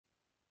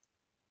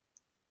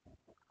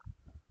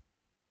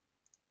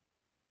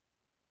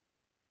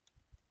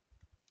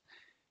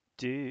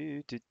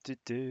Do, do, do,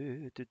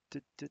 do, do,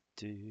 do, do,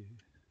 do.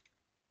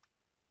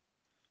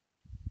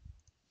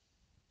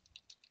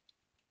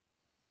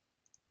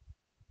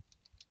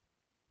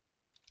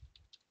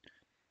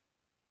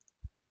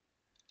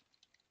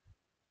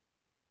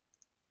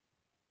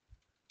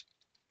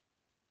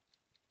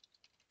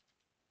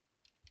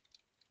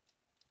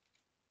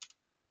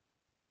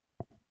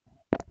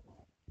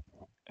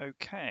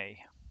 Okay,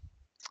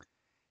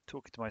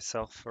 talking to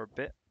myself for a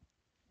bit,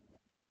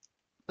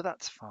 but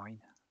that's fine.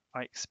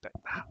 I expect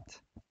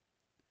that.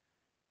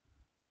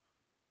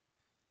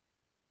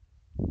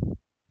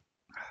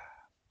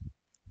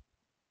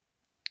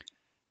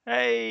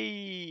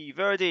 Hey,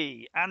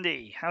 Verdi,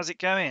 Andy, how's it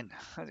going?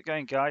 How's it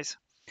going, guys?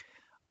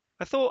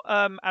 I thought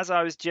as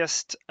I was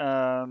just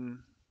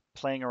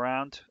playing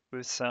around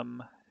with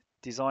some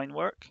design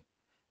work,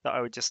 that I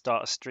would just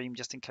start a stream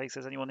just in case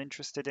there's anyone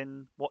interested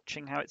in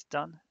watching how it's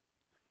done.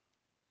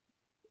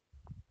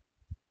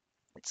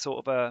 It's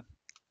sort of a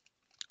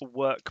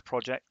work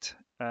project.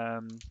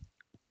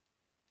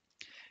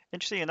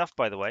 Interesting enough,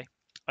 by the way,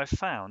 I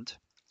found,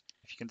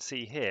 if you can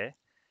see here,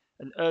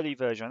 an early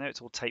version. I know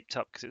it's all taped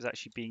up because it was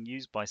actually being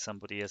used by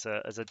somebody as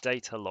a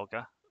data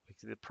logger.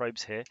 The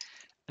probes here.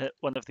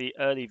 One of the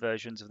early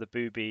versions of the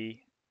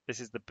Booby. This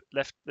is the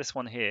left. This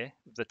one here,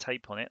 with the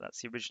tape on it.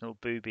 That's the original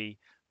Booby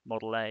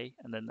Model A,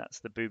 and then that's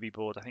the Booby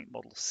board. I think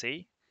Model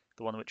C,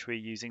 the one which we're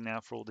using now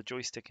for all the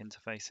joystick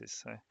interfaces.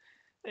 So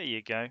there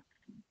you go.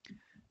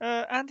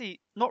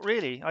 Andy, not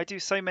really. I do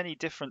so many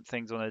different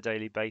things on a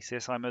daily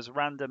basis. I'm as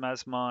random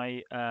as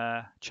my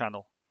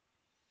channel.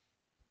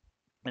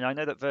 And I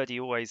know that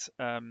Verdi always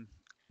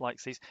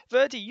likes these.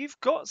 Verdi,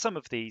 you've got some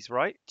of these,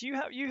 right? Do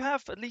you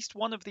have at least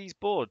one of these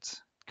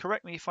boards?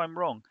 Correct me if I'm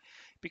wrong,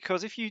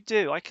 because if you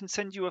do, I can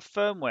send you a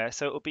firmware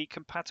so it'll be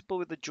compatible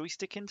with the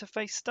joystick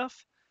interface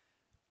stuff.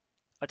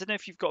 I don't know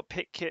if you've got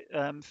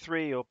PitKit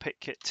 3 or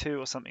PitKit 2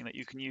 or something that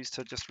you can use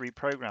to just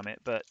reprogram it,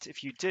 but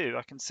if you do,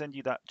 I can send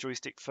you that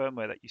joystick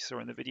firmware that you saw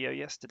in the video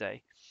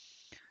yesterday.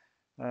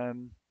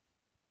 Um,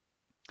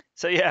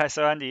 so yeah,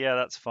 so Andy, yeah,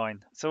 that's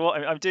fine. So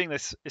what I'm doing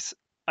this is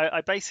I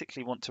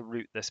basically want to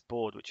route this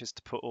board, which is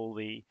to put all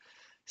the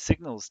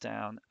signals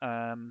down.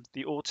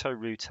 The auto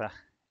router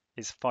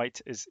is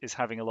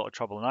having a lot of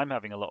trouble, and I'm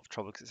having a lot of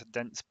trouble because it's a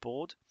dense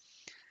board.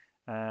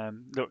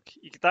 Look,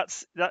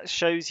 that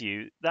shows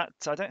you that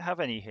I don't have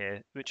any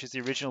here, which is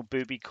the original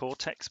Booby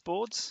Cortex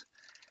boards,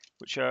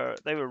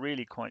 they were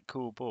really quite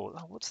cool board.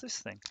 Oh, what's this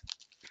thing?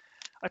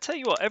 I tell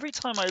you what, every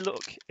time I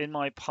look in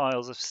my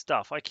piles of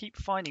stuff, I keep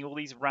finding all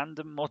these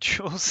random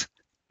modules.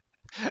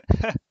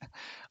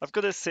 I've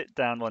got to sit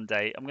down one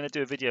day. I'm going to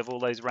do a video of all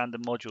those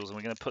random modules and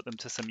we're going to put them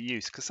to some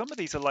use because some of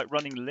these are like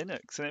running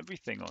Linux and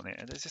everything on it.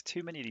 And there's just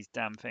too many of these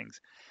damn things.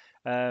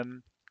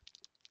 Um,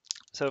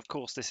 so, of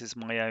course, this is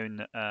my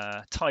own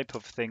type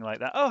of thing like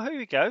that. Oh, here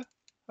we go.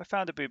 I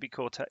found a Booby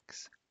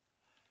Cortex.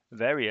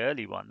 Very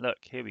early one. Look,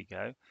 here we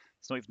go.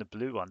 It's not even a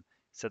blue one.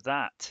 So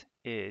that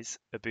is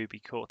a Booby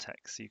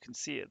Cortex. So you can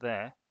see it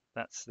there.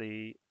 That's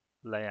the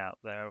layout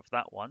there of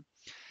that one.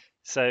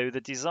 So the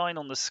design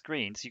on the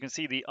screen, so you can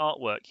see the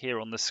artwork here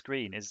on the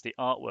screen is the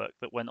artwork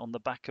that went on the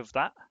back of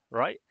that,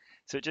 right?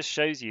 So it just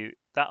shows you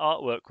that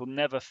artwork will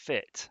never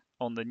fit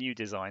on the new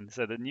design.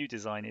 So the new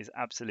design is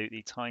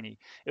absolutely tiny.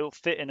 It will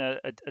fit in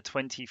a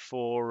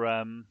 24,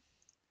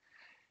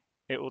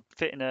 it will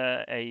fit in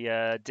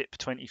a DIP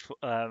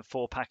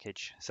 24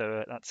 package.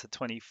 So that's a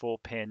 24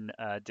 pin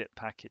DIP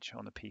package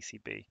on a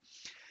PCB.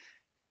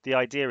 The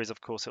idea is,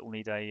 of course, it will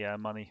need a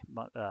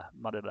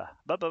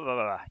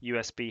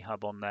USB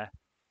hub on there.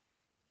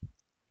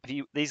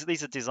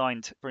 These are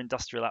designed for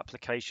industrial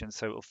applications,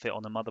 so it will fit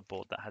on a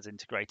motherboard that has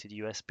integrated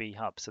USB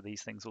hub. So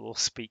these things will all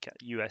speak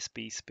at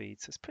USB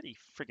speed. So it's pretty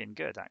friggin'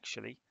 good,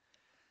 actually.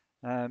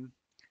 Oh,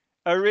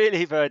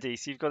 really, Verdi?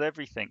 So you've got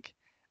everything.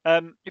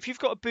 If you've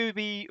got a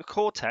Booby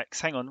Cortex,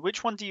 hang on,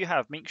 which one do you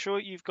have? Make sure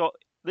you've got.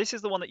 This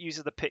is the one that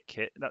uses the PIT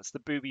kit. That's the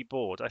Booby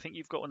board. I think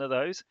you've got one of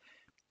those.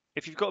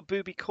 If you've got a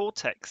Booby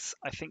Cortex,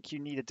 I think you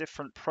need a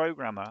different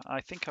programmer.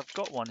 I think I've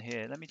got one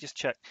here. Let me just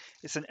check.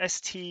 It's an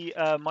ST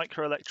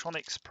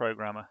microelectronics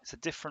programmer. It's a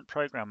different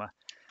programmer.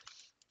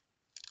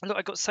 And look,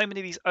 I've got so many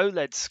of these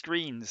OLED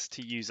screens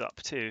to use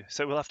up too.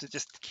 So we'll have to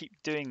just keep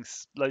doing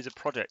loads of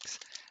projects.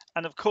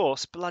 And of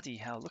course, bloody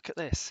hell, look at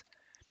this.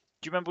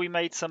 Do you remember we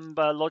made some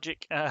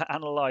logic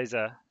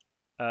analyzer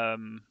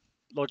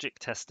logic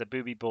tester,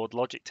 Booby board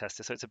logic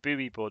tester? So it's a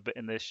Booby board, but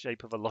in the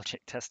shape of a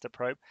logic tester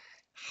probe.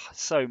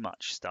 So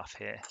much stuff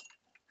here.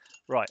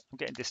 Right, I'm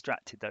getting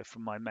distracted though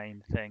from my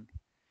main thing.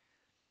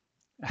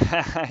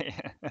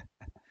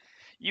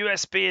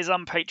 USB is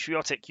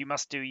unpatriotic. You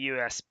must do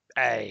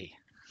USA.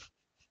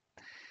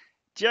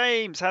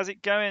 James, how's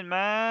it going,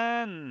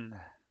 man?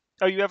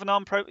 Oh, you have an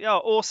ARM Pro?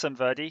 Oh, awesome,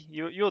 Verdi.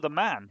 You're the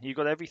man. You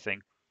got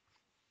everything.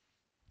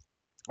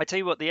 I tell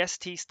you what, the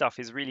ST stuff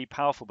is really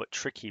powerful but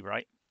tricky,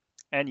 right?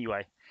 Anyway,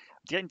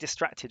 I'm getting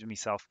distracted with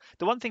myself.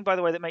 The one thing, by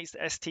the way, that makes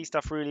the ST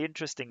stuff really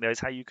interesting, though, is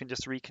how you can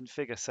just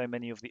reconfigure so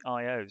many of the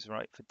IOs,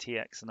 right, for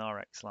TX and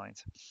RX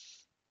lines.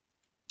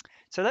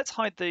 So let's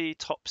hide the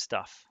top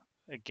stuff.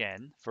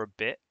 again for a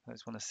bit. I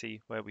just want to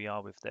see where we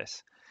are with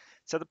this.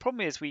 So the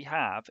problem is we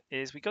got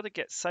to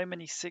get so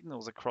many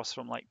signals across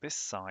from like this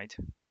side.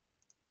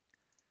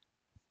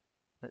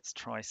 Let's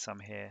try some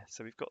here.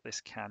 So we've got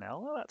this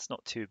CAN-L. Oh, that's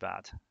not too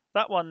bad.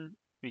 That one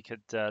we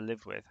could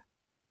live with.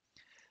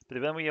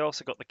 But then we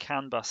also got the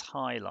CAN bus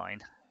high line,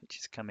 which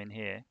is coming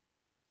here.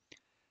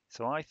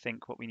 So I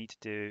think what we need to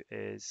do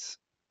is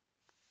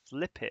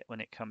flip it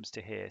when it comes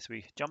to here. So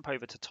we jump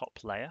over to top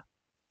layer.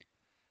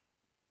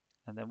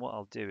 And then what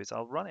I'll do is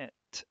I'll run it.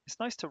 It's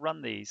nice to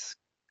run these.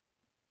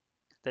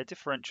 They're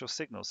differential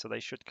signals, so they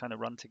should kind of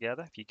run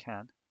together if you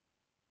can.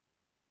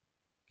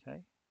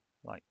 Okay,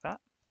 like that.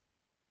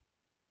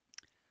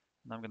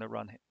 And I'm going to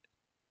run it.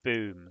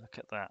 Boom, look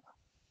at that.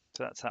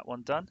 So that's that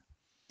one done.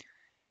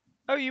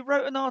 Oh, you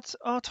wrote an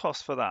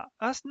RTOS for that.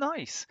 That's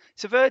nice.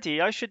 So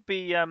Verdi, I should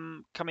be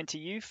coming to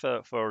you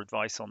for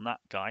advice on that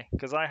guy,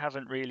 because I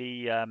haven't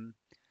really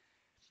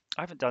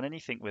I haven't done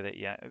anything with it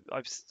yet.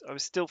 I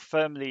was still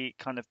firmly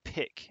kind of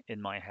pick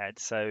in my head,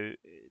 so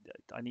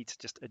I need to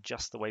just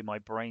adjust the way my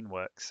brain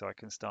works so I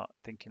can start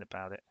thinking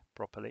about it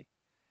properly.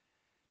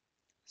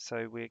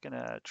 So we're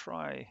gonna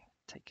try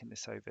taking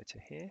this over to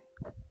here.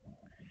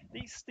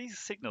 These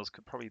signals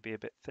could probably be a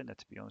bit thinner,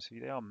 to be honest with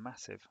you. They are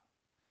massive.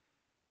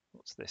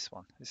 What's this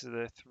one? This is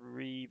a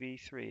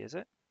 3v3, is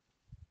it?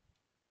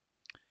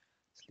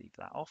 Let's leave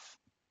that off.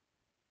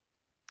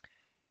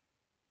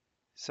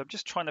 So I'm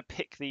just trying to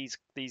pick these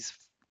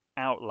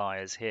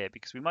outliers here,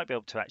 because we might be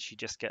able to actually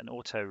just get an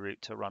auto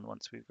route to run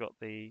once we've got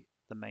the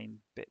main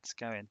bits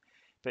going.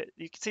 But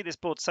you can see this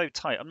board's so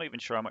tight, I'm not even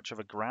sure how much of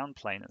a ground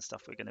plane and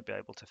stuff we're going to be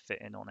able to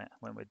fit in on it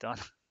when we're done.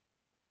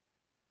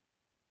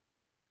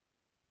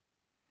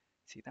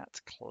 See, that's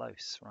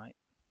close, right?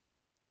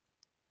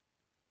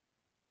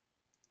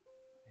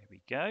 Here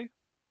we go.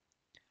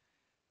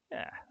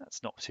 Yeah,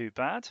 that's not too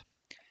bad.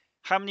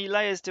 How many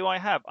layers do I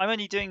have? I'm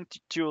only doing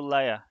dual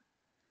layer.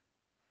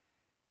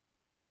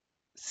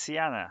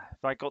 Sienna,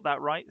 have I got that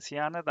right?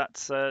 Sienna,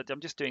 that's I'm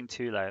just doing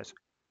 2 layers.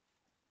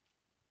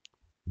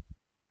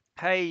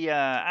 Hey,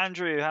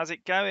 Andrew, how's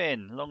it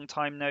going? Long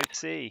time no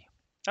see.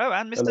 Oh,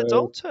 and Mr. Hello.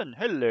 Dalton,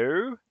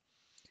 hello.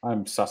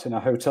 I'm sat in a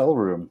hotel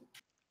room.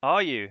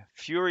 Are you Yes,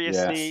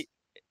 furiously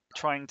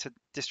trying to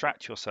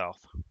distract yourself?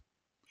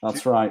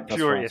 that's right.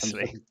 That's right.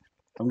 Furiously.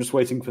 I'm just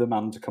waiting for the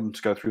man to come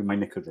to go through my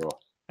knicker drawer.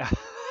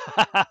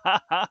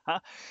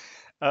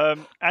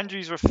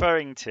 Andrew's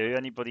referring to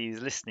anybody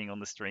who's listening on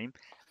the stream.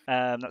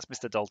 That's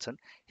Mr. Dalton.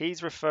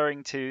 He's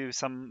referring to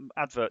some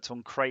adverts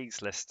on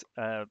Craigslist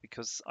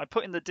because I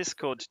put in the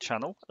Discord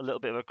channel a little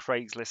bit of a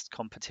Craigslist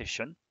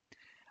competition,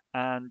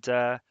 and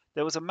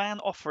there was a man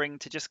offering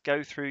to just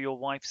go through your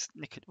wife's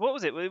knicker. What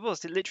was it? It was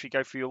to literally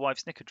go through your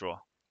wife's knicker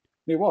drawer.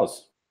 He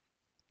was.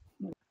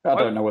 I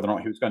Why? don't know whether or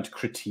not he was going to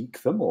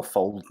critique them or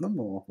fold them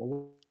or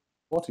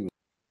what he was.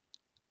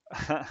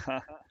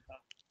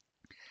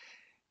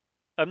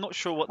 I'm not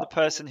sure what the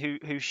person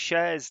who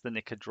shares the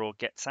knicker drawer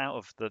gets out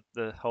of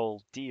the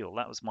whole deal.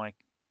 That was my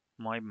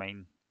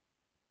main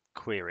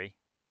query.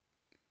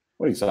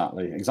 Well,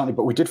 exactly.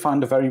 But we did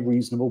find a very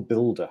reasonable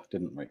builder,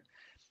 didn't we?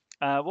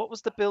 What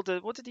was the builder?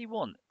 What did he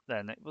want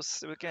then? It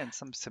was again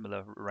some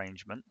similar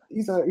arrangement.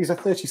 He's a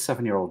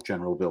 37-year-old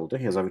general builder.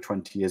 He has over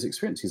 20 years'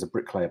 experience. He's a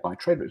bricklayer by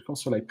trade, but he can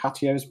also lay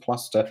patios,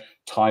 plaster,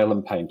 tile,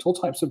 and paint, all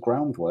types of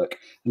groundwork,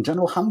 and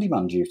general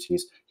handyman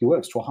duties. He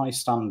works to a high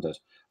standard,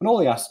 and all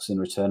he asks in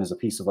return is a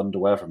piece of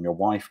underwear from your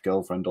wife,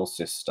 girlfriend, or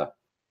sister.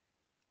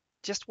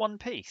 Just one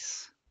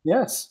piece.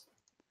 Yes.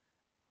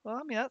 Well,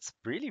 I mean that's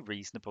really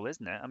reasonable,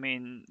 isn't it? I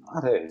mean,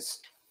 That is.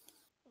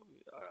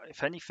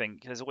 if anything,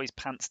 there's always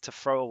pants to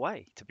throw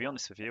away, to be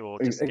honest with you, or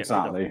just get rid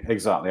of.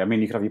 Exactly. I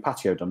mean, you could have your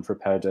patio done for a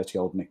pair of dirty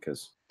old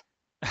knickers.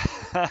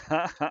 There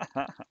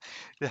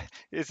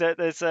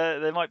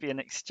might be an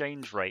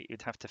exchange rate.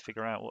 You'd have to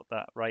figure out what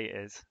that rate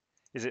is.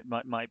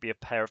 Might be a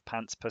pair of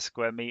pants per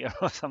square meter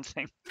or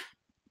something?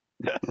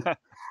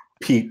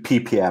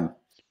 PPM.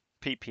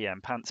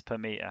 PPM, pants per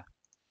meter.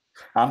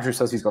 Andrew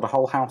says he's got a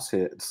whole house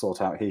here to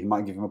sort out here. He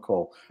might give him a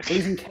call. Well,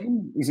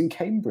 he's in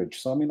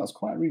Cambridge, so I mean that's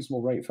quite a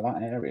reasonable rate for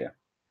that area.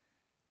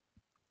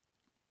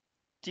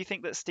 Do you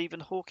think that Stephen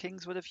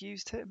Hawking's would have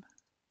used him?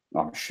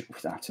 I'm sure,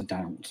 without a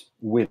doubt.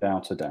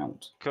 Without a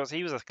doubt. Because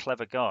he was a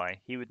clever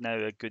guy. He would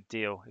know a good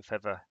deal if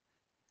ever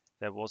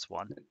there was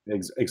one.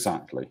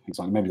 Exactly.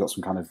 Maybe got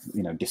some kind of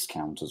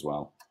discount as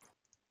well.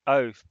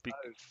 Oh,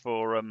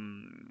 for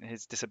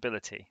his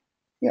disability.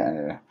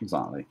 Yeah,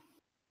 exactly.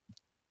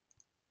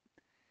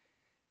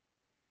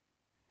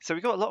 So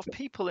we got a lot of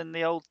people in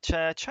the old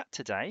chat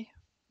today.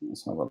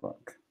 Let's have a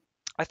look.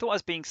 I thought I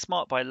was being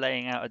smart by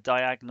laying out a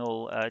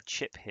diagonal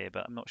chip here,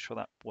 but I'm not sure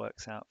that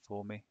works out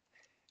for me.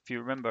 If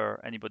you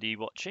remember, anybody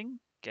watching,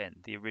 again,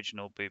 the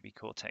original Booby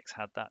Cortex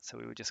had that, so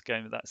we were just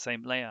going with that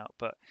same layout.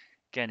 But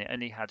again, it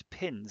only had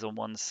pins on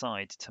one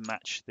side to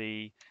match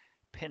the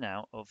pin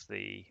out of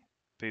the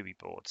Booby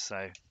board.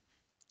 So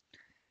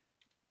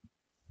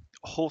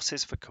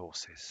horses for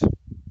courses.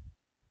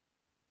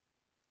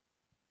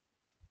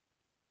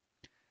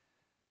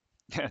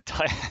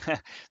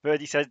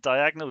 Birdie says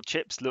diagonal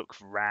chips look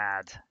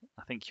rad.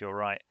 I think you're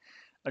right.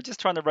 I'm just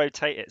trying to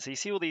rotate it. So you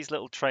see all these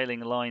little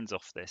trailing lines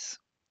off this.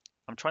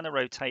 I'm trying to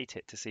rotate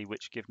it to see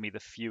which give me the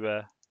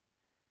fewer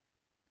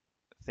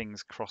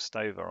things crossed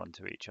over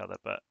onto each other,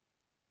 but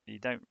you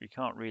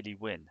can't really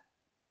win.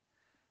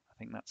 I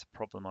think that's a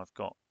problem I've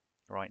got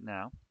right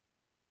now.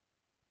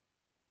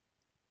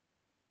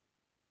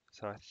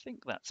 So I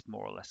think that's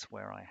more or less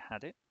where I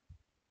had it.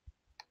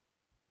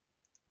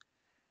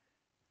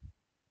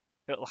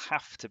 It'll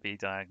have to be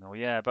diagonal,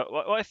 yeah. But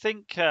what I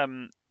think,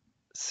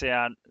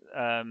 Sienna,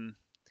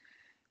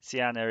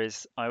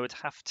 is I would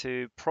have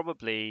to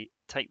probably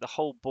take the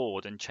whole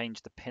board and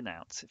change the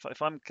pinouts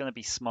if I'm going to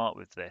be smart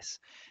with this.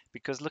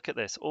 Because look at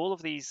this, all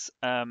of these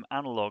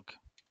analog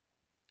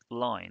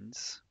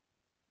lines,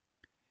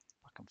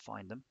 if I can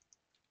find them,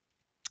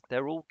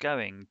 they're all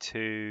going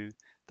to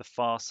the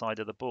far side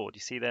of the board.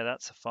 You see there,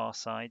 that's a far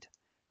side,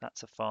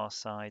 that's a far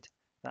side,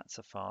 that's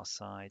a far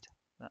side,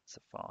 that's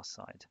a far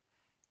side.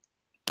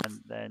 And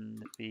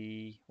then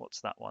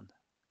what's that one?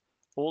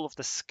 All of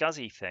the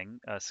spy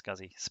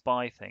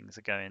things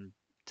are going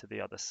to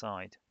the other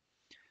side.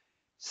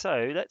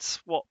 So let's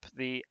swap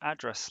the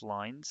address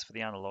lines for the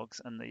analogs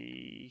and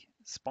the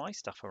spy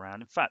stuff around.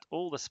 In fact,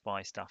 all the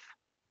spy stuff.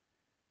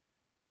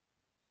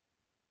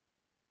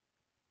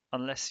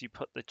 Unless you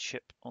put the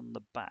chip on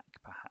the back,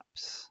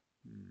 perhaps.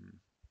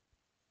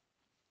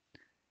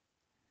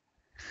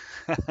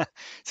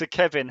 So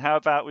Kevin, how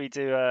about we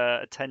do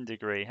a 10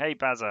 degree? Hey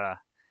Bazza,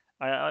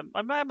 I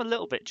am a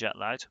little bit jet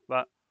lagged,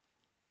 but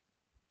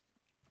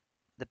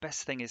the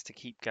best thing is to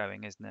keep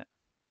going, isn't it?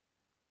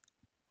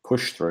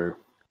 Push through.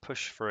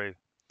 Push through.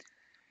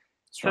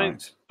 That's So,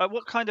 right.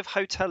 what kind of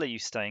hotel are you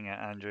staying at,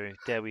 Andrew?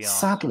 There we are.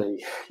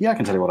 Sadly, yeah, I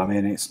can tell you what I'm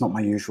in. It's not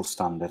my usual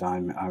standard.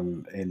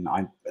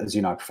 As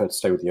you know, I prefer to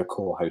stay with your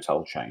core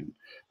hotel chain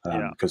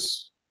Yeah.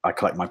 because I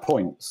collect my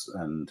points,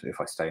 and if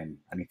I stay in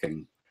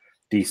anything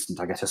decent,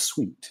 I get a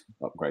suite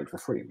upgrade for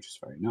free, which is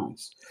very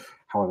nice.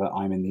 However,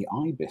 I'm in the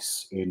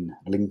Ibis in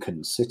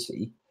Lincoln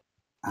City,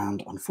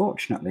 and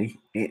unfortunately,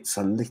 it's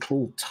a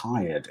little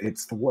tired.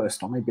 It's the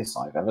worst Ibis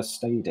I've ever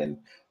stayed in.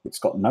 It's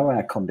got no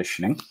air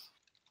conditioning,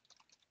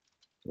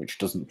 which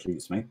doesn't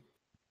please me.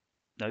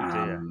 Oh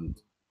dear. And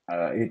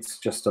it's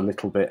just a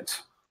little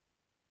bit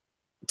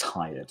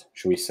tired,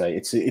 shall we say.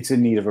 It's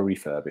in need of a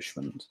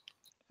refurbishment.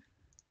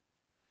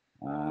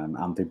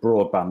 And the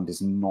broadband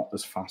is not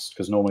as fast,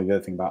 because normally the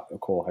other thing about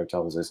core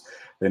hotels is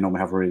they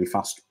normally have really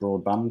fast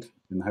broadband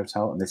in the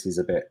hotel, and this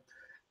is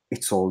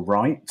it's all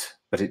right,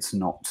 but it's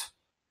not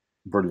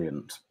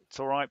brilliant. It's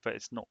all right, but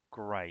it's not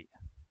great.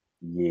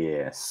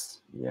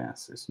 Yes,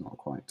 it's not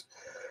quite.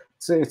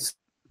 So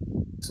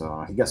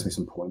he gets me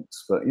some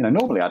points, but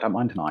normally I don't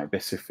mind an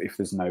Ibis if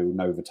there's no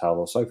Novotel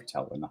or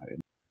Sofitel in the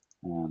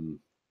home.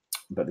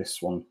 But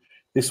this one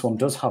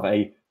does have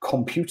a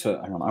computer.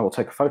 Hang on, I will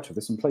take a photo of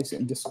this and place it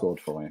in Discord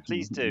for you.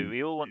 Please do.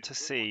 We all want to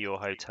see your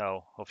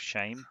hotel of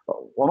shame.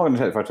 Well, I'm not going to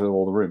take a photo of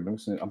all the room.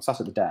 I'm sat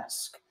at the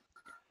desk,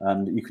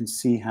 and you can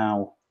see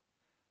how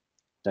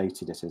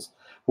dated it is.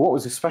 But what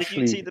was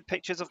especially... Did you see the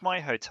pictures of my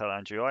hotel,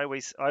 Andrew? I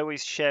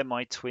always share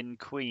my twin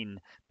queen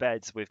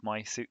beds with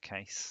my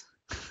suitcase.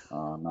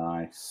 Oh,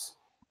 nice.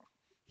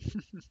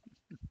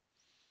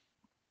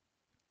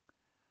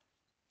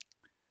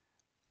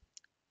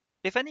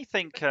 If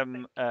anything,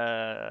 Sienna,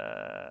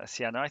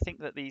 I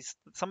think that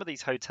some of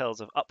these hotels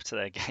have upped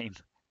their game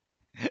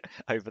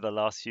over the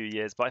last few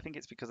years, but I think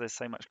it's because there's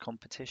so much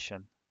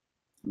competition.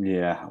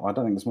 Yeah, well, I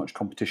don't think there's much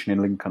competition in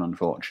Lincoln,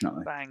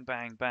 unfortunately. Bang,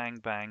 bang, bang,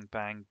 bang,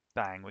 bang,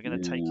 bang. We're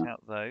going to take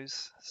out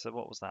those. So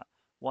what was that?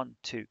 1,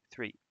 2,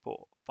 3,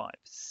 4, 5,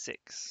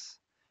 6.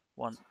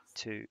 1,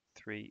 2,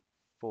 3,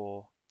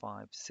 4,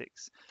 5,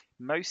 6.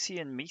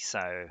 Mosi and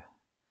Miso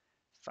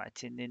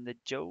fighting in the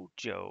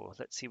JoJo.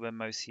 Let's see where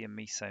Mosi and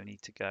Miso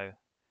need to go.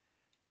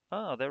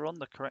 Oh, they're on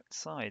the correct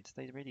side.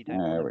 They really don't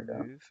want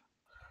to move.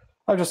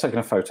 I've just taken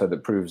a photo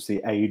that proves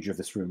the age of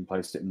this room,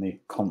 placed it in the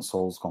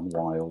consoles gone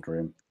wild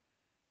room.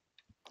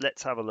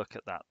 Let's have a look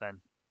at that then.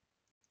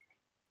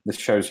 This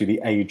shows you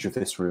the age of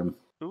this room.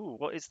 Ooh,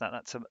 what is that?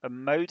 That's a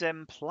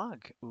modem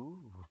plug. Ooh.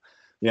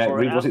 Yeah,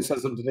 read what it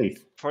says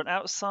underneath. For an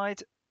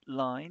outside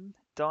line,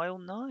 dial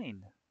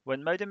 9.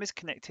 When modem is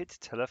connected,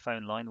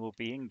 telephone line will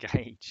be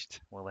engaged.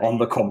 Well, on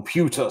the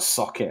computer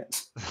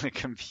socket. The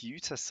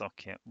computer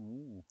socket.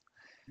 Ooh.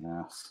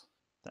 Yes.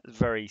 That's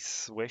very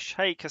swish.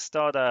 Hey,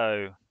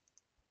 Costado.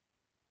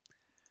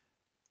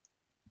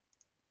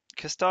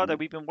 Costado,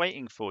 we've been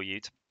waiting for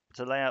you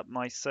to lay out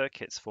my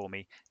circuits for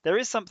me. There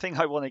is something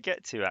I want to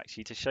get to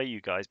actually to show you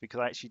guys, because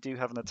I actually do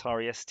have an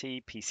Atari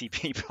ST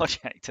PCB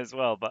project as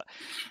well, but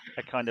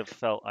I kind of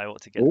felt I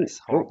ought to get this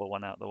horrible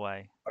one out of the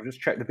way. I've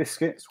just checked the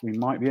biscuits. We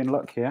might be in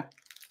luck here.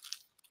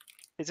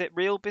 Is it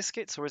real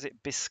biscuits or is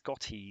it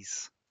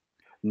biscottis?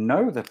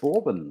 No, they're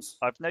bourbons.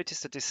 I've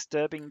noticed a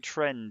disturbing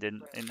trend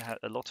in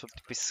a lot of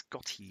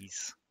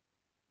biscottis.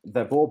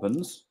 They're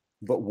bourbons,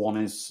 but one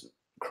is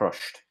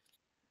crushed.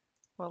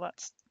 Well,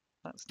 that's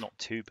not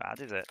too bad,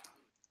 is it?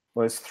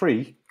 Well, it's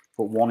 3,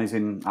 but one is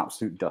in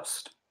absolute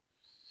dust.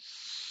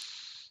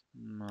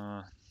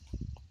 Mm,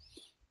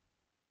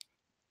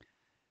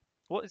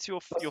 what is your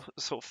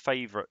sort of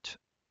favourite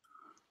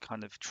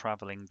kind of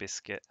travelling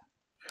biscuit?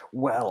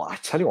 Well, I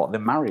tell you what, the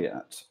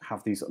Marriott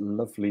have these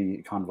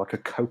lovely kind of like a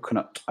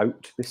coconut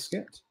oat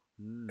biscuit,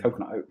 Mm.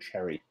 coconut oat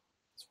cherry.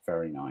 It's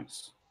very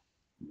nice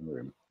in the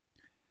room.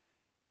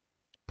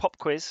 Pop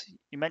quiz.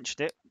 You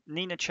mentioned it.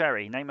 Nina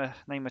Cherry. Name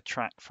a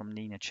track from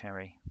Nina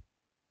Cherry.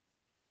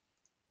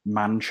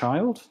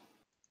 Man-child?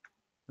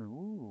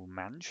 Ooh,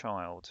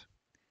 Man-child.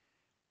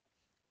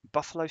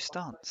 Buffalo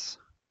Stance.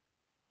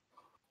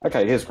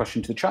 Okay, here's a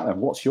question to the chat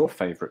then. What's your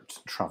favourite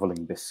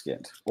travelling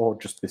biscuit, or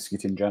just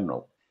biscuit in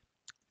general?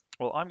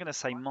 Well, I'm going to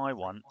say my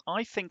one.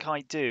 I think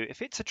I do.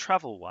 If it's a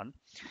travel one,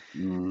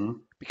 Mm,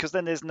 because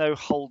then there's no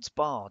holds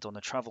barred on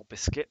a travel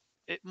biscuit,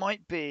 it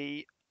might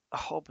be a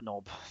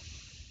hobnob.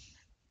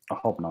 a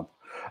hobnob.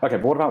 Okay,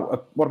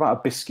 but what about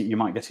a biscuit you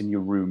might get in your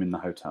room in the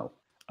hotel?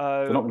 They're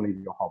Oh, not going to leave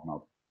you your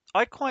hobnob.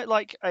 I quite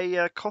like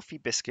a coffee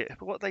biscuit.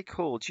 But what are they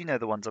called? Do you know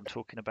the ones I'm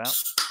talking about?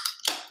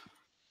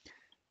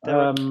 They're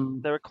a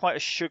Um, they're a quite a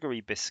sugary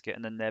biscuit,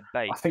 and then they're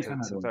I baked, think so I know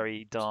it's the a one.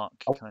 very dark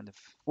I kind of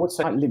would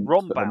say like Lindt,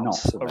 but they're not,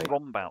 Rombouts, are a they?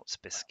 Rombouts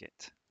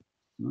biscuit.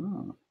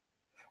 Ah.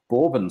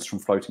 Bourbons from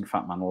Floating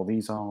Fat Man. Well,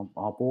 these are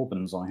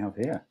bourbons I have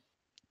here.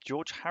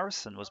 George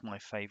Harrison was my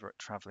favourite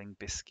travelling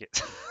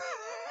biscuit.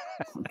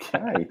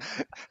 Okay.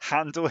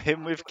 Handle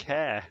him with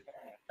care.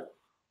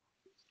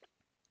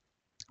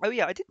 Oh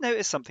yeah, I did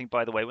notice something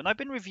by the way. When I've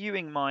been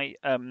reviewing my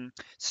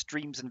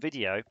streams and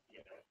video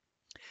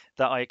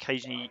that I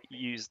occasionally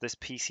use this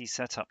PC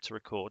setup to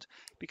record,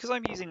 because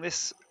I'm using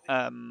this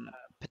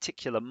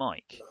particular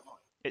mic,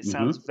 it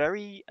sounds Hmm.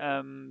 very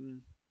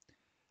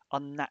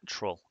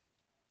unnatural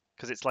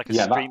because it's like a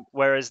Yeah, that stream,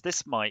 whereas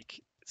this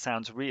mic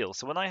sounds real.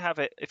 So when I have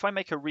it, if I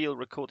make a real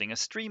recording, a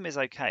stream is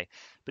okay,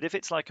 but if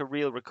it's like a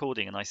real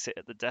recording and I sit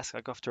at the desk,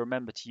 I have to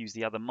remember to use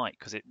the other mic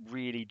because it's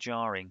really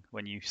jarring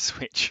when you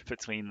switch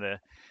between the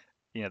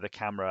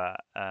camera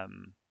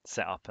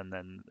setup and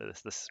then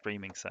the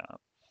streaming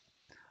setup.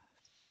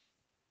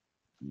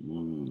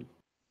 mm.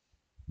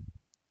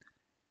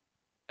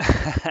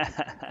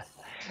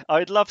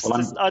 I'd love Well,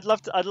 to. I'm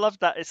I'd love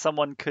that if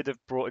someone could have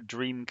brought a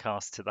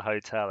Dreamcast to the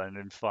hotel and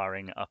then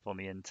firing it up on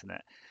the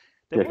internet.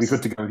 There yeah, it'd be good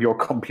was. to go with your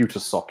computer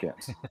socket.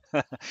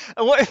 And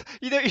what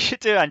you know what you should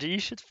do, Andrew? You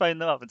should phone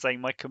them up and say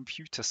my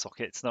computer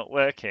socket's not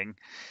working.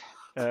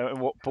 And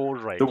what baud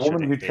The rate should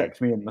woman it who be?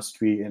 checked me in must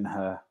be in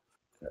her,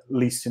 at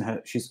least in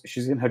her,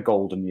 she's in her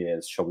golden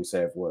years, shall we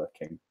say, of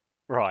working.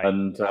 Right.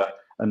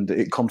 And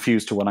it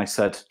confused her when I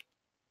said,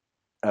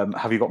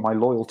 "Have you got my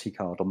loyalty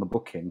card on the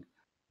booking?"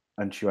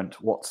 And she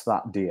went, "What's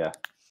that, dear?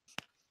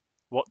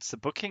 What's a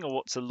booking or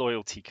what's a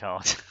loyalty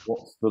card?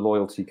 What's the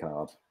loyalty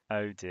card?"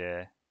 Oh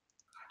dear.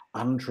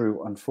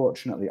 Andrew,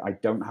 unfortunately, I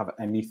don't have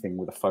anything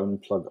with a phone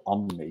plug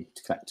on me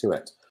to connect to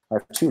it. I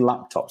have two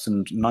laptops,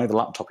 and neither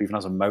laptop even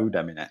has a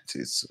modem in it. I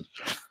It's,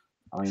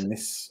 mean,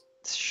 this,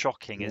 it's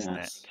shocking, isn't it?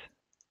 yes.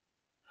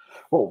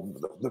 Well,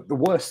 the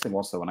worst thing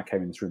was, though, when I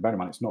came in this room, bear in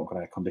mind, it's not got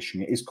air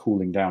conditioning. It is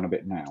cooling down a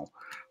bit now.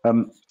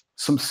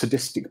 Some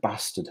sadistic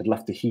bastard had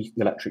left the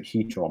electric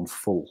heater on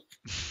full.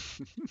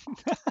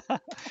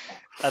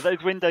 Are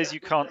those windows you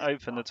can't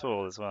open at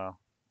all as well?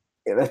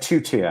 They're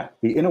two-tier.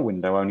 The inner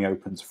window only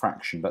opens a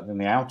fraction, but then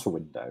the outer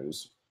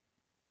windows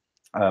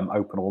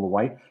open all the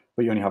way,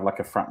 but you only have like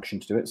a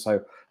fraction to do it.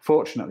 So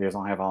fortunately, as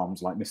I have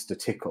arms like Mr.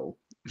 Tickle,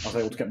 I was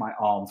able to get my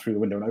arm through the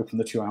window and open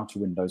the two outer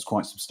windows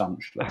quite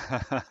substantially.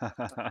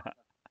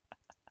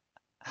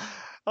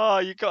 Oh,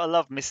 you've got to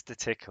love Mr.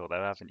 Tickle,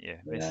 though, haven't you?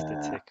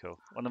 Mr. Yeah, Tickle.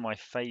 One of my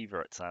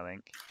favourites, I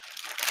think.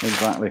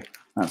 exactly.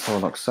 Let's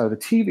have a look. So the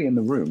TV in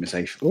the room is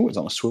it's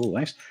on a swivel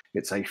base.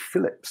 It's a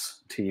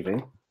Philips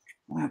TV.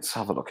 Let's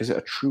have a look. Is it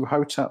a true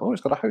hotel? Oh,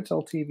 it's got a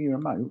hotel TV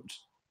remote.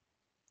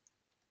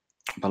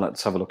 But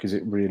let's have a look. Is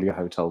it really a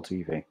hotel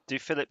TV? Do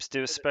Philips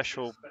do a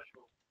special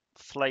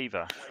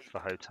flavour for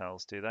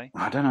hotels, do they?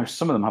 I don't know.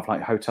 Some of them have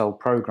like hotel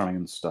programming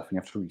and stuff, and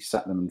you have to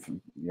reset them,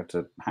 and you have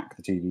to hack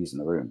the TVs in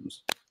the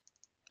rooms.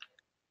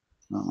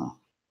 Oh.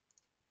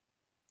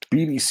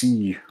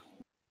 BBC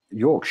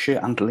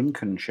Yorkshire and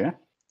Lincolnshire.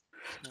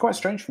 It's quite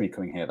strange for me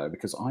coming here, though,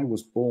 because I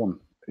was born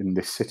in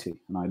this city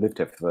and I lived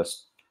here for the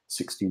first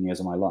 16 years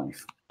of my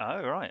life.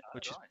 Oh, right.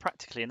 Which is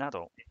practically an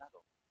adult.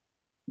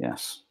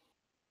 Yes.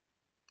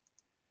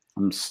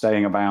 I'm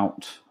staying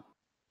about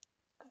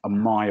a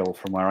mile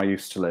from where I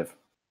used to live.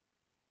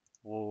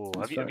 Whoa.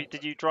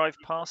 Did you drive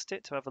past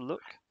it to have a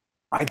look?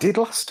 I did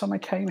last time I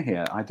came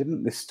here. I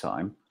didn't this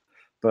time,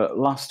 but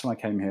last time I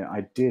came here,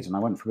 I did, and I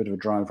went for a bit of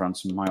a drive around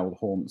some of my old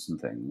haunts and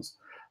things.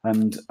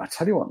 And I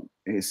tell you what,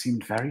 it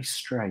seemed very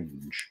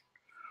strange.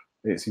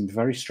 It seemed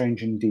very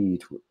strange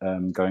indeed,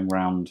 going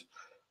around,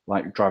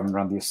 like driving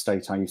around the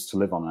estate I used to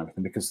live on and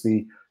everything, because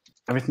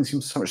everything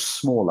seems so much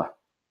smaller.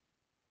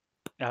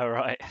 Oh,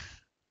 right.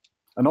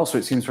 And also,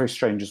 it seems very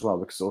strange as well,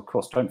 because of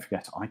course, don't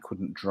forget, I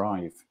couldn't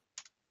drive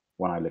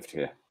when I lived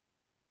here,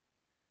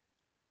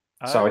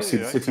 so Oh, I see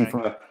the city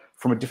okay.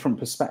 from a different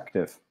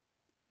perspective.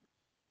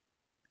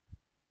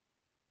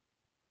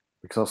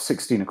 Because I was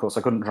 16, of course,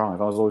 I couldn't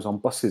drive. I was always on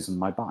buses and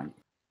my bike.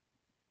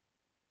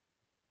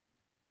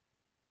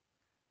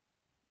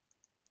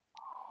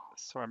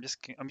 Sorry,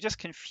 I'm just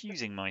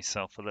confusing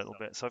myself a little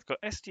bit. So I've got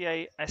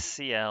SDA,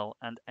 SCL,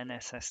 and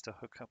NSS to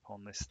hook up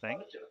on this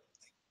thing.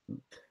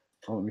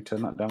 Oh, let me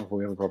turn that down before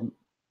we have a problem.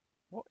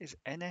 What is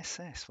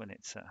NSS when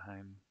it's at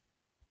home?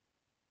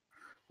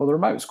 Well, the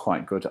remote's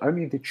quite good.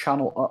 Only the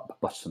channel up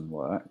button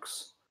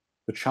works.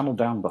 The channel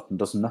down button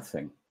does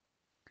nothing.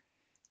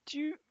 Do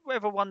you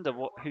ever wonder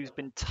who's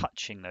been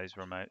touching those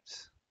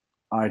remotes?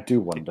 I do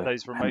If wonder.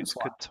 those remotes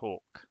could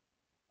talk.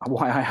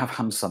 Why I have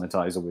hand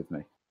sanitizer with me.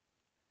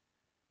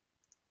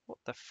 What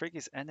the frig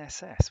is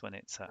NSS when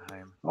it's at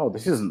home? Oh,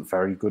 this isn't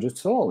very good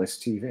at all, this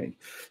TV.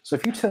 So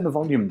if you turn the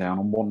volume down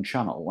on one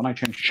channel, when I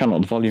change channel,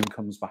 the volume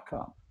comes back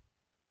up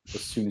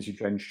as soon as you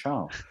change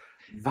channel.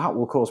 That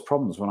will cause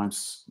problems when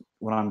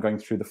I'm going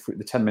through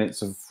the 10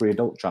 minutes of free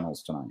adult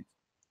channels tonight.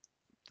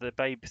 The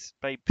Babes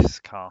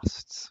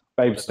casts.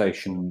 Babe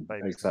Station,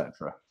 Babes.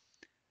 etc.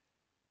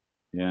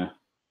 Yeah.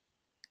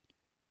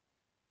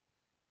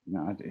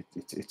 No,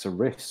 it's a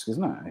risk,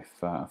 isn't it?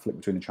 If I flip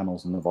between the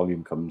channels and the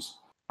volume comes.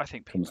 I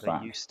think people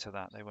are used to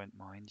that. They won't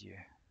mind you.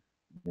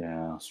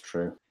 Yeah, that's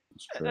true.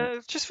 That's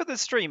true. Just for the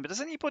stream, but does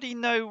anybody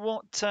know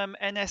what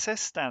NSS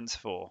stands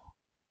for?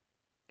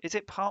 Is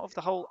it part of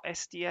the whole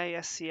SDA,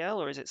 SCL,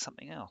 or is it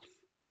something else?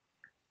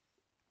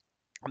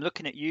 I'm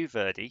looking at you,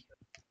 Verdi.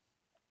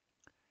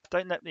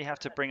 Don't let me have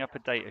to bring up a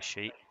data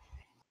sheet.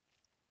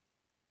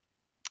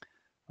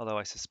 Although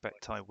I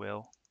suspect I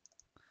will.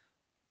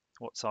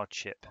 What's our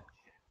chip?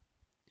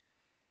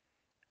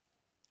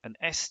 An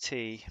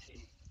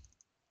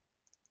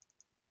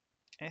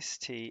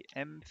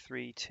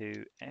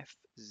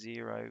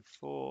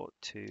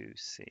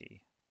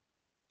STM32F042C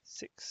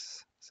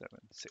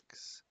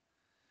 676.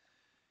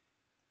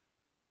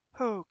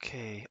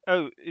 Okay.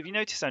 Oh, have you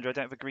noticed, Andrew? I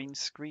don't have a green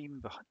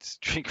screen behind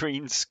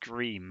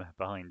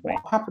me.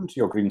 What happened to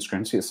your green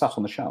screen? See, it sat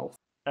on the shelf.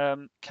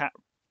 Cat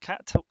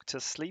took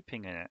to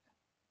sleeping in it,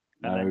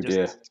 and then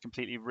just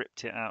completely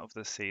ripped it out of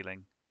the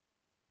ceiling.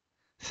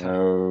 So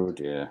oh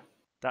dear.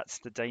 That's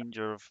the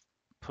danger of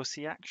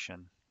pussy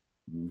action.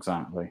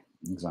 Exactly.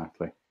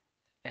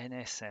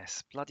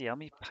 NSS. Bloody how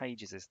many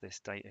pages is this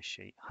data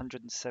sheet?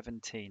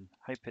 117.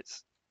 Hope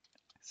it's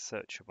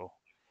searchable.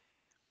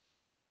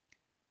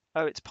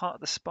 Oh, it's part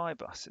of the spy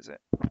bus, is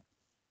it?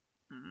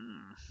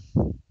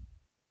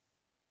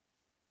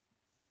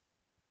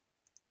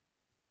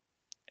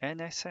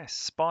 NSS.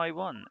 Spy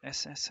 1.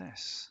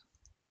 SSS.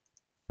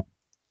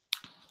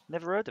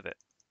 Never heard of it.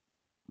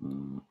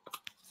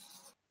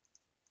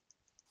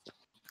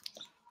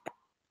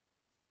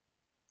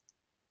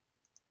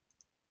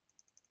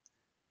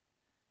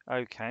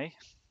 Okay.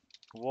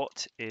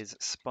 What is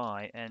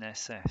Spy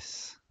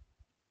NSS?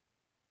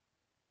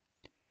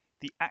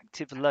 The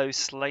active low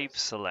slave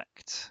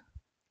select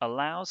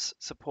allows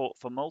support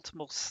for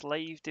multiple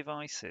slave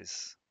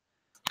devices.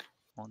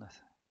 You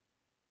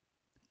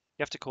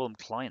have to call them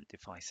client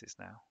devices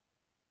now.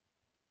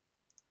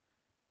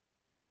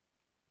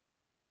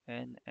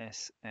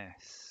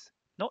 NSS.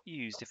 Not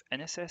used if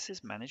NSS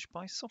is managed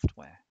by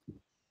software.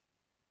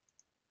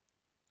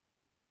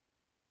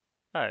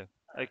 Oh,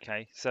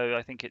 okay. So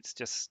I think it's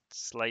just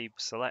slave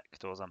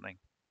select or something.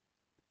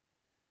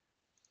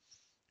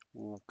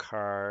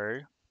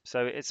 Okay.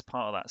 So it's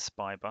part of that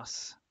spy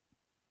bus.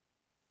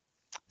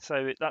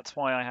 So that's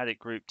why I had it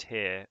grouped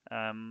here.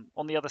 On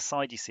the other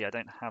side, you see, I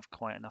don't have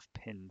quite enough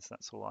pins.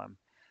 That's all I'm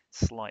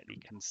slightly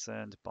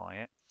concerned by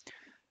it.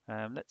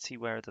 Let's see,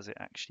 where does it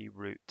actually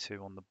route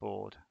to on the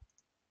board?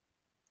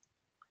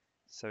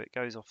 So it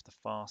goes off the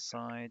far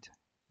side.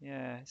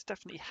 Yeah, it's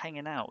definitely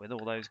hanging out with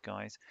all those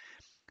guys.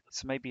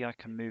 So maybe I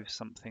can move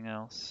something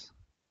else.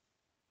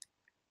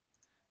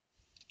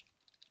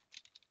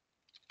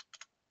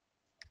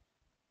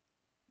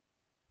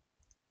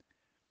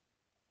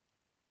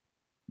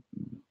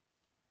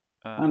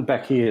 And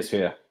Becky is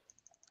here.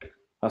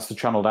 That's the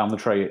channel down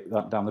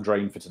the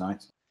drain for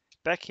tonight.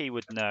 Becky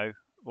would know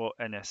what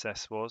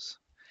NSS was.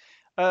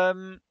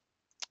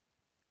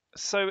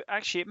 So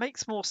actually, it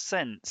makes more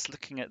sense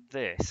looking at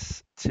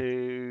this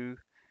to.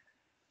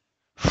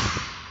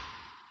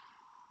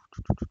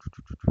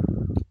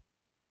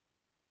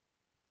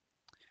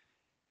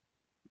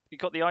 You've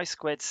got the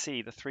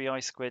I2C, the three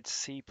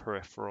I2C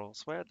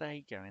peripherals. Where are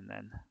they going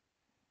then?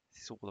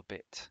 It's all a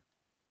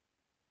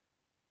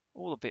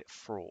bit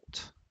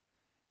fraught.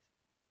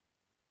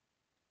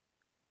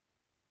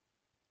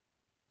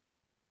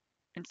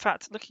 In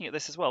fact, looking at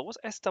this as well, what's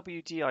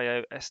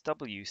SWDIO,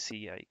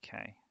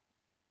 SWCAK?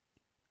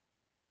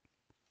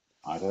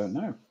 I don't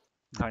know.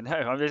 I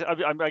know.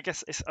 I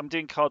guess I'm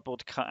doing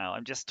cardboard cutout.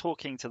 I'm just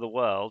talking to the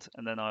world,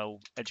 and then I'll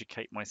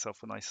educate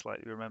myself when I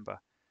slightly remember.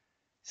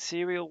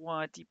 Serial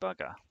wire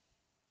debugger.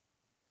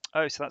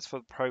 Oh, so that's for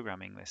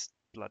programming this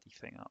bloody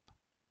thing up.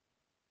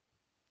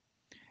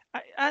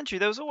 Andrew,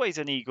 there was always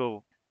an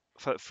Eagle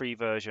free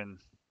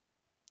version.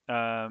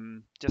 I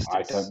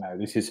don't know.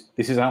 This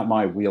is out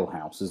my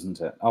wheelhouse,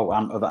 isn't it? Oh,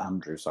 other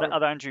Andrew, sorry.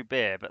 Other Andrew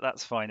Beer, but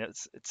that's fine.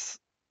 It's.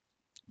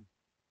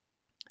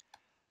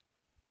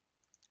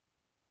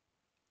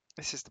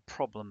 This is the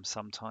problem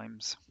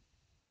sometimes.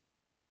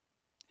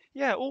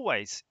 Yeah,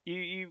 always.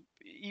 You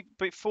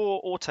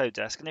before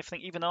Autodesk, and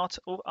everything, even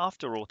after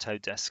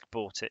Autodesk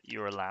bought it,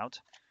 you're allowed.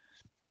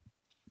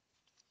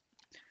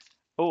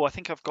 Oh, I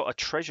think I've got a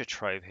treasure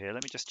trove here.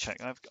 Let me just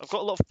check. I've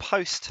got a lot of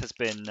post has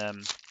been.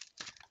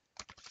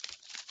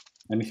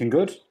 Anything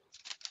good?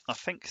 I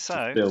think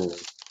so. Bill.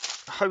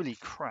 Holy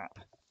crap!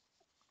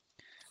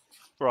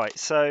 Right,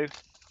 so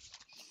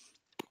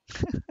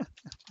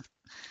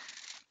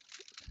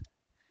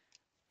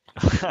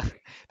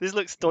this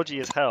looks dodgy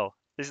as hell.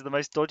 This is the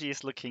most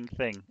dodgiest looking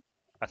thing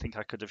I think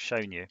I could have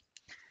shown you.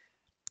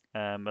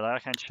 But I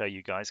can show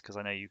you guys because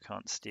I know you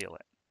can't steal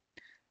it.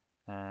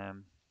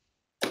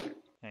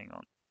 Hang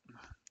on.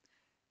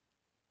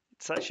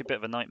 It's actually a bit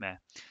of a nightmare.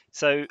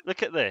 So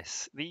look at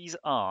this. These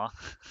are.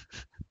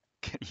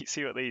 Can you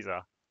see what these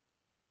are?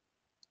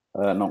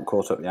 Not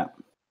caught up yet.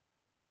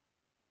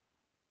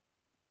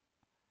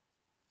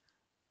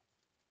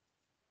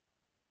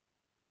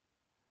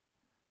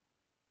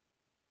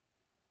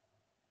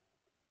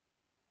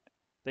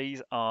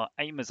 These are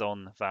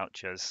Amazon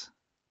vouchers.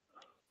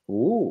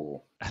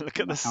 Ooh. Look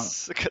at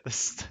this. Look at the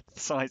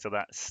size of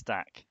that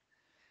stack.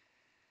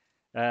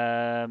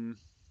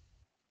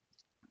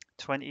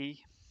 20,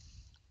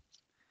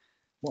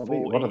 What are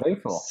 40, they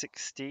for?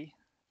 60,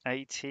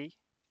 80,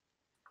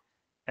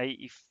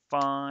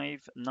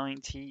 85,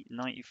 90,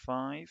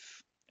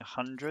 95,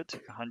 100,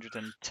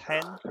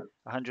 110,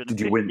 Did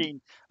you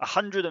win?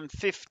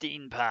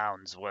 115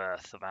 pounds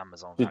worth of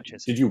Amazon Did,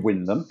 vouchers. did you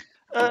win them?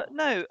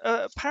 No,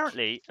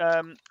 apparently,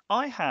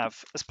 I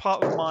have, as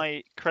part of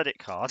my credit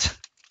card,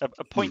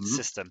 a point Mm-hmm.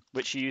 system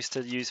which you used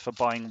to use for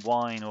buying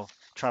wine or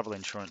travel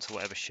insurance or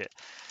whatever shit.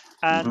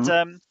 And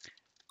Mm-hmm.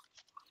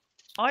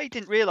 I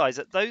didn't realize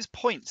that those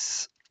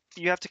points,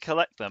 you have to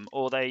collect them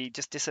or they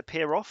just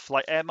disappear off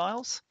like air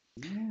miles.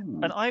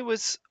 And I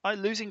was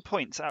losing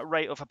points at a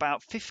rate of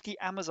about 50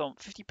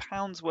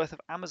 pounds worth of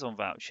Amazon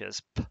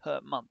vouchers per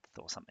month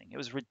or something. It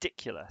was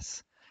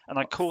ridiculous. And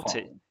I caught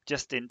it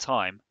just in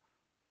time.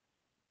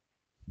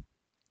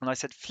 And I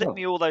said, flip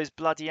me all those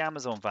bloody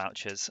Amazon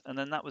vouchers. And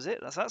then that was it.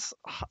 That's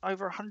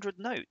over 100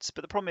 notes.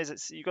 But the problem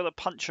is, you've got to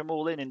punch them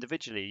all in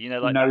individually. You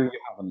know, like No, that. you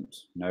haven't.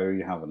 No,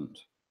 you haven't.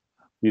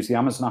 Use the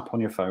Amazon app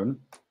on your phone,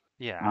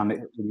 Yeah. and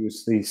it will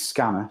use the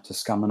scanner to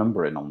scan the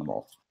number in on them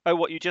all. Oh,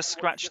 what? You just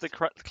scratch the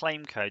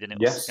claim code and it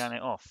will Yes. scan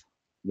it off?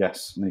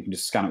 Yes, and then you can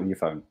just scan it with your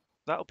phone.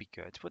 That'll be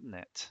good, wouldn't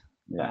it?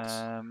 Yes.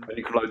 And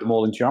you can load them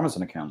all into your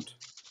Amazon account.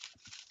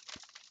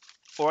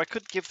 Or I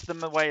could give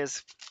them away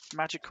as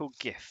magical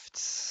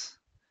gifts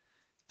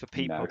for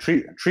people. No,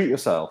 treat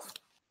yourself.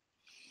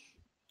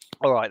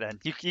 All right then.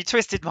 You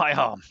twisted my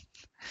arm.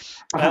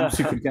 Perhaps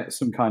you could get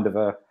some kind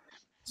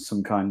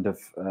of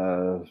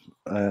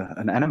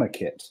an enema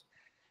kit.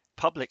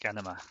 Public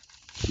enema.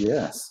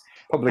 Yes.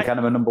 Public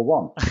enema number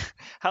 1.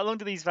 How long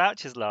do these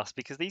vouchers last?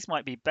 Because these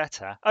might be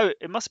better. Oh,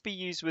 it must be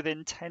used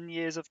within 10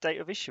 years of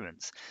date of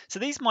issuance. So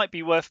these might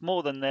be worth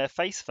more than their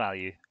face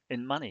value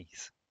in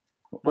monies.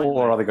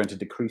 Or are they going to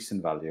decrease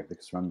in value?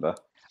 Because remember.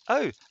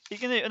 Oh,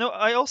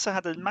 I also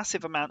had a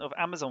massive amount of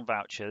Amazon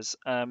vouchers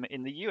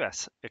in the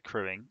US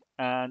accruing,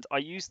 and I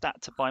used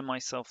that to buy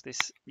myself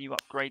this new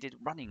upgraded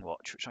running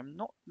watch, which I'm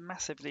not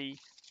massively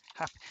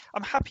happy.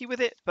 I'm happy with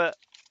it, but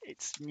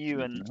it's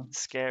new and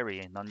scary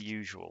and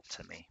unusual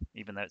to me,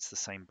 even though it's the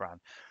same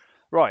brand.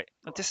 Right,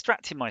 I'm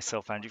distracting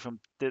myself, Andrew, from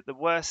the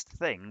worst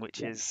thing,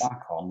 which is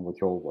back on with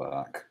your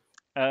work.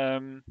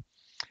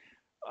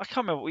 I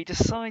can't remember what we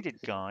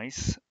decided,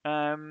 guys.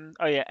 Oh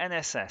yeah,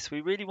 NSS.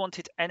 We really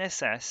wanted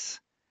NSS.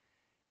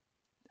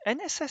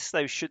 NSS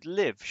though should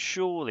live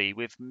surely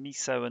with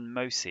Miso and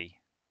Mosi.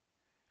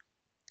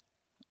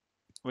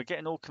 We're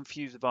getting all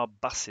confused with our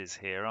buses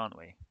here, aren't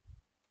we?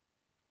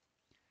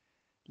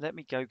 Let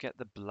me go get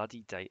the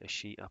bloody data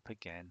sheet up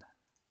again.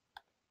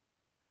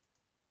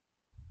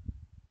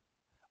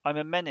 I'm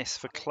a menace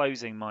for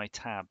closing my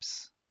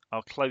tabs.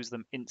 I'll close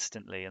them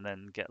instantly and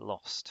then get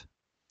lost.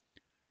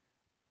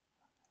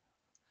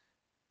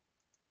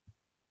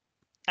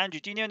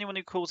 Andrew, do you know anyone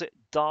who calls it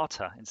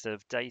data instead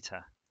of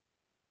data?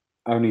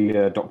 Only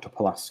Dr.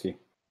 Pulaski.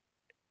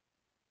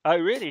 Oh,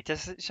 really?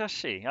 Does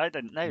she? I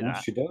didn't know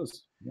that. She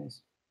does. Yes.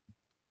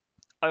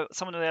 Oh,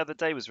 someone the other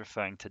day was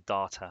referring to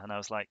data, and I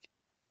was like,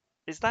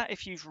 is that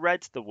if you've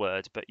read the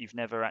word but you've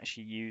never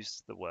actually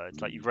used the word,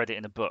 like you've read it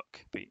in a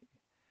book? But...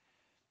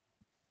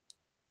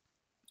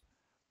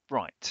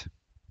 Right.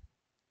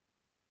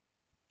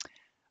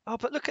 Oh,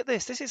 but look at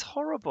this. This is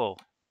horrible.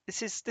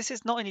 This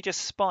is not only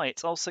just SPI,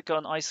 it's also got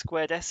an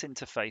I2S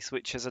interface,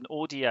 which is an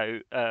audio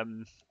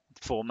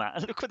format.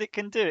 And look what it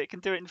can do. It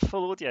can do it in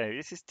full audio.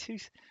 This is too...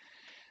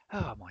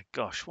 Oh my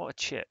gosh, what a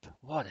chip.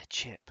 What a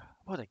chip.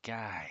 What a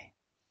guy.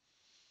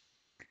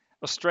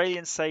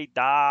 Australians say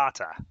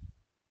data.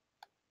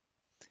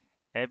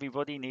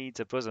 Everybody needs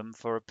a bosom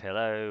for a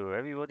pillow.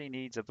 Everybody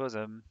needs a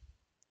bosom.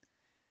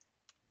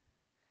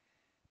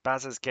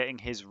 Bazza's getting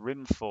his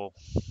rim full.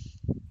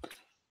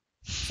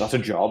 Is that a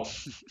job?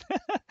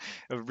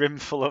 A rim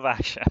full of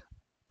Asher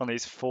on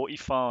his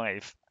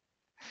 45.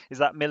 Is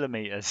that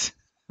millimeters?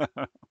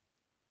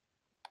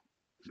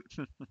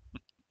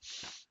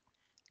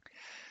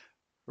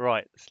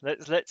 Right,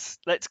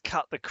 let's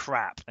cut the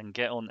crap and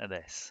get on to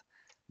this.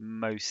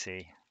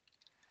 MOSI.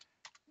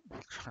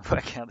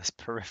 Work out this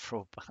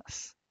peripheral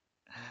bus.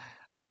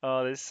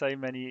 Oh, there's so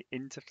many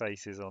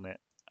interfaces on it.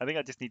 I think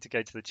I just need to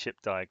go to the chip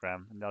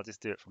diagram and I'll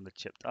just do it from the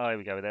chip. Oh, here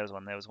we go. There was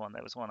one. There was one.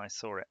 There was one. I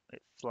saw it.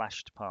 It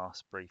flashed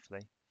past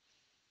briefly.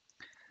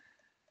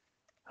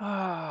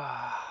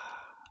 Ah,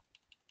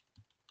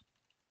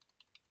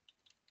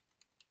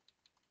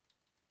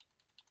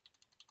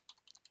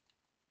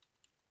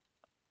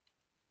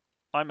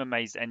 I'm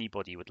amazed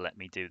anybody would let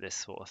me do this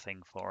sort of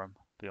thing for them,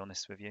 be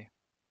honest with you.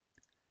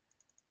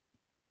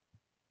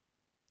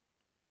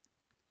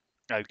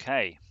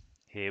 Okay,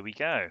 here we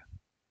go.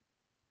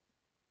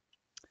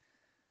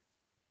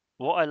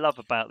 What I love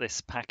about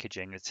this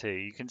packaging too,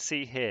 you can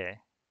see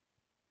here,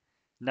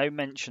 no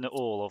mention at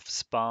all of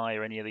SPI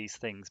or any of these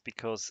things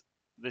because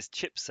this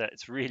chipset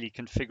is really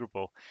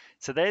configurable.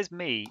 So there's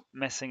me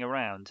messing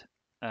around,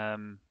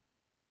 um,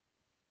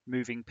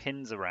 moving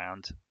pins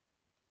around,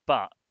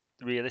 but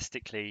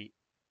realistically,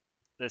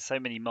 there's so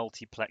many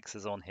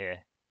multiplexers on here,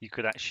 you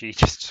could actually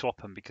just swap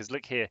them because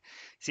look here,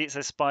 see it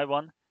says SPI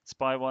 1,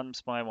 SPI 1,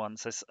 SPI 1.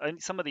 So only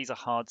some of these are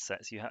hard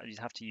sets. You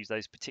have to use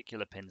those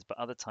particular pins, but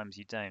other times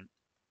you don't.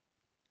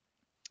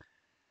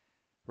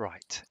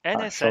 Right,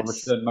 I shall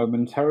NSS, return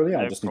momentarily.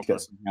 I no just need to get problem.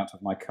 something out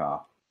of my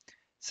car.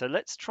 So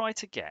let's try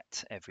to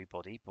get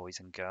everybody, boys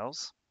and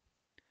girls.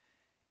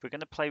 If we're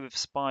going to play with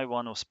SPI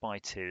 1 or SPI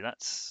 2,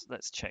 let's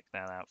check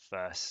that out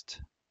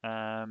first.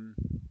 Um,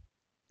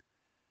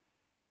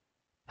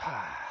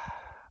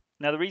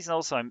 now the reason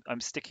also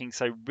I'm sticking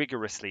so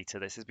rigorously to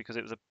this is because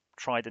it was a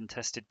tried and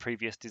tested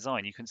previous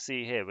design. You can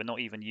see here we're not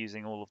even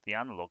using all of the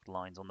analog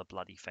lines on the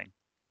bloody thing.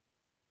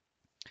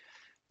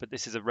 But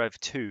this is a Rev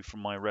 2 from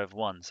my Rev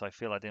 1, so I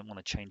feel I didn't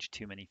want to change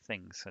too many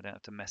things, so I don't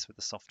have to mess with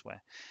the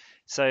software.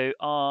 So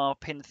our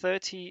pin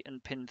 30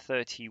 and pin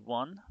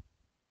 31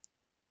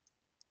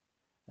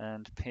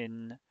 and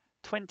pin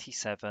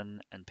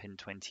 27 and pin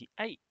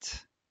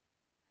 28.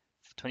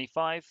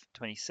 25,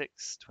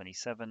 26,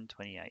 27,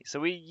 28. So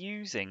we're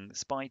using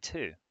SPI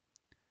 2.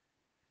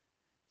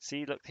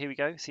 See, look, here we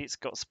go. See, it's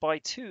got SPI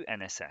 2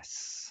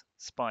 NSS,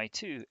 SPI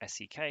 2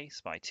 SEK,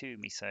 SPI 2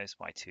 MISO,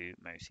 SPI 2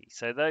 MOSI.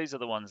 So those are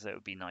the ones that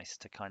would be nice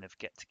to kind of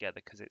get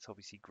together because it's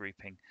obviously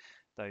grouping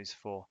those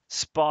four.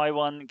 SPI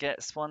 1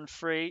 gets one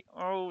free.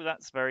 Oh,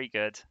 that's very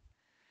good.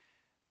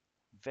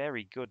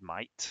 Very good,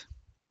 mate.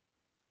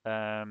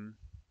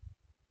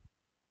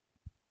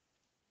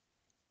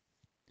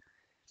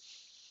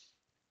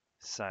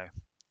 So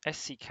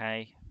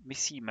SCK,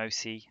 MISI,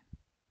 MOSI.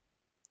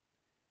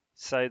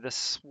 So the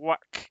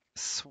SWAC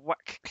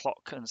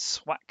clock and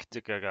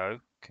SWAC go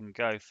can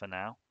go for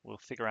now. We'll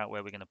figure out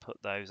where we're going to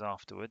put those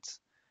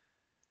afterwards.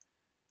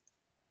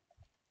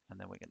 And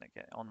then we're going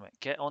to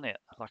get on it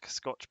like a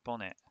Scotch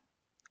bonnet.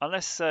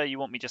 Unless you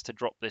want me just to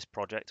drop this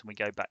project and we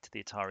go back to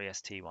the Atari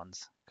ST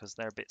ones, because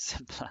they're a bit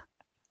simpler.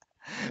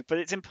 But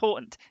it's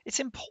important. It's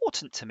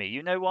important to me.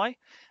 You know why?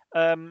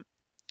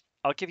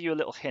 I'll give you a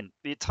little hint.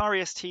 The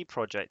Atari ST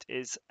project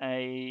is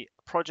a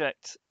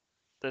project.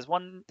 There's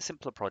one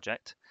simpler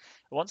project.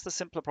 Once the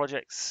simpler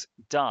project's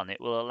done, it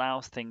will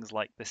allow things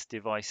like this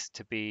device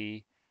to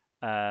be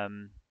added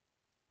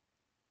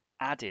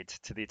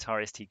to the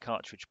Atari ST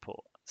cartridge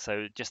port.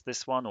 So just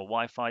this one, or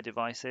Wi-Fi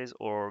devices,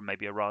 or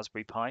maybe a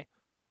Raspberry Pi,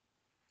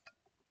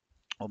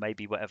 or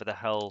maybe whatever the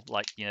hell,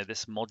 like,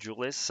 this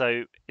module is.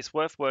 So it's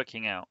worth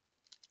working out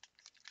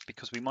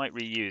because we might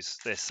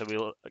reuse this. So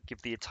we'll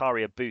give the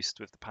Atari a boost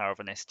with the power of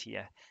an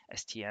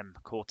STM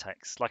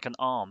Cortex, like an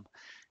ARM.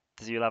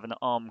 So you'll have an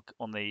ARM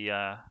on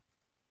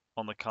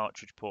the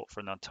cartridge port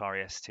for an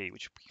Atari ST,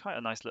 which would be quite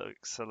a nice little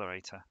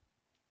accelerator.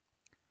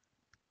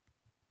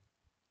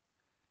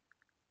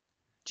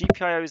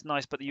 GPIO is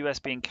nice, but the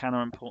USB and CAN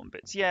are important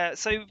bits. Yeah,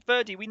 so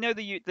Verdi, we know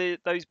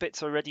those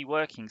bits are already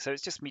working, so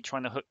it's just me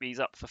trying to hook these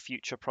up for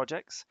future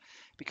projects.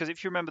 Because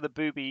if you remember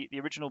the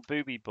original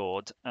Booby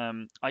board,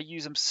 I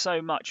use them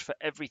so much for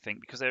everything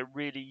because they're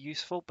really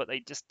useful, but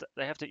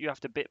you have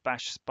to bit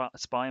bash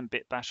SPI and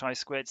bit bash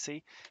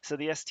I2C. So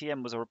the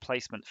STM was a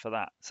replacement for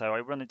that. So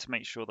I wanted to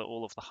make sure that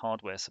all of the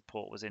hardware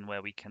support was in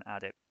where we can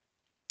add it.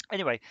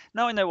 Anyway,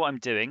 now I know what I'm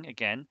doing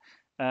again.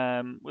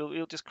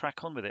 We'll just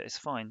crack on with it. It's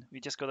fine.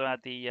 We just got to add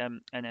the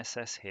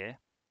NSS here.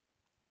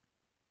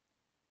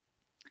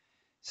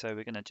 So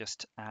we're going to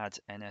just add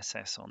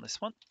NSS on this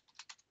one.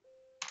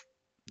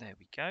 There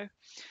we go.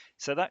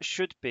 So that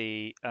should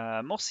be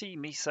MOSI,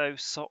 MISO,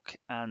 SOC,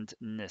 and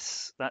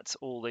NIS. That's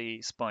all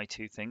the SPI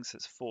 2 things. So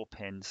it's 4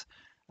 pins,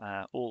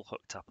 all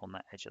hooked up on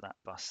that edge of that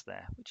bus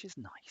there, which is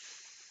nice.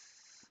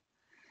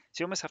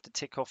 So you almost have to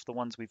tick off the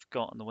ones we've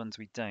got and the ones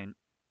we don't.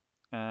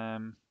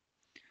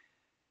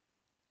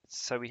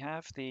 So we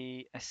have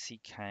the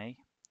SCK.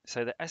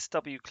 So the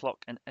SW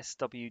clock and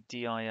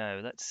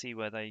SWDIO. Let's see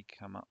where they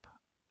come up.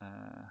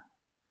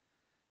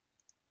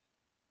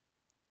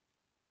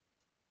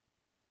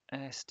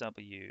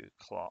 SW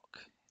clock.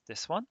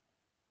 This one.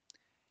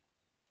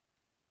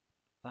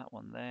 that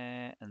one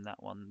there and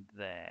that one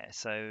there.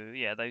 So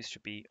yeah, those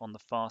should be on the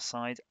far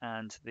side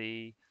and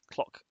the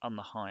clock on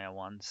the higher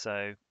one.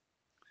 So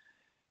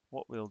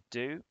what we'll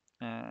do,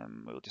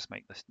 we'll just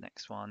make this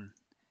next one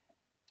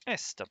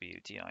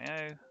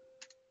SWDIO,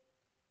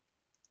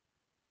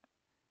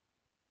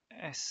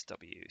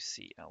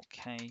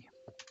 SWCLK.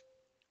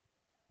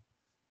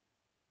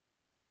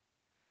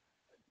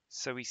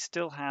 So we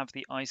still have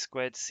the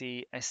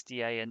I2C,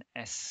 SDA, and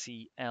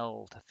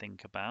SCL to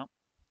think about.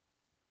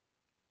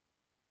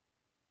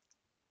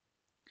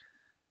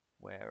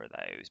 Where are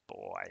those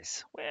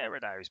boys? Where are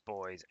those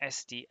boys?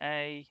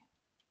 SDA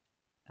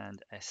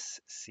and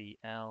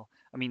SCL.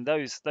 I mean,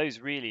 those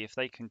really, if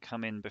they can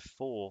come in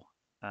before.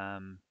 So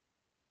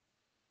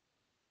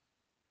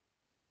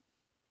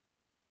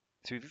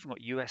we've even got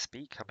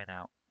USB coming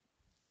out.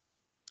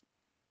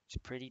 Which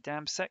is pretty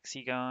damn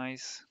sexy,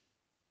 guys.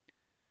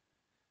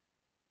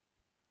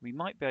 We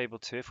might be able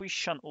to, if we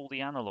shunt all the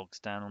analogs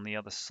down on the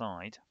other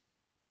side,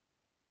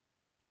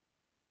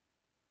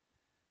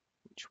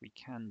 which we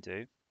can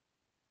do.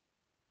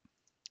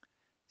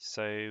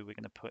 So we're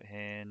going to put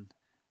in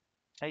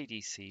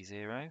ADC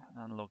 0,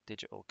 analog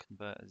digital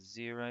converter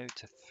 0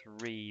 to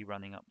 3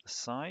 running up the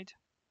side.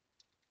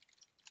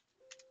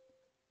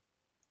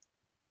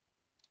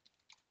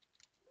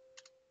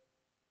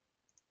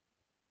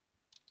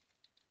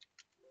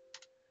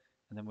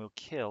 And then we'll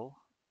kill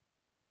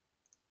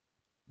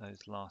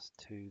those last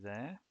two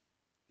there.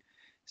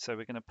 So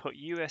we're going to put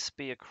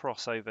USB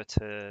across over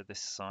to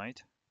this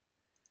side.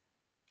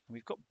 And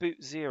we've got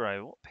boot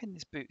 0. What pin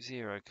is boot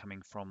 0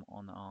 coming from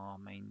on our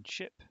main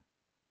chip?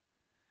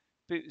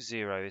 Boot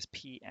 0 is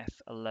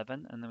PF11,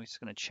 and then we're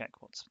just going to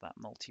check what's that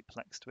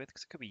multiplexed with,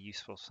 because it could be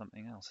useful for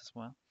something else as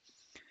well.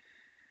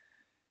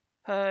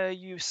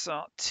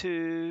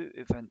 USART2,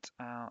 event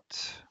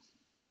out.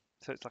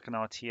 So it's like an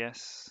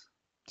RTS.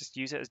 Just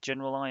use it as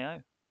general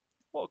I/O.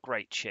 What a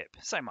great chip.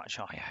 So much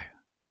I/O.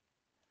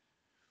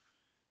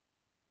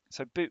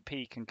 So boot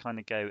P can kind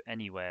of go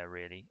anywhere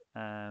really.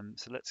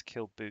 So let's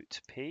kill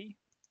boot P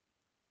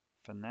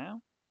for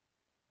now.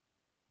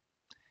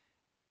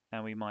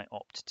 And we might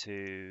opt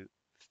to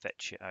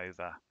fetch it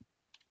over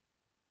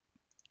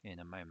in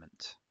a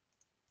moment.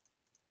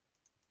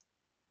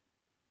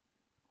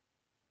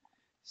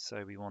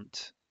 So we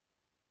want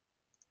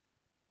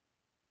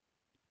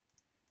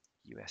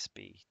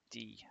USB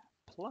D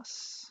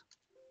plus,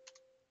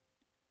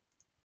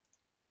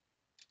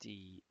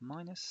 D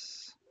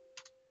minus.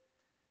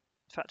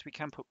 In fact, we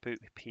can put boot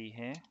P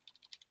here.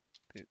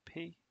 Boot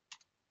P.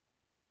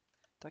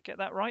 Did I get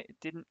that right? It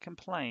didn't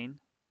complain.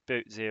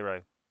 Boot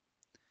 0.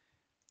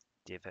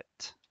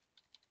 Divot.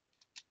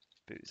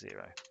 Boot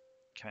 0.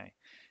 Okay,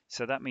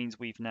 so that means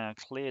we've now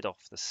cleared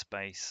off the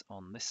space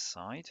on this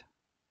side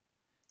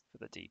for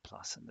the D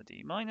plus and the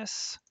D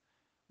minus.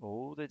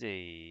 Oh, the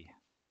D.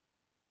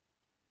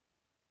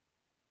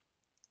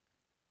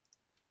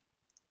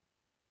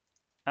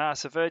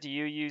 So Verdi,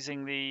 you're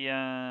using the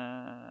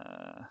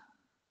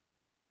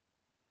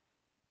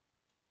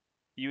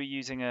you were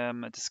using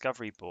a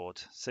discovery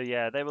board. So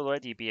yeah, they will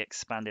already be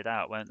expanded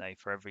out, won't they,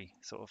 for every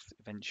sort of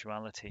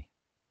eventuality.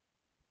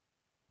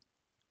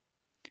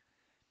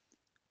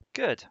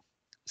 Good.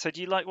 So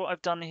do you like what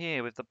I've done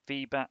here with the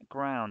V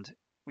background?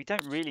 We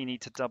don't really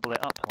need to double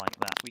it up like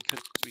that.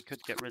 We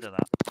could get rid of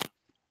that.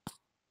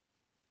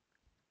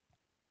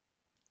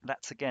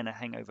 That's again a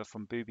hangover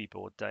from booby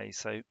board days.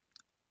 So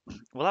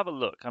we'll have a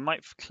look. I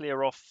might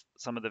clear off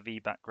some of the V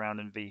background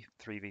and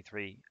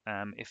V3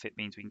 if it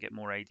means we can get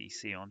more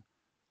ADC on.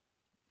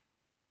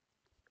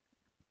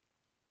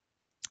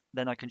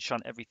 Then I can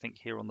shunt everything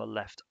here on the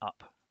left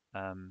up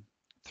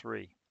 3,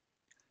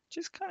 which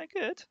is kind of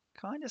good,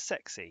 kind of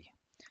sexy.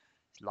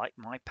 It's like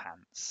my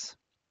pants.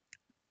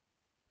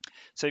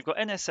 So you've got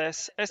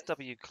NSS,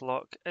 SW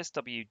clock,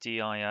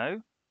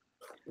 SWDIO.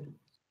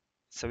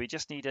 So we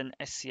just need an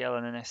SCL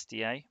and an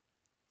SDA.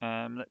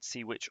 Let's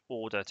see which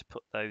order to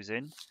put those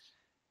in.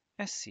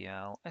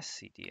 SCL,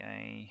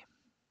 SCDA.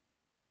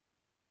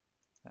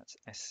 That's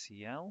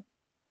SCL.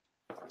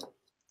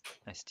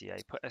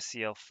 SDA. Put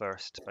SCL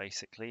first,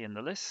 basically, in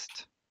the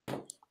list.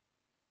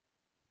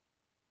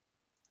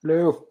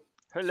 Hello.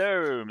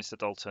 Hello, Mr.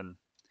 Dalton.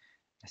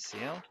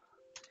 SCL.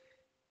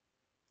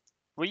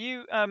 Were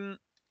you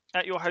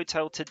at your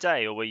hotel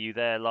today, or were you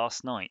there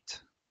last night?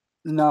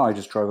 No, I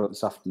just drove up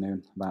this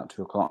afternoon, about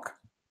 2 o'clock.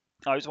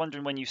 I was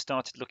wondering when you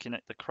started looking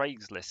at the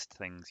Craigslist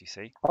things, you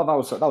see. Oh, that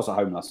was at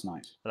home last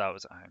night. That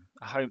was at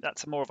home.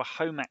 That's more of a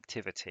home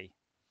activity.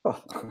 Oh,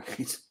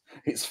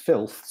 it's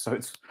filth, so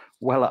it's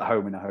well at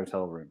home in a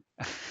hotel room.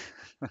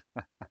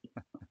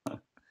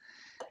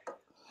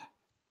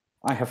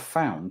 I have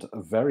found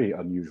a very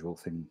unusual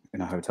thing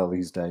in a hotel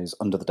these days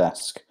under the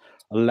desk.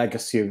 A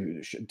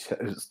legacy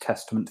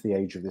testament to the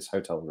age of this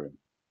hotel room.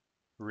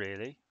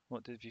 Really?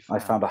 What did you find?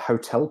 I found a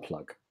hotel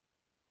plug.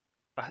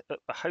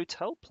 A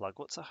hotel plug?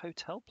 What's a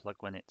hotel plug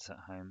when it's at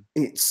home?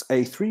 It's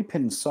a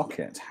 3-pin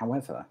socket.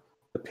 However,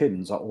 the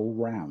pins are all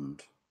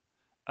round.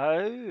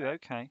 Oh,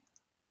 okay.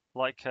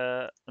 Like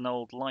an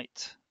old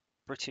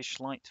British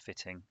light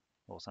fitting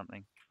or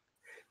something.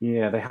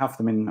 Yeah, they have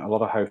them in a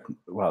lot of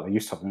well, they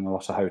used to have them in a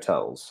lot of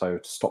hotels. So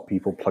to stop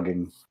people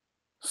plugging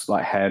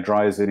like hair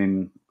dryers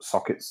in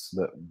sockets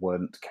that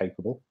weren't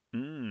capable.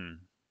 Mm.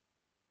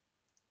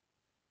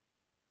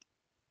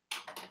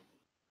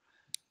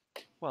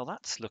 Well,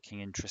 that's looking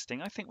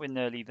interesting. I think we're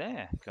nearly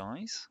there,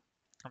 guys.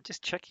 I'm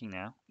just checking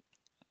now.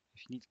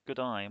 If you need a good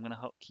eye, I'm going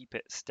to keep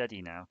it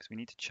steady now because we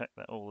need to check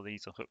that all of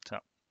these are hooked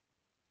up.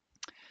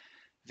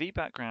 V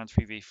background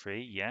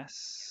 3v3,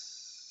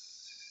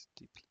 yes.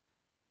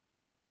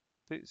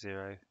 Boot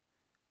 0.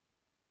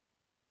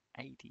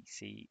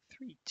 ADC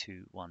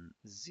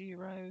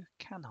 3210.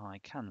 Can high,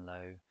 can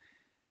low.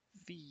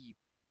 V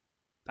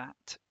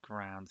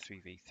background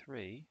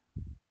 3v3.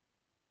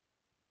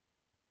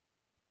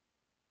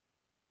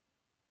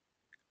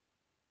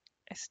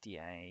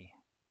 SDA,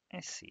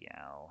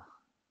 SCL,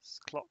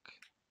 clock,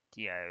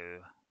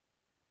 DO,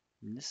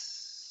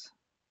 NS,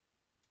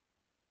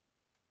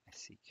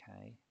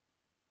 SCK,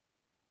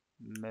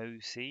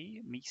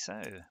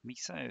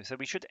 MISO. So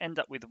we should end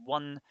up with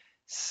one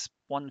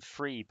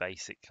free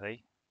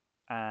basically,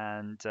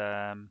 and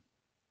I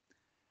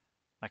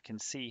can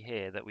see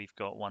here that we've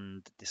got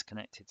one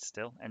disconnected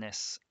still.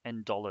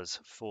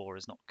 $4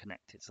 is not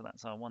connected, so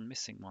that's our one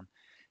missing one.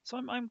 So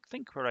I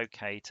think we're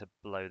okay to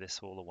blow this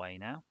all away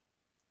now.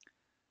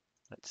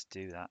 Let's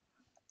do that.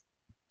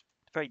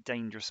 Very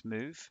dangerous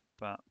move,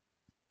 but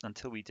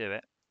until we do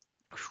it,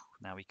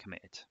 now we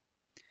committed.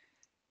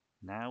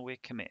 Now we're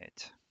committed.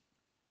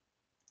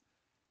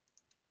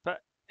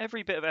 But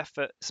every bit of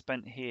effort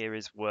spent here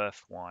is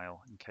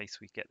worthwhile in case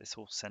we get this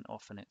all sent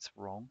off and it's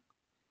wrong.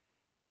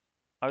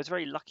 I was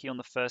very lucky on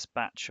the first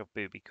batch of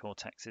Booby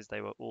Cortexes. They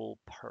were all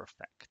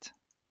perfect.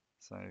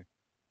 So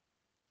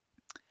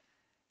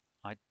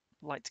I'd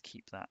like to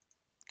keep that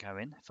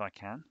going if I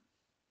can.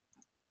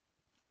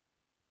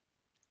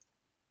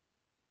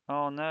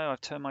 Oh no,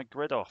 I've turned my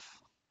grid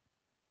off.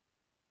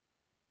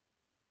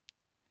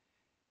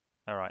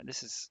 All right,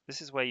 this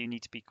is where you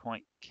need to be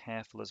quite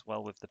careful as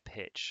well with the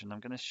pitch, and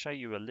I'm going to show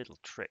you a little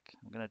trick.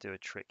 I'm going to do a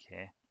trick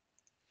here.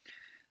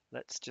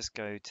 Let's just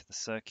go to the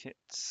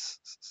circuits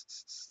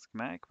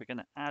schematic. We're going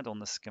to add on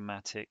the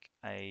schematic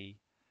a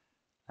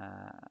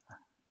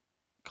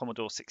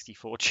Commodore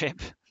 64 chip,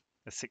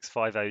 a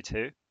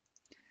 6502,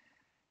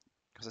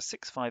 because a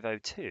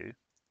 6502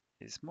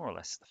 is more or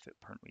less the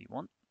footprint we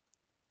want,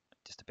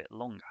 just a bit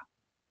longer.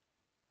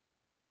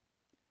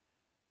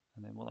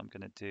 And then what I'm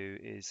going to do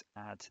is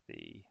add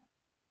the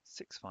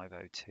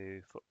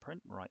 6502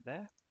 footprint right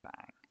there,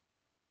 bang.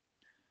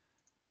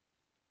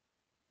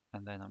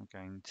 And then I'm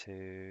going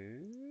to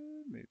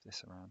move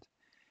this around.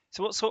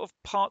 So what sort of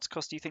parts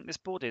cost do you think this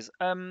board is?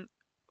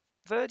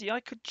 Verdi, I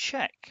could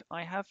check.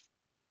 I have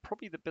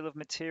probably the bill of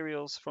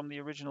materials from the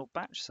original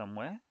batch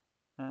somewhere.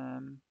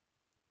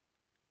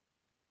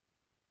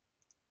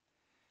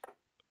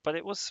 But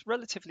it was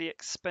relatively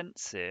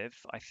expensive,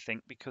 I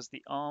think, because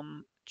the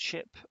ARM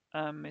chip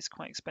is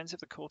quite expensive,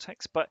 the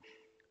Cortex. But,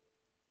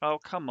 oh,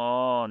 come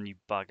on, you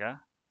bugger.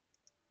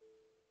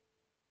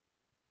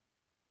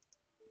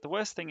 The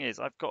worst thing is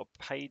I've got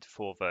a paid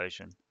for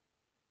version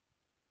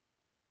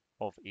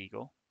of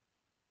Eagle.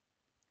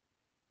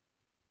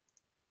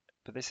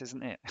 But this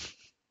isn't it.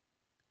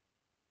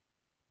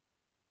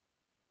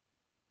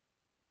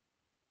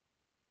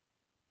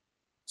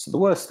 So the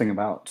worst thing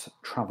about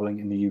travelling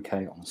in the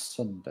UK on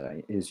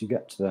Sunday is you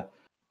get to the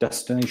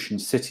destination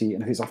city,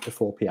 and if it's after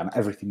 4 p.m,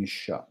 everything is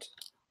shut.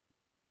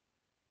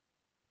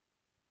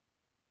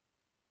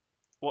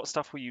 What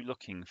stuff were you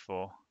looking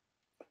for?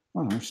 I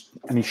don't know,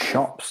 any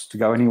shops to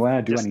go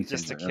anywhere, do anything.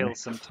 Just to really. kill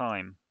some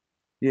time.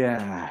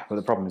 Yeah, but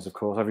the problem is, of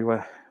course,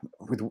 everywhere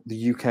with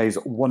the UK's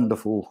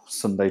wonderful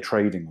Sunday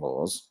trading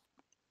laws,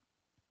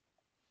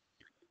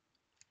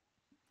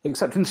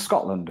 except in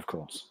Scotland, of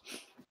course.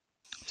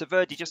 So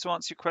Verdi, just to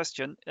answer your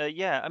question,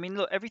 yeah, I mean,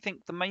 look, everything,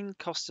 the main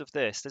cost of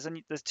this,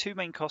 there's two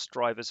main cost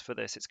drivers for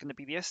this. It's going to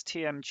be the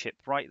STM chip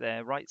right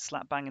there, right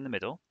slap bang in the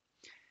middle.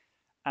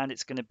 And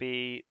it's going to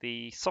be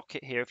the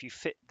socket here. If you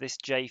fit this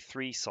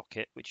J3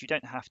 socket, which you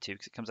don't have to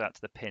because it comes out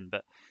to the pin,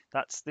 but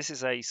this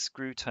is a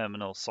screw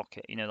terminal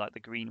socket, you know, like the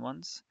green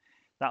ones.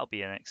 That'll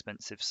be an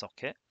expensive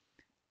socket.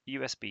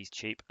 USB's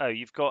cheap. Oh,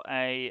 you've got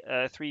a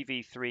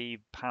 3v3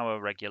 power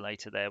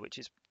regulator there, which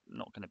is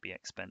not going to be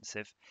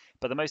expensive.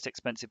 But the most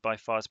expensive by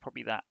far is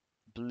probably that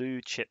blue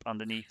chip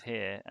underneath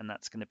here, and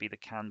that's going to be the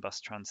CAN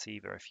bus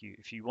transceiver. If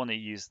you want to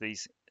use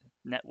these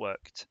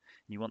networked,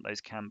 and you want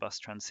those CAN bus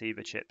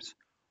transceiver chips.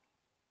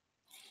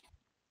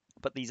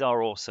 But these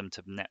are awesome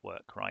to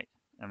network, right?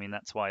 I mean,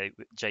 that's why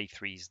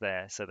J3's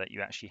there, so that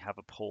you actually have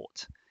a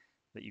port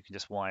that you can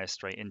just wire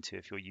straight into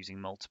if you're using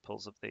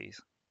multiples of these.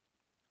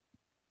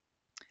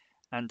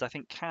 And I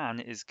think CAN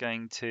is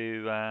going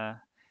to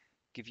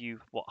give you,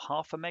 what,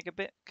 0.5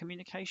 megabit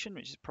communication,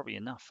 which is probably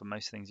enough for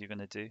most things you're going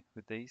to do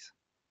with these.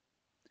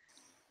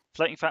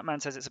 Floating Fat Man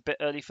says it's a bit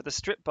early for the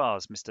strip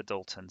bars, Mr.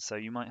 Dalton, so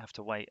you might have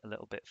to wait a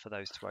little bit for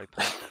those to open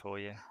up for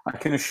you. I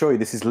can assure you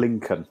this is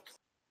Lincoln.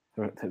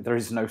 There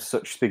is no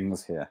such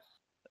things here.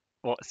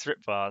 What,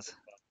 strip bars?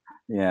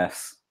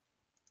 Yes.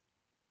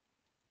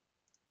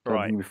 Don't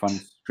Right. think we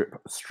find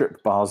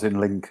strip bars in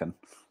Lincoln.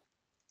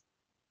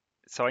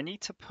 So I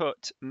need to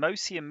put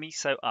MOSI and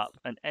MISO up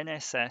and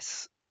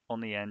NSS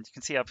on the end. You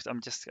can see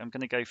I'm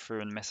going to go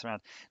through and mess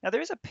around. Now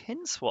there is a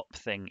pin swap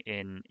thing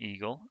in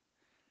Eagle.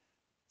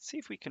 See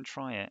if we can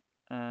try it.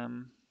 How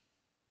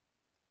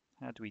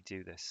do we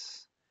do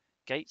this?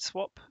 Gate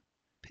swap,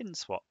 pin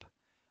swap.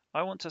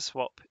 I want to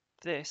swap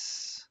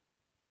this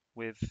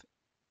with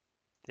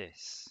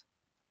this.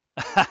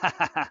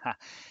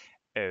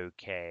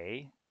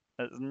 Okay.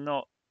 That's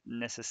not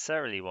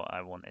necessarily what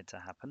I wanted to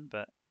happen,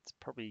 but it's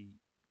probably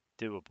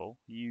doable,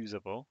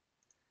 usable.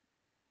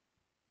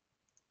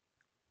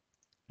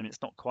 And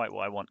it's not quite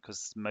what I want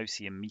because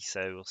MOSI and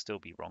MISO will still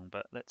be wrong,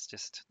 but let's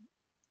just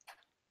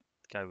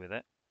go with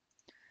it.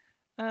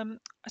 I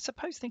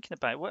suppose thinking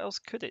about it, what else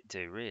could it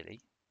do, really?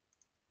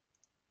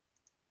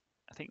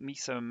 I think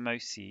MISO and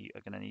MOSI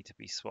are going to need to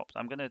be swapped.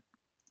 I'm going to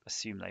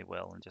assume they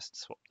will and just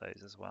swap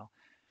those as well.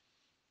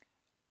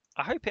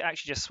 I hope it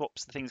actually just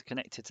swaps the things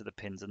connected to the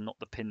pins and not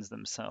the pins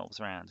themselves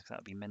around, because that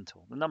would be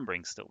mental. The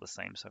numbering's still the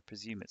same, so I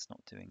presume it's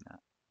not doing that.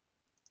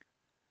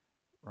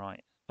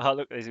 Right. Oh,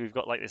 look, we've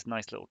got like this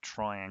nice little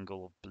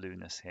triangle of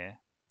blueness here.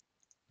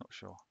 Not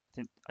sure.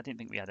 I didn't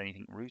think we had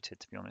anything rooted,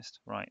 to be honest.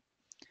 Right.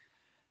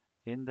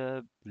 In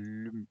the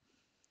blue.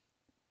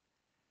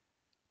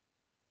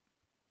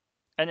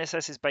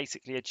 NSS is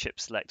basically a chip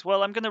select.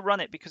 Well, I'm going to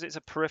run it because it's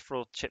a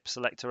peripheral chip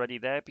select already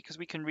there, because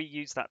we can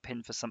reuse that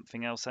pin for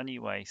something else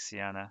anyway,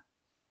 Sienna.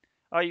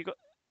 Oh, you got...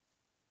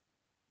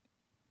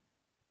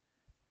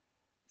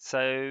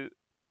 So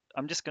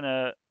I'm just going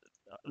to...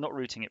 Not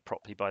routing it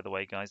properly, by the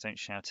way, guys. Don't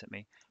shout at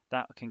me.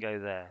 That can go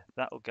there.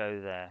 That will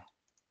go there.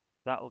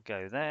 That will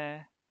go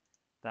there.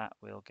 That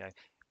will go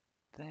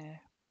there.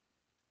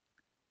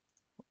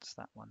 What's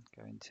that one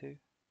going to?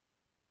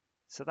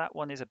 So that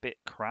one is a bit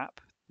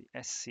crap. The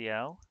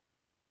SCL.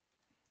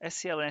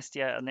 SCL and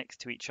SDA are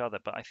next to each other,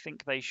 but I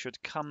think they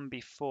should come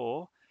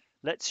before.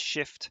 Let's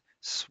shift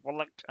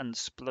Swallock and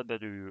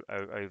Spludderoo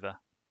over.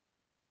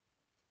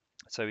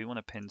 So we want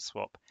to pin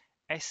swap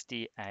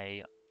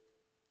SDA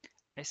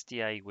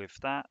with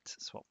that,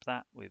 swap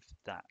that with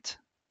that.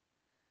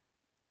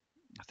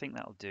 I think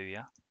that'll do,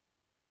 yeah.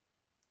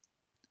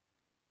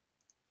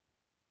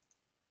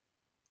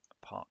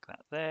 Park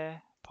that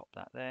there, pop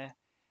that there.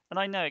 And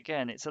I know,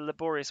 again, it's a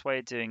laborious way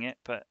of doing it,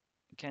 but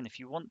again, if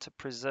you want to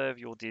preserve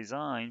your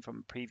design from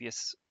a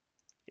previous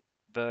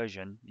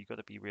version, you've got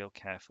to be real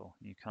careful.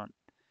 You can't,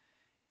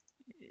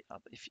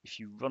 if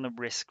you run a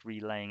risk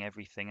relaying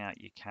everything out,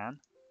 you can.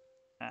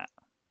 Right,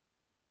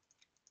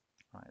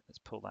 let's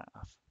pull that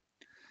off.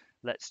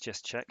 Let's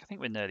just check. I think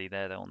we're nearly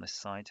there though on this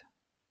side.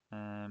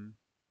 Yeah,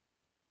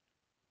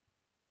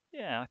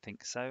 I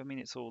think so. I mean,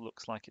 it all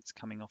looks like it's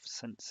coming off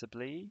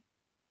sensibly.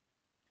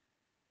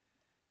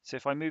 So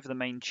if I move the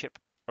main chip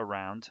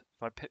around,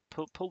 if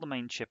I pull the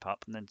main chip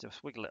up and then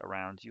just wiggle it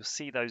around, you'll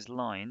see those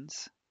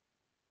lines.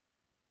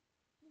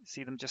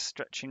 See them just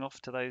stretching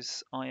off to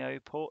those I/O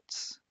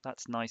ports?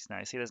 That's nice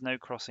now. See, there's no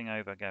crossing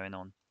over going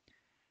on.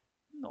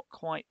 Not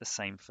quite the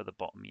same for the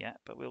bottom yet,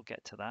 but we'll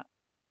get to that.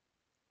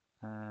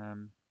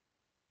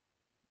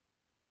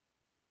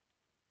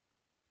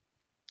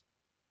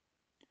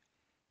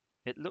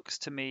 It looks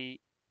to me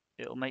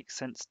it'll make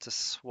sense to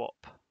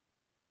swap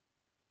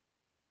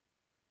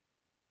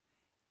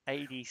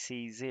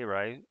ADC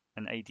 0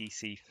 and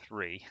ADC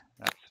 3,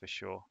 that's for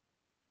sure.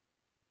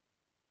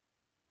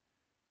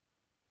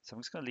 So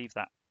I'm just going to leave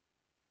that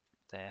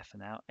there for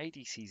now.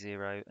 ADC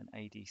 0 and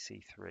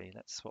ADC 3.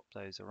 Let's swap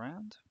those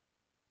around.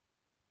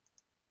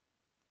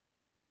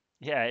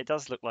 Yeah, it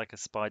does look like a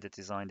spider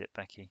designed it,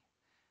 Becky.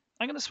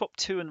 I'm going to swap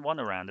 2 and 1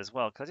 around as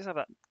well, because I just have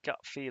that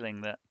gut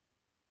feeling that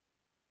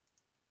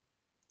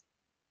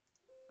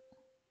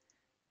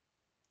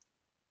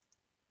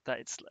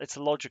it's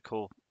a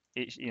logical,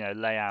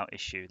 layout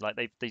issue. Like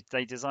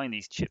they design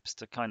these chips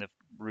to kind of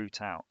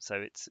root out, so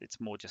it's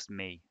more just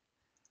me.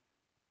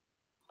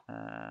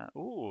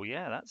 Oh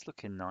yeah, that's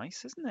looking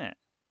nice, isn't it?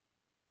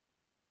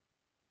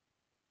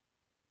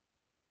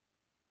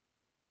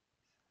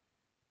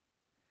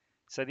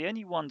 So the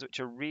only ones which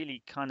are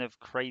really kind of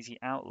crazy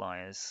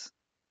outliers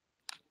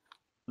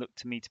look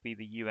to me to be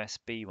the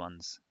USB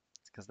ones,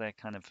 because they're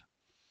kind of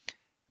a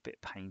bit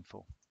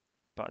painful.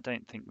 But I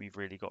don't think we've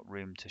really got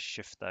room to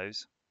shift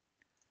those,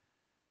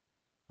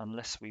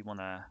 unless we want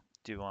to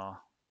do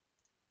our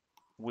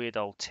weird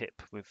old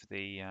tip with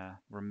the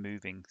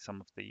removing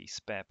some of the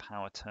spare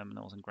power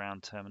terminals and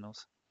ground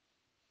terminals.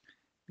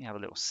 Let me have a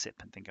little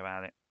sip and think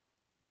about it.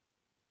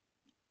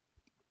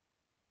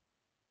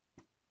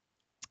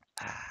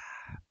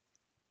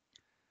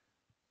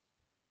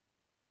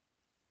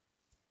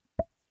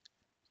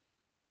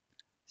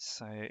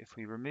 So if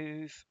we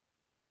remove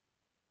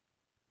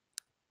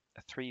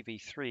a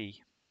 3v3,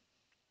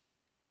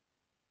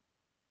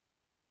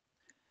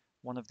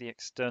 one of the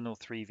external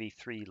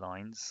 3v3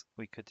 lines,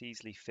 we could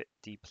easily fit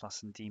D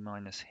plus and D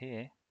minus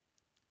here.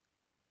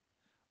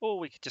 Or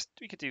we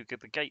could do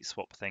the gate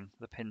swap thing,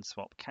 the pin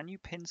swap. Can you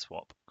pin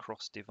swap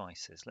cross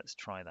devices? Let's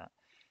try that.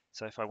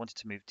 So if I wanted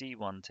to move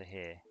D1 to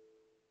here,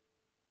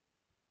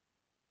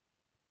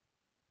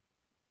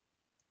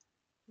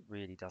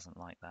 really doesn't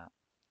like that.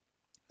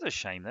 It's a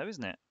shame though,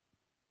 isn't it?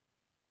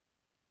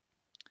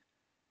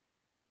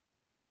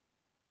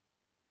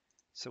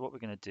 So what we're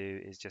going to do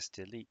is just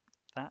delete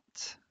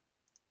that,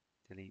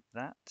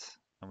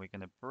 and we're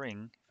going to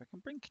bring, if I can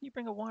bring, can you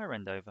bring a wire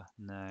end over?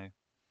 No.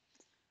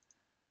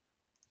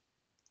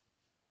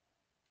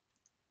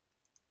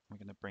 We're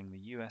going to bring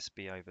the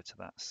USB over to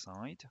that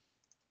side.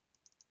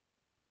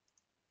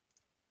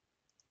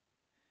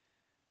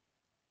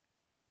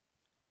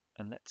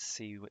 And let's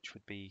see which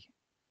would be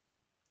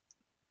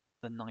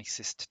the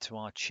nicest to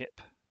our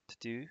chip to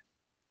do.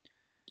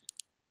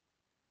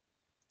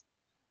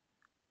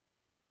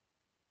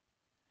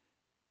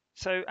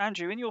 So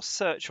Andrew, in your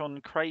search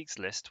on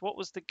Craigslist, what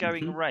was the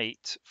going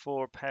rate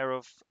for a pair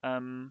of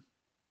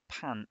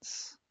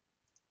pants?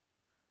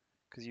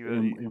 Because you were,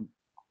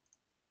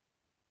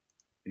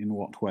 in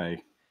what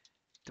way?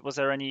 was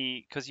there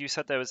any? Because you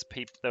said there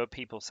were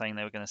people saying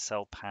they were going to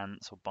sell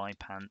pants or buy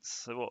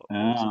pants. So what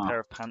was a pair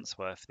of pants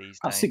worth these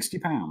days? That's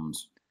 £60.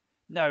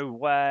 No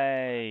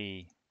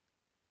way.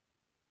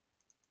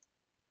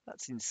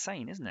 That's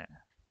insane, isn't it?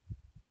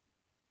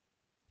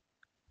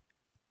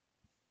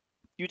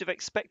 You'd have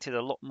expected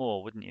a lot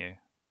more, wouldn't you?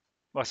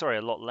 Well, sorry,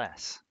 a lot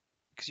less,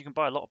 because you can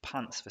buy a lot of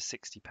pants for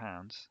 £60.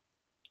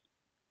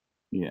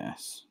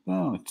 Yes.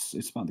 Well,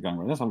 it's about the going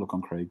rate. Let's have a look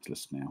on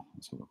Craigslist now.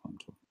 Let's have a look on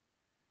top.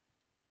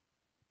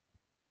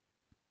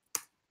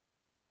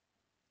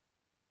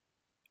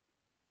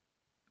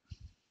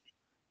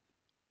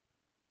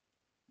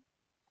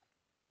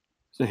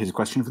 So here's a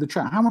question for the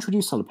chat. How much would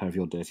you sell a pair of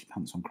your dirty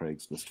pants on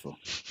Craigslist for?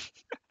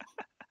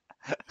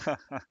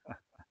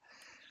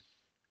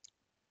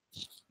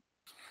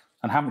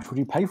 And how much would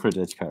you pay for a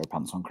dirty pair of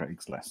pants on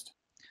Craigslist?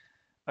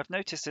 I've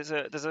noticed there's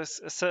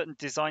a certain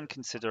design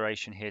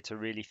consideration here to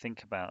really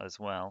think about as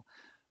well.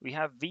 We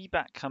have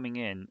VBAC coming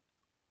in,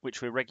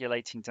 which we're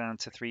regulating down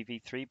to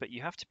 3v3, but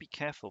you have to be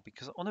careful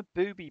because on a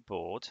booby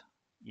board,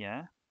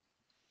 yeah,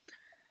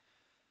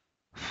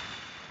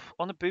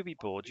 on a booby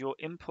board, your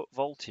input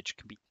voltage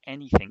can be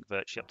anything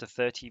virtually up to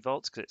 30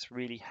 volts because it's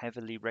really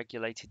heavily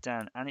regulated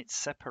down and it's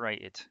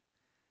separated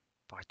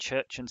by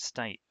church and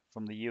state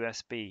from the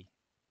USB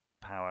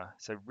power.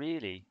 So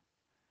really,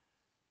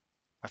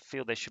 I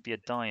feel there should be a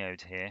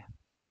diode here.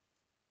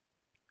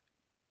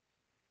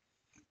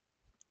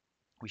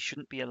 We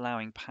shouldn't be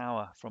allowing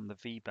power from the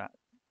VBAC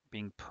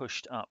being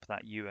pushed up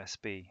that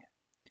USB.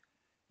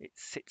 It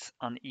sits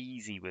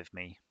uneasy with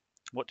me.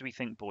 What do we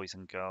think, boys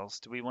and girls?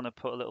 Do we want to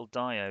put a little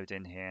diode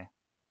in here?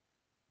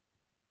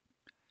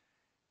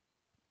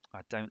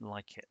 I don't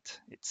like it.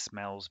 It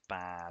smells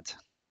bad.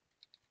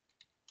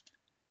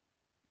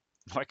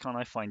 Why can't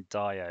I find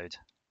diode?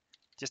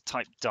 Just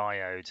type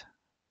diode.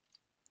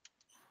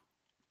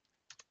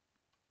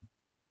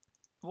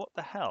 What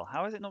the hell?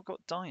 How has it not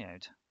got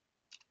diode?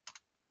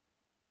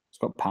 It's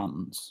got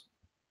patents.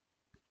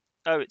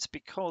 Oh, it's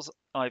because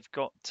I've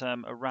got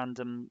a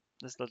random...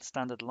 The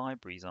standard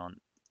libraries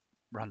aren't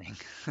running.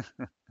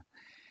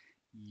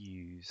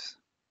 Use.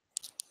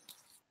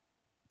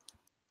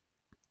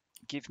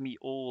 Give me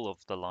all of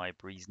the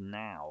libraries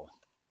now,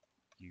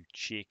 you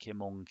cheeky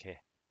monkey.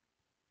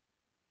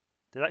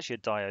 There's actually a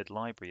diode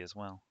library as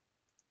well.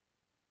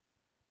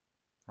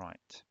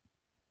 Right.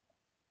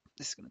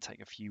 This is going to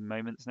take a few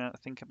moments now to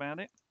think about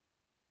it.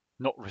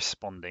 Not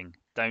responding.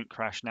 Don't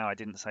crash now, I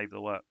didn't save the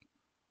work.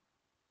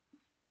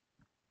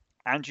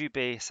 Andrew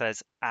B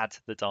says add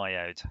the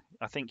diode.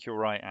 I think you're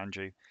right,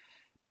 Andrew.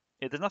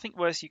 There's nothing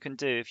worse you can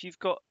do. If you've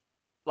got,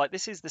 like,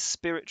 this is the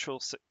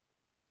spiritual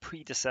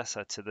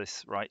predecessor to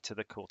this, right, to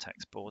the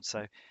Cortex board.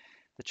 So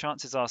the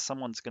chances are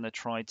someone's going to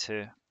try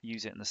to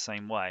use it in the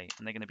same way,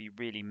 and they're going to be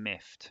really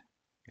miffed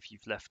if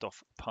you've left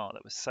off a part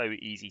that was so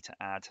easy to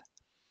add.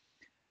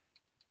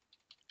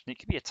 And it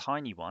could be a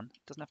tiny one.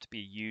 It doesn't have to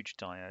be a huge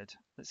diode.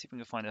 Let's see if we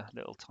can find a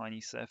little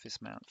tiny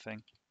surface mount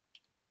thing.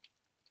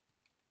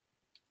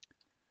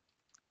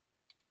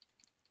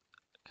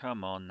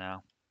 Come on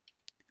now.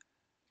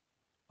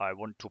 I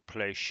want to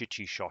play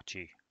shitty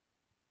shotty.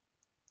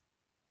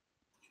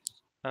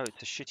 Oh,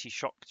 it's a shitty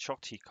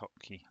shotty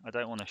cocky. I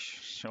don't want a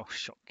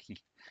shocky.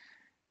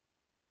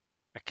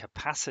 A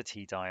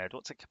capacity diode.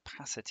 What's a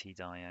capacity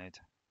diode?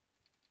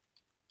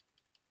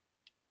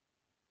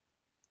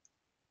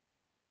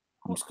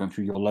 I'm just going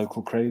through your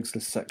local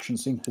Craigslist section,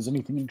 seeing if there's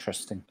anything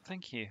interesting.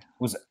 Thank you.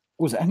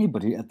 Was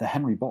anybody at the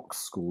Henry Box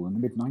School in the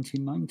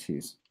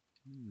mid-1990s?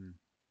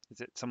 Is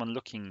it someone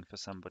looking for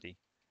somebody?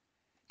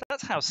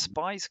 That's how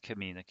spies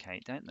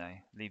communicate, don't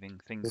they?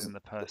 Leaving things in the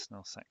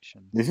personal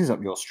sections. This is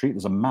up your street.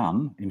 There's a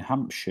man in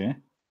Hampshire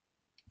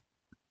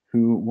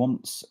who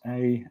wants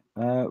a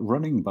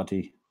running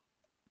buddy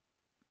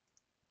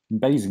in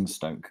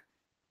Basingstoke.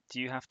 Do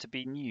you have to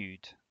be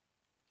nude?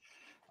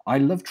 I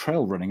love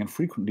trail running and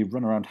frequently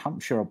run around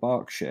Hampshire or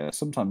Berkshire,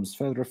 sometimes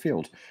further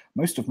afield.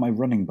 Most of my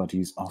running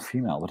buddies are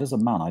female, but as a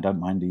man, I don't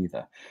mind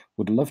either.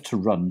 Would love to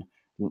run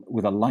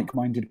with a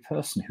like-minded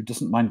person who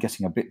doesn't mind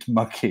getting a bit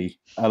mucky.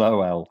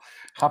 LOL.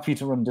 Happy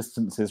to run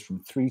distances from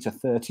 3 to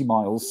 30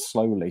 miles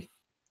slowly.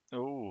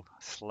 Oh,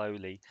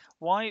 slowly.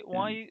 Why,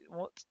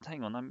 what?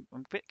 Hang on, I'm a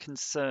bit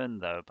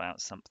concerned though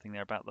about something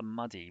there, about the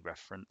muddy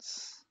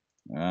reference.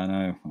 I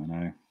know, I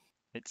know.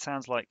 It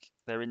sounds like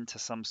they're into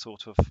some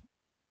sort of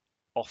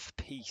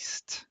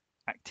off-piste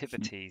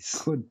activities.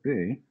 Could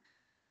be.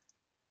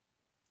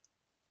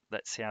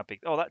 Let's see how big.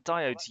 Oh, that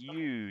diode's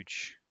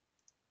huge.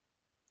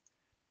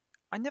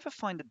 I never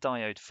find a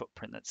diode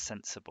footprint that's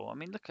sensible. I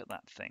mean, look at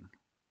that thing.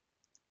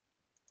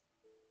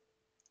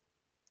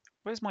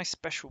 Where's my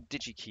special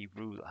DigiKey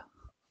ruler?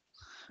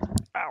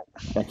 Ow.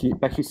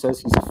 Becky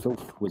says he's a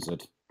filth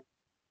wizard.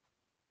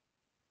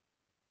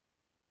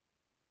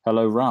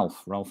 Hello,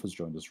 Ralph. Ralph has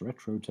joined us.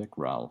 Retrotech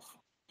Ralph.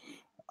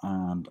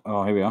 And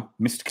oh, here we are.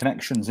 Missed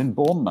connections in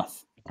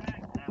Bournemouth.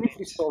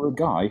 Briefly saw a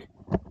guy.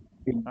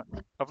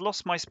 I've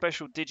lost my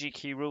special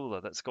DigiKey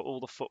ruler that's got all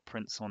the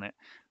footprints on it.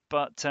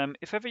 But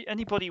if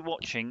anybody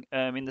watching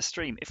in the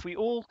stream, if we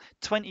all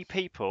 20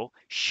 people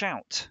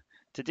shout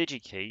to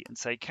DigiKey and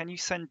say, "Can you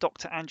send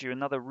Dr. Andrew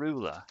another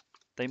ruler?"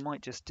 They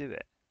might just do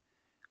it.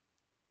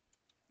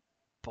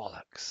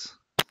 Bollocks.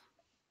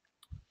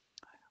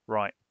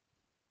 Right.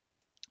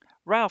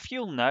 Ralph,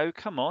 you'll know.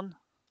 Come on.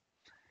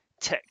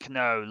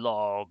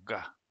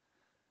 Technolog.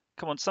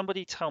 Come on,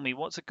 somebody tell me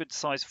what's a good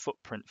size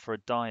footprint for a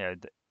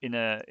diode in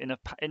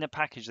a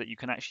package that you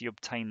can actually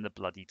obtain the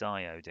bloody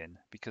diode in,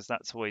 because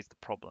that's always the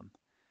problem.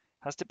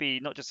 Has to be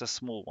not just a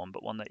small one,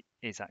 but one that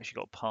is actually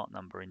got a part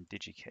number in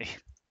DigiKey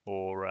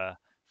or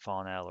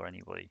Farnell or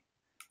anybody.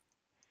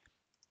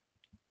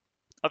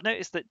 I've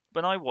noticed that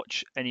when I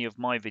watch any of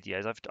my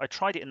videos, I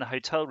tried it in the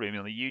hotel room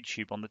on the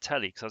YouTube on the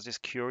telly because I was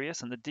just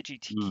curious, and the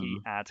DigiKey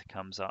ad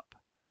comes up.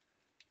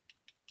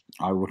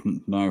 I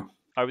wouldn't know.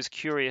 I was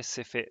curious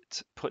if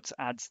it puts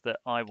ads that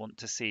I want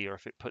to see or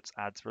if it puts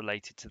ads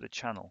related to the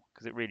channel,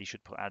 because it really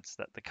should put ads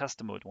that the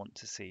customer would want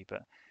to see.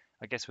 But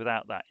I guess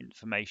without that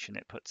information,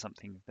 it puts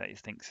something that it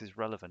thinks is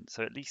relevant.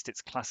 So at least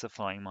it's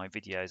classifying my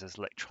videos as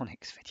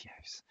electronics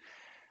videos.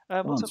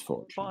 What's a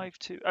Unfortunately.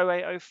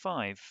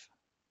 520805?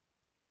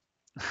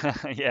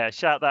 Yeah,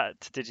 shout that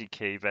to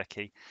DigiKey,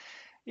 Becky.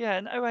 Yeah,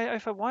 and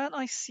 0805, why aren't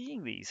I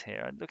seeing these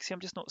here? Look, see,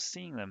 I'm just not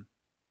seeing them.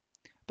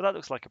 But that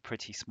looks like a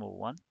pretty small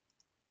one.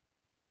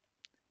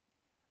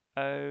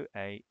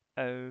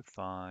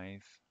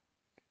 0805.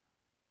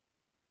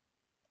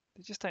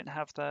 They just don't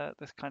have the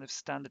kind of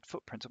standard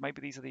footprint, or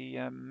maybe these are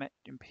the Met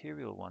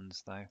Imperial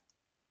ones, though.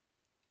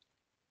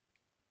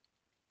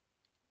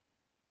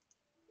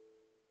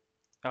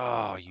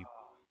 Oh, you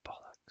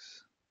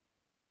bollocks.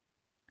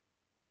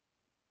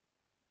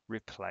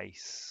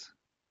 Replace.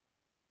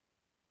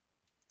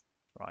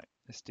 Right,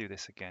 let's do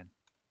this again.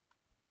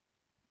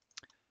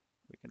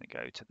 We're going to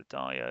go to the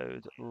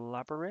diode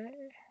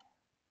library.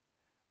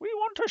 We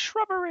want a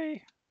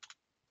shrubbery.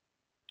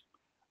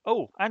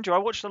 Oh, Andrew, I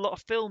watched a lot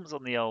of films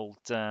on the old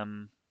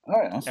Oh,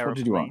 yes. What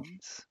did you watch?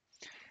 aeroplanes.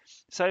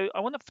 So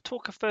I want to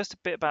talk first a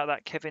bit about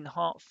that Kevin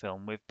Hart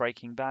film with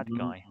Breaking Bad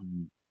guy.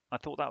 I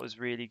thought that was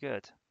really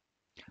good.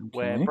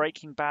 Where Okay.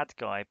 Breaking Bad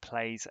guy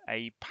plays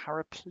a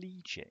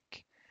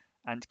paraplegic,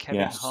 and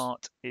Kevin Yes.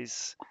 Hart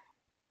is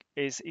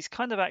he's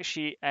kind of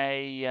actually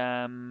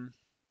a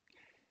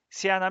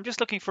see, and I'm just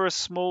looking for a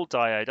small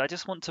diode. I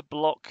just want to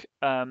block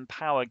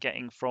power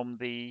getting from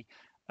the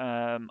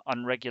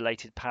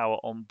unregulated power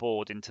on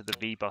board into the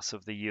V bus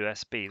of the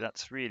USB.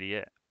 That's really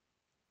it.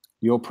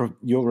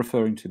 You're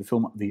referring to the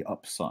film The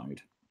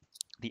Upside.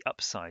 The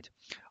upside.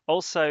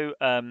 Also,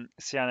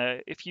 Sienna,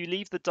 if you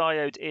leave the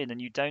diode in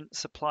and you don't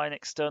supply an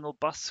external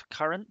bus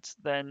current,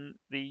 then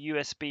the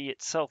USB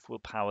itself will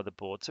power the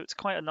board. So it's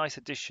quite a nice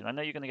addition. I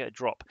know you're going to get a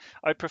drop.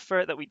 I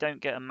prefer it that we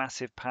don't get a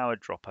massive power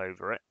drop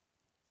over it.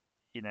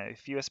 You know,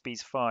 if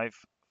USB's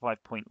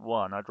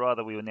 5.1, I'd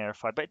rather we were near a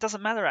 5. But it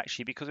doesn't matter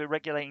actually because we're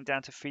regulating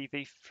down to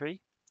 3v3.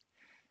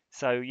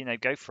 So, you know,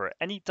 go for it.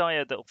 Any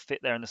diode that'll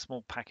fit there in a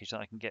small package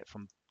that I can get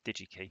from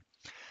DigiKey.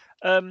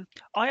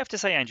 I have to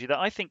say, Andrew, that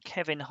I think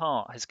Kevin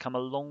Hart has come a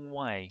long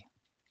way.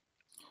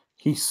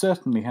 He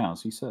certainly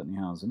has. He certainly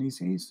has, and he's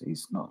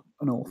not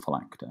an awful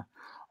actor.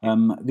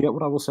 It,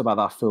 What I will say about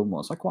that film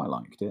was I quite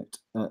liked it.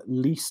 At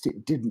least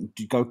it didn't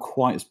go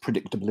quite as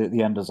predictably at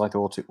the end as I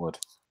thought it would.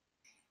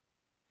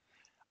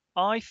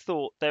 I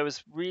thought there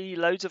was really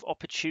loads of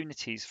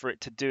opportunities for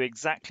it to do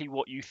exactly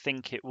what you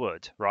think it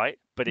would, right?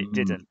 But it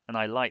didn't, and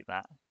I like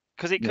that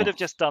because it could have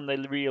Yes. just done the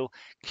real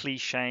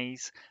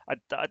cliches.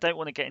 I don't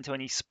want to get into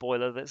any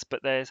spoiler this,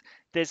 but there's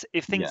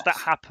if things that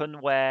Yes. happen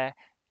where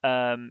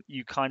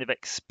you kind of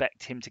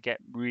expect him to get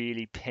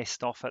really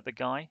pissed off at the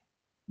guy,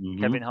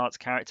 Kevin Hart's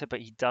character,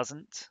 but he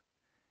doesn't.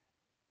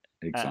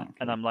 And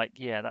Exactly. I'm like,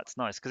 yeah, that's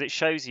nice because it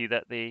shows you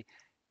that the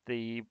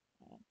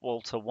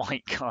Walter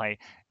White guy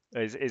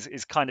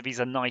is kind of he's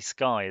a nice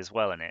guy as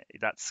well in it.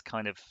 That's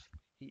kind of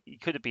he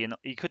could be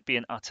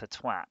an utter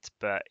twat,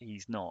 but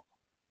he's not.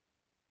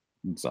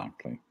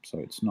 Exactly. So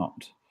it's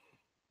not.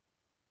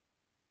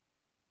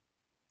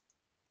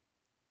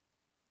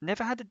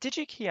 Never had a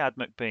DigiKey ad,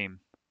 McBeam.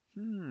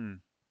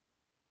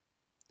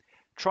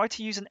 Try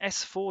to use an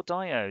S4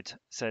 diode,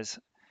 says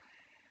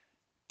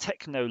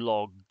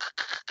Technolog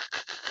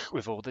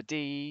with all the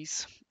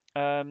D's.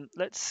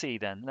 Let's see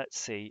then. Let's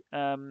see.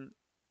 How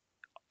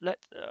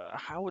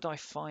would I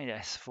find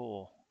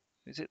S4?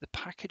 Is it the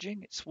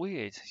packaging? It's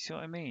weird. You see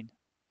what I mean?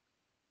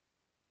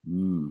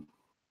 Mm.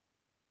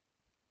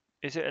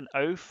 Is it an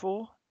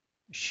O4?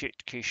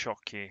 Shitki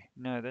shocky.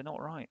 No, they're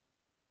not right.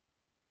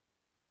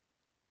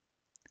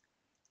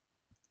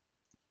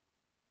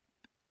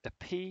 The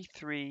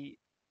P3,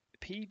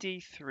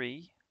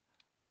 PD3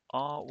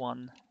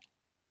 R1.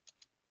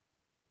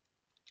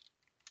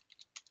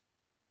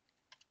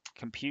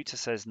 Computer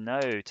says no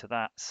to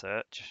that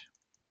search.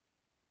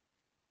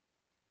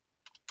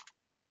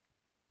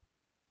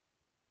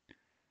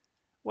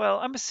 Well,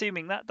 I'm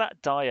assuming that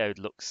that diode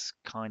looks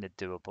kind of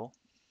doable.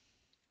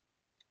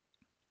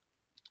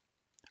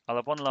 I'll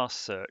have one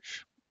last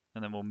search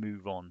and then we'll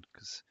move on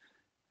because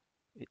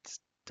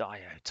it's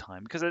diode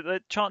time. Because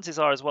the chances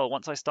are as well,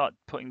 once I start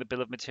putting the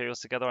bill of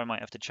materials together, I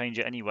might have to change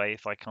it anyway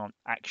if I can't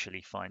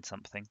actually find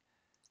something.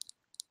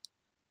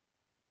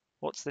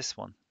 What's this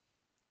one?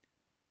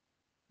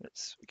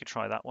 We could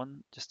try that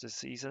one just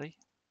as easily.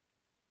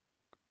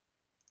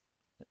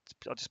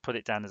 I'll just put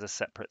it down as a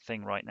separate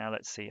thing right now.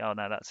 Let's see. Oh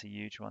no, that's a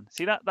huge one.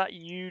 See that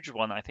huge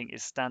one I think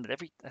is standard.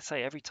 Every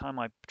time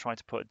I try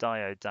to put a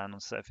diode down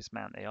on surface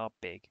mount, they are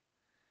big.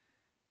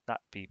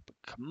 That'd be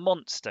a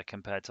monster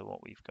compared to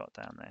what we've got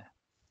down there.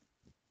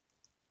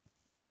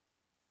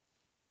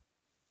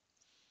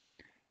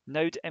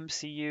 Node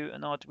MCU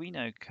and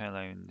Arduino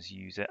clones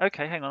use it.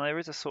 Okay, hang on. There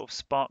is a sort of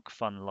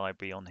SparkFun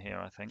library on here,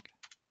 I think.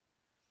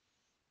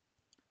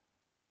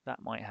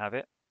 That might have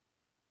it.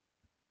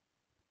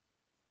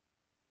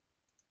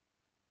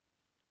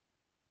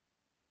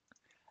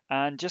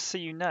 And just so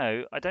you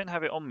know, I don't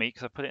have it on me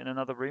because I put it in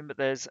another room, but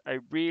there's a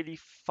really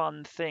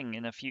fun thing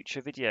in a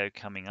future video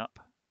coming up.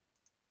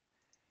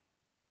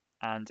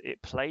 And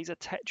it plays a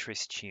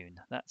Tetris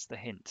tune. That's the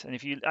hint. And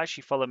if you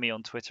actually follow me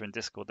on Twitter and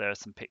Discord, there are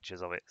some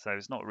pictures of it. So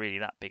it's not really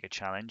that big a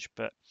challenge.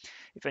 But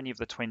if any of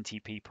the 20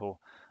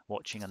 people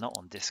watching are not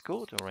on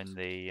Discord or in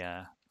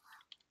the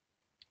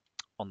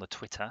on the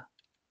Twitter,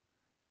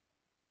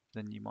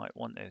 then you might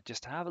want to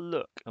just have a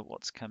look at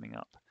what's coming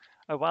up.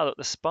 Oh wow, look,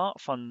 the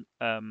SparkFun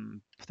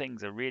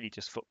things are really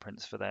just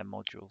footprints for their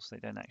modules. They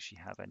don't actually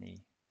have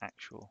any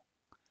actual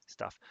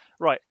stuff.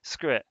 Right,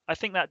 screw it. I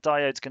think that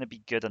diode's going to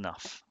be good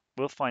enough.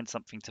 We'll find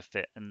something to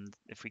fit, and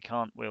if we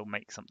can't, we'll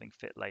make something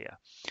fit later.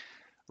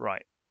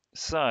 Right,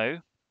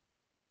 so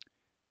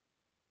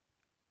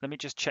let me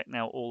just check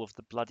now all of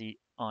the bloody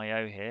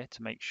I/O here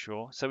to make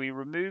sure. So we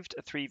removed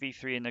a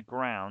 3v3 and a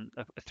ground,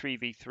 a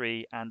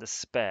 3v3 and a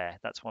spare.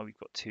 That's why we've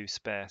got two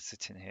spare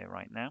sitting here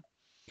right now.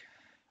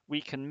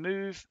 We can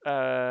move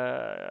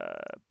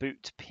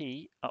boot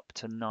P up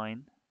to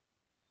 9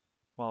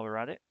 while we're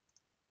at it.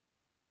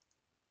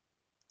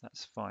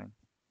 That's fine.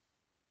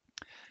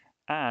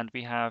 And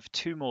we have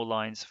two more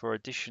lines for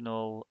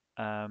additional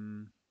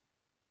I/O.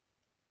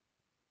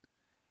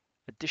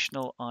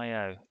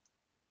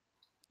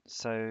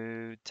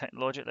 So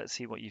Technologic, let's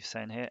see what you've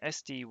saying here.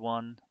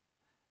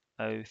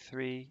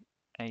 SD103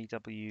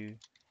 AW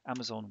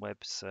Amazon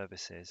Web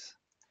Services.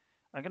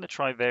 I'm going to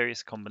try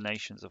various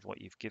combinations of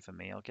what you've given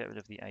me. I'll get rid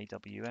of the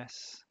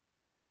AWS.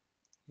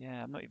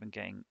 Yeah, I'm not even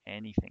getting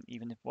anything.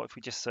 Even if what if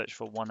we just search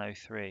for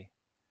 103?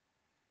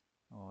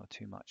 Oh,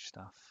 too much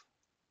stuff.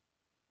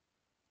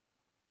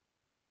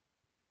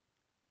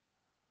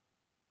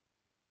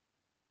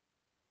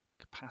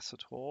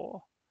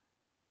 Capacitor.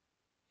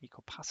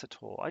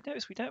 Ecopacitor. I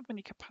notice we don't have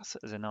any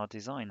capacitors in our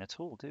design at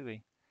all, do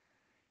we?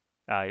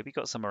 We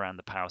got some around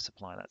the power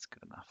supply. That's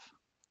good enough.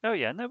 Oh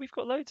yeah, no, we've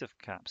got loads of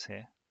caps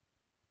here.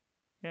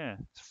 Yeah,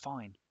 it's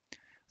fine.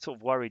 Sort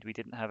of worried we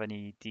didn't have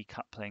any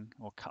decoupling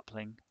or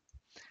coupling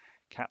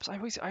caps. I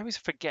always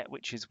forget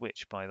which is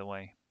which, by the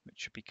way, which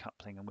should be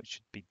coupling and which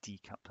should be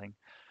decoupling.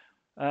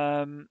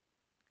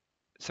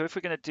 So if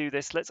we're going to do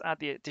this, let's add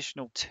the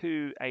additional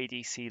 2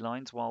 ADC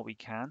lines while we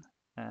can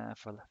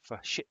for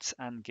shits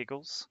and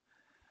giggles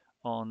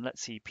on,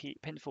 let's see,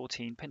 pin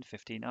 14, pin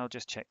 15. I'll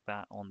just check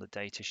that on the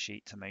data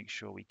sheet to make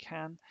sure we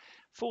can.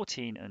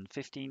 14 and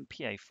 15,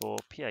 PA4,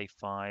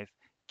 PA5,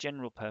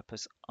 general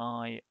purpose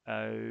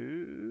I/O,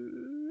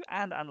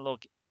 and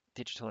analog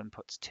digital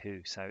inputs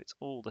too. So it's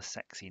all the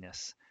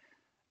sexiness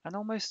and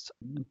almost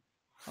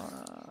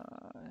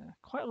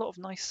quite a lot of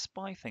nice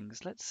SPI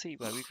things. Let's see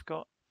where we've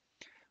got.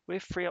 We're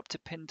free up to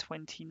pin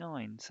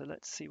 29, so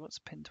let's see what's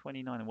pin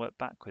 29 and work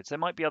backwards. There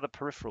might be other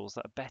peripherals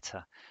that are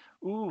better.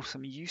 Ooh,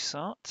 some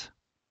USART.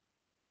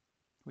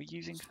 We're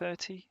using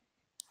 30?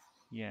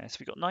 Yeah, so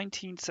we've got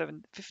 19,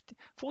 7, 15,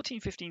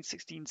 14, 15,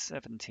 16,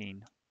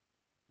 17.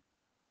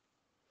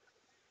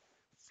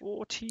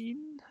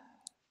 14,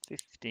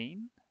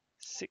 15,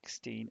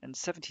 16, and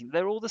 17.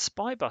 They're all the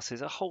SPI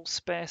buses, a whole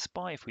spare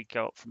SPI if we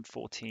go up from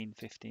 14,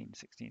 15,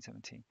 16,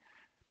 17.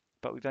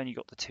 But we've only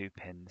got the 2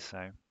 pins,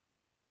 so...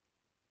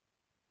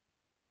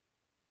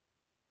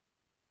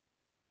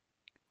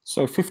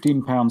 So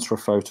 £15 for a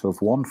photo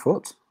of one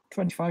foot,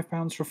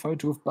 £25 for a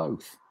photo of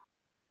both.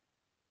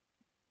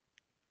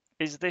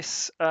 Is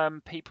this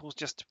people's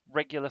just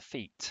regular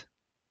feet?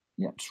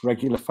 Yep, just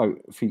regular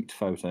feet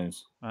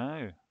photos.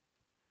 Oh,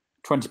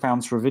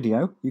 £20 for a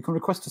video. You can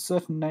request a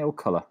certain nail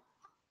colour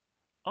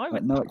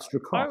at no extra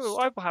I cost.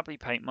 will happily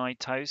paint my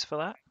toes for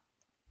that.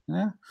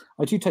 Yeah,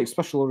 I do take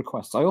special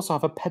requests. I also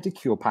have a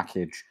pedicure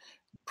package,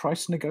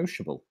 price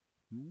negotiable.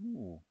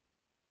 Ooh.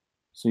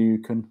 So you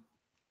can.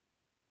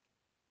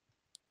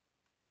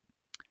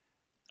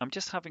 I'm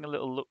just having a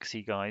little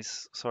look-see,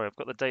 guys. Sorry, I've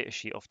got the data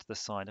sheet off to the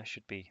side. I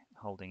should be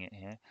holding it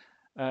here.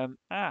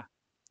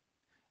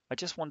 I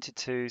just wanted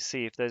to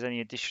see if there's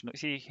any additional.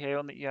 See here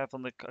on you have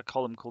on a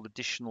column called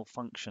additional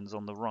functions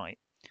on the right.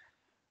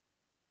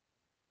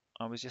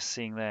 I was just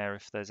seeing there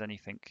if there's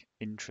anything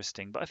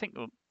interesting, but I think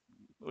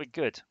we're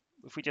good.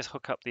 If we just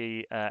hook up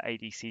the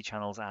ADC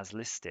channels as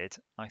listed,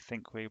 I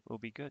think we will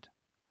be good.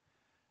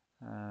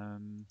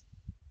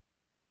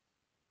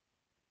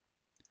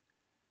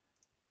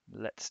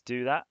 Let's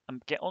do that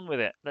and get on with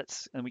it.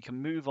 And we can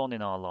move on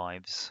in our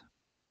lives.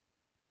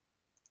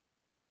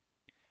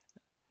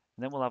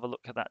 And then we'll have a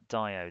look at that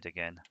diode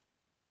again.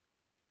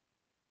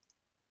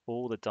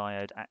 All the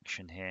diode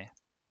action here.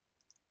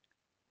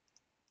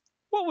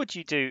 What would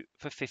you do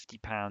for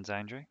 £50,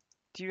 Andrew?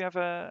 Do you have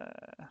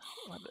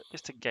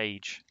just a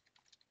gauge?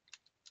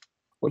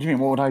 What do you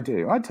mean? What would I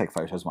do? I'd take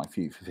photos of my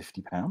feet for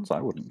 £50. I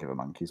wouldn't give a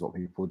monkeys what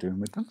people were doing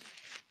with them.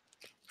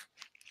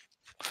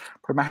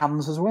 Probably my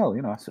hands as well.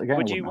 You know, again,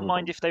 Would you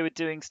mind if they were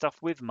doing stuff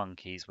with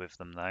monkeys with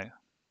them, though?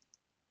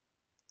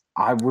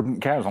 I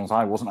wouldn't care as long as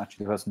I wasn't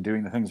actually the person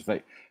doing the things. If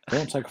they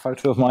want to take a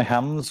photo of my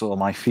hands or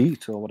my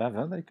feet or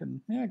whatever, they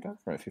can, go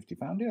for it.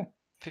 £50, yeah.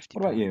 £50.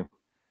 What about you?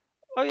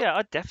 Oh yeah,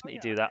 I'd definitely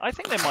do that. I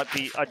think there might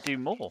be. I'd do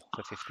more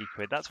for 50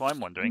 quid. That's what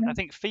I'm wondering. I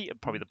think feet are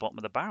probably the bottom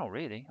of the barrel,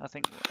 really. I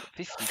think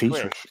 50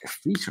 quid.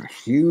 Feet are a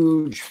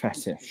huge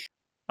fetish.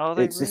 Are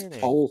they It's really?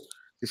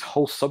 this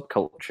whole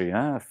subculture,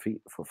 yeah.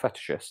 Feet for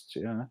fetishists,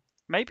 yeah.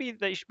 Maybe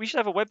we should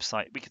have a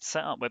website we could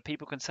set up where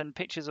people can send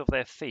pictures of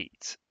their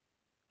feet,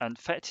 and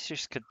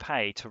fetishists could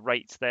pay to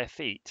rate their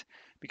feet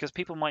because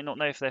people might not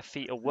know if their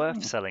feet are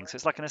worth selling. So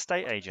it's like an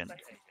estate agent.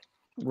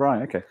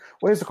 Right, okay.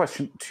 Well, here's a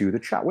question to the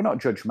chat. We're not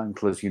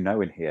judgmental, as you know,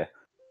 in here.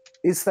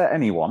 Is there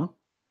anyone,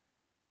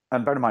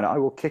 and bear in mind, I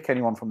will kick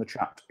anyone from the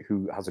chat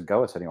who has a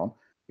go at anyone.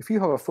 If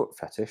you have a foot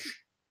fetish,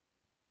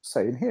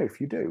 say in here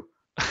if you do.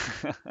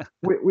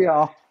 We're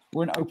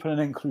an open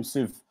and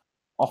inclusive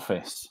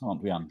office,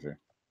 aren't we, Andrew?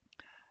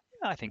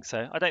 I think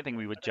so. I don't think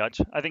we would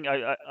judge. I think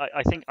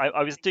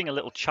I was doing a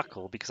little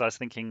chuckle because I was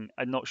thinking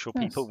I'm not sure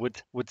people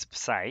would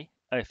say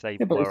if they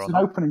but were it's or an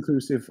not. open,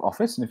 inclusive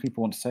office, and if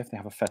people want to say if they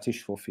have a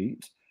fetish for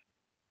feet,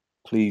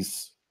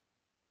 please,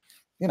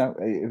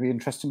 it'd be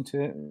interesting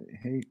to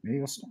hear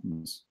your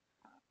stance.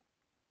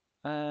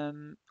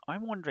 I'm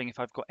wondering if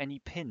I've got any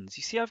pins.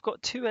 You see, I've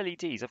got two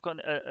LEDs. I've got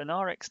an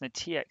RX and a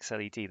TX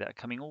LED that are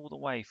coming all the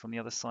way from the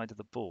other side of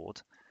the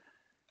board.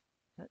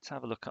 Let's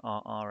have a look at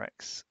our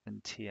RX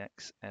and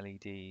TX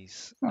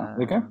LEDs. There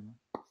we go.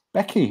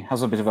 Becky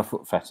has a bit of a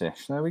foot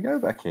fetish. There we go,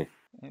 Becky.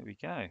 There we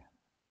go.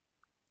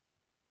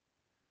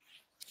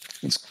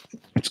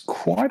 It's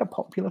quite a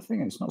popular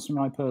thing. It's not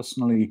something I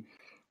personally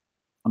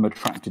am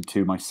attracted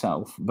to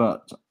myself,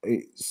 but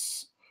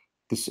it's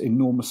this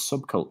enormous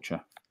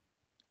subculture.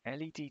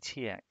 LED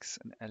TX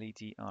and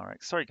LED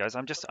RX. Sorry guys,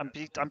 I'm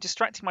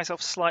distracting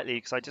myself slightly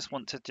because I just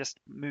want to just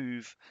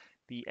move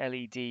the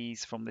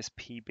LEDs from this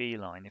PB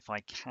line if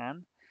I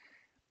can.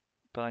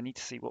 But I need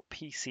to see what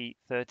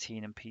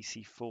PC13 and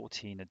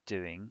PC14 are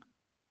doing.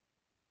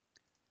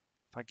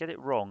 If I get it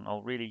wrong,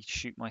 I'll really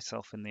shoot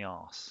myself in the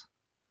arse.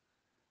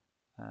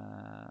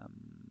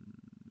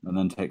 And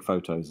then take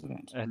photos of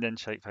it. And then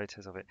take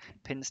photos of it.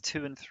 Pins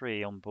 2 and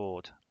 3 on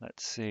board.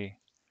 Let's see.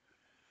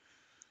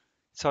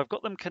 So I've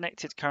got them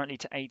connected currently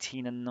to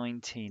 18 and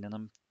 19, and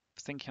I'm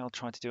thinking I'll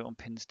try to do it on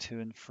pins 2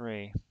 and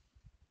 3.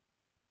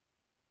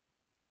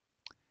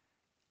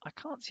 I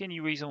can't see any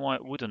reason why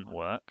it wouldn't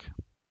work.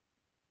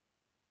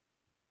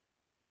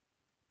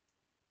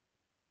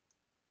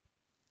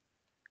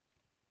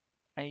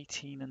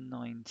 '18 and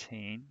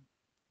 19.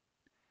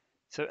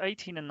 So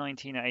 18 and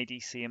 19 are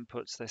ADC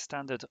inputs. They're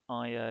standard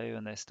I/O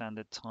and their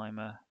standard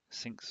timer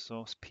sync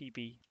source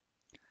PB.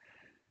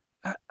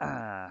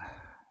 I'm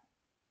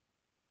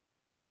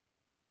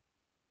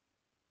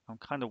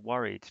kind of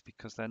worried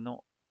because they're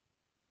not.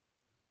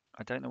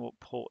 I don't know what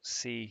port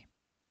C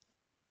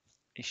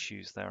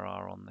issues there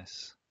are on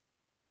this.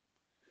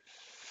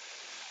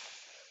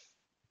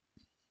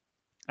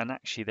 And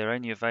actually, they're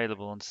only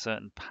available on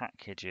certain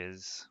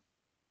packages.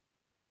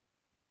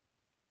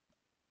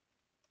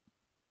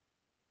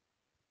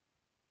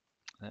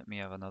 Let me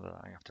have another.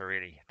 I have to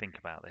really think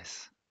about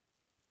this.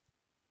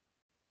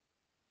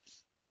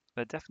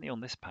 They're definitely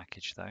on this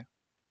package, though.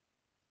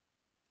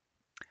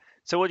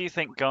 So what do you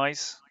think,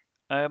 guys?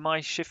 Am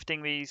I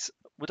shifting these?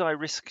 Would I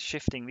risk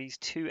shifting these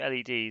two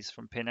LEDs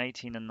from pin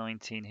 18 and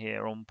 19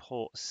 here on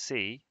port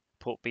C,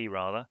 port B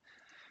rather,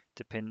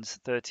 to pins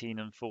 13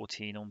 and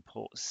 14 on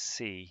port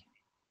C?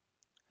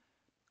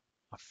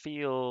 I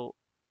feel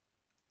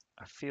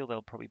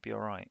they'll probably be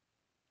all right.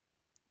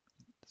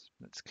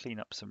 Let's clean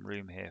up some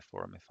room here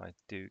for them if I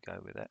do go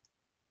with it.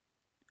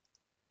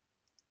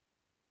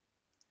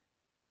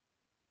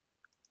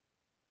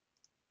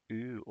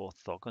 Ooh,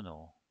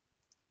 orthogonal.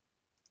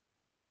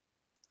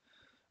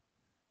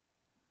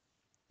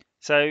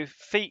 So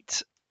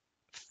feet.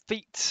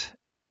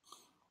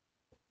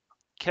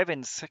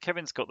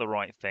 Kevin's got the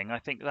right thing. I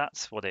think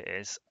that's what it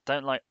is.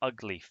 Don't like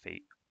ugly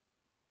feet.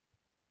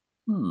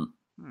 Hmm.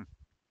 Hmm.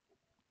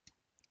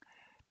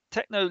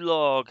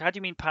 Technolog. How do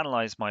you mean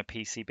panelize my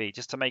PCB?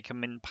 Just to make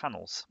them in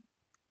panels?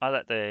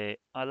 The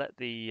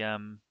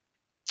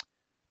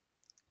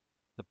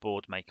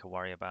board maker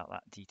worry about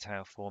that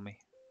detail for me.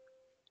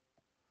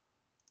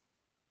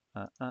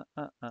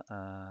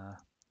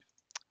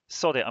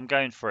 Sod it. I'm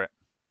going for it.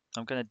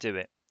 I'm going to do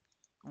it.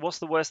 What's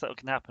the worst that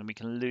can happen? We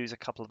can lose a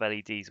couple of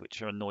LEDs,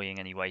 which are annoying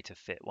anyway to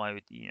fit. Why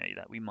would you know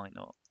that? We might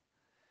not.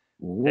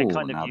 They're Oh,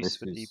 kind of now used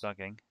for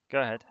debugging.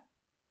 Go ahead.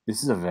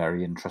 this is a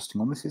very interesting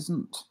one. This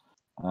isn't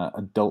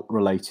adult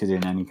related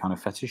in any kind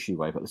of fetishy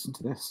way, but listen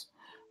to this.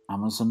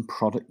 Amazon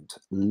product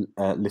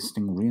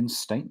listing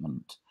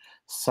reinstatement.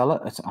 Seller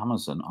at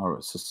Amazon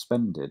are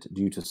suspended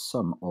due to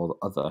some or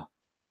other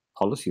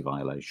policy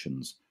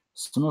violations.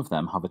 Some of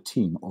them have a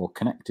team or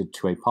connected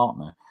to a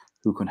partner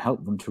who can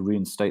help them to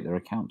reinstate their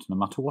account. No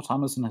matter what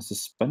Amazon has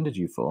suspended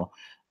you for,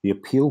 the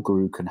appeal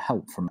guru can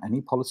help from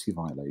any policy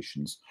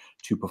violations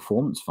to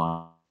performance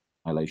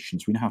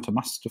violations. We know how to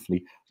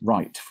masterfully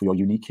write for your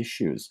unique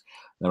issues.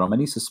 There are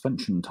many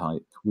suspension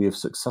types we have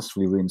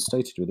successfully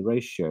reinstated with a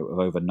ratio of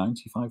over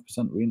 95%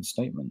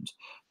 reinstatement.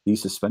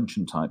 These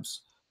suspension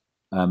types,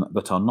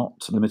 but are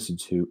not limited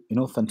to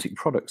inauthentic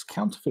products,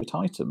 counterfeit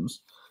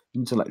items,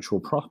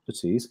 intellectual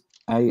properties,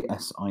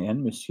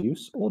 ASIN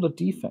misuse, order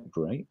defect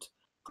rate,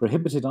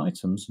 prohibited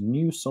items,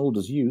 new sold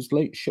as used,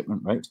 late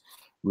shipment rate,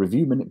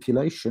 review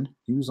manipulation,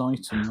 used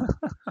items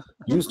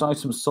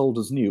sold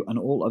as new, and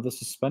all other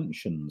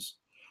suspensions.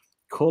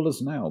 Call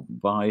us now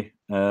by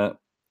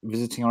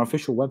visiting our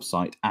official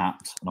website at,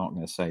 I'm not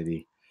going to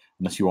say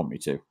unless you want me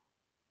to.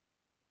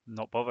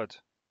 Not bothered.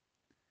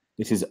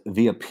 It is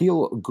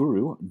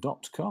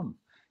theappealguru.com.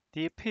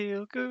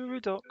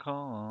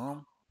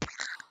 Theappealguru.com.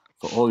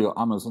 For all your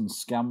Amazon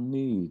scam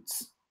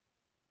needs.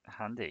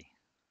 Handy.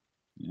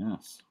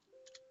 Yes.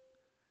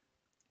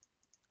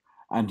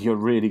 And you're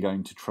really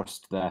going to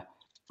trust their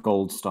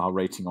gold star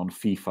rating on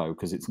FIFO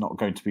because it's not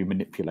going to be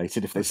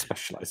manipulated if they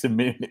specialize in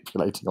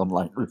manipulating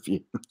online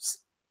reviews.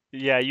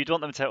 Yeah, you'd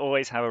want them to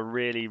always have a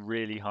really,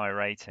 really high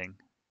rating.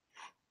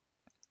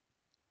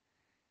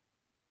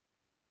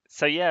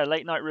 So yeah,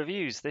 late night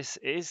reviews. This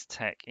is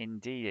tech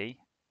indeed.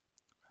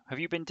 Have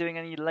you been doing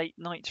any late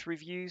night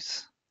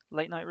reviews?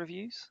 Late night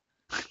reviews?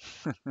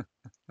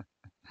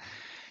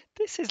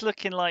 This is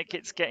looking like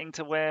it's getting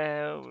to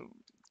where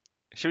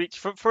should we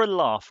for a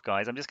laugh,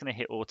 guys? I'm just going to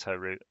hit auto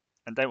route,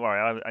 and don't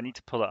worry, I need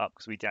to pull it up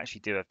because we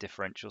actually do have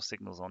differential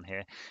signals on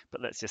here.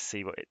 But let's just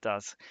see what it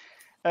does.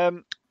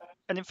 And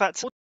in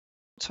fact,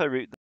 auto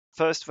route the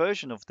first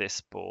version of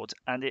this board,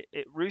 and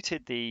it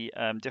routed the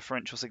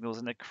differential signals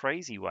in a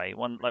crazy way.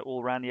 One like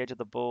all around the edge of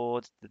the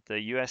board.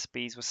 The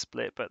USBs were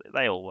split, but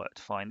they all worked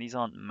fine. These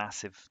aren't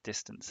massive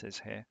distances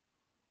here.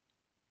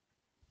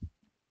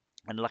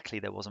 And luckily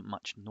there wasn't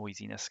much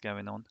noisiness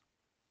going on.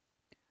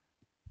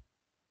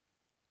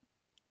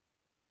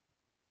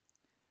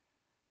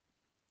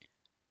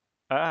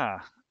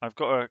 I've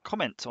got a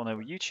comment on a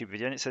YouTube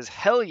video and it says,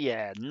 "Hell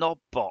yeah, knob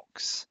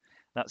box."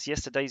 That's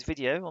yesterday's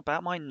video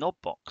about my knob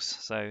box.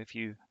 So if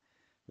you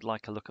would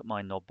like a look at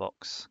my knob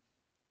box,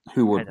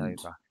 Who head wouldn't?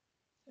 over.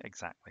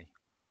 Exactly.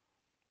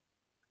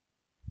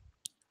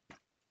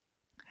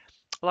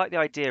 I like the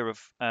idea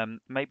of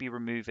maybe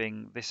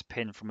removing this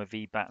pin from a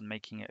VBAT and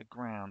making it a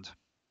ground.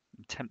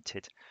 I'm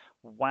tempted.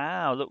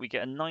 Wow, look, we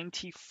get a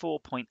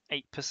 94.8%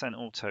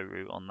 auto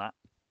route on that.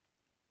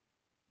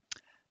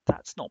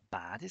 That's not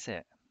bad, is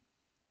it?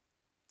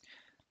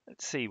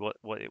 Let's see what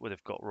it would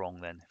have got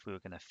wrong then if we were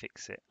going to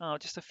fix it. Oh,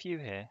 just a few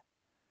here.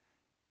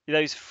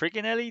 Those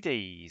friggin'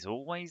 LEDs,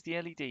 always the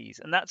LEDs.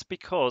 And that's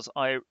because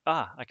I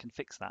can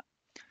fix that.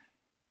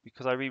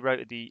 Because I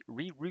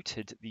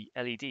rerouted the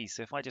LEDs.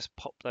 So if I just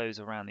pop those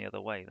around the other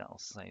way, that'll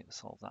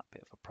solve that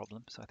bit of a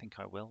problem. So I think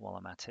I will while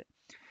I'm at it.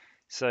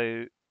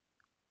 So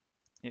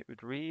it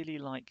would really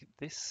like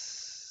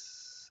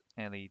this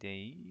LED.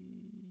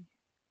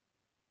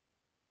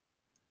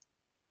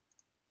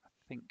 I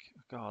think,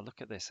 God,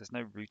 look at this. There's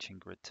no routing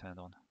grid turned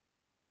on.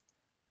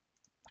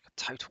 Like a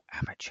total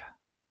amateur.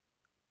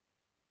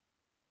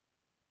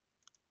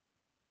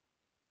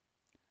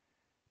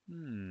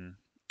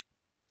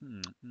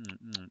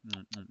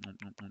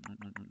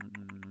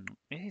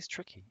 It is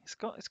tricky. It's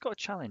got a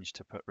challenge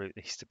to put route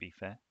these, to be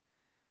fair.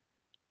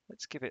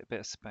 Let's give it a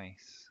bit of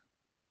space.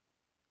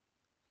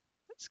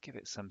 Let's give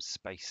it some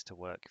space to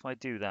work. If I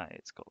do that,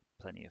 it's got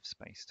plenty of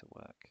space to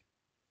work.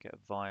 Get a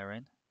via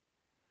in.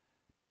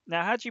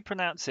 Now, how do you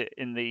pronounce it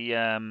in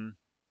the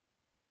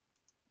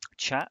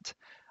chat?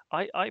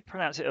 I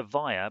pronounce it a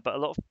via, but a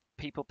lot of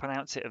people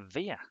pronounce it a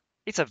via.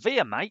 It's a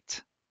via,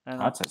 mate.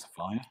 And I'd say it's a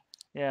flyer.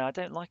 yeah, I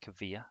don't like a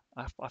via.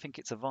 I think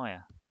it's a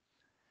via.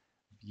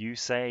 You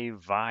say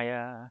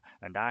via,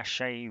 and I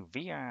say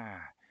via.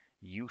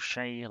 You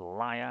say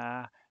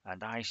liar,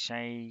 and I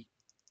say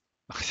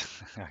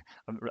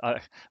I'm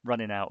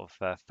running out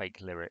of fake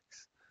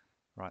lyrics.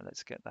 Right,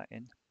 let's get that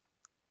in.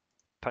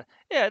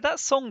 Yeah, that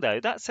song though,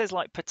 that says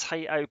like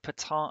potato,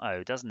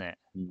 potato, doesn't it?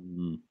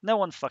 Mm. No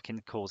one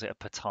fucking calls it a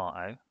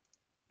potato,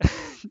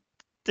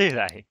 do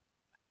they?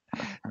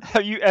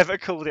 Have you ever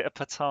called it a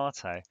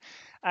potato?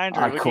 I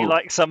Andrew, would you call.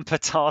 like some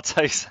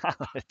potato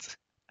salad?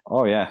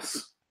 Oh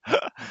yes.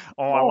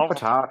 Oh, Oh,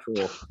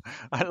 potato.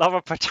 I love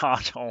a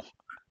potato,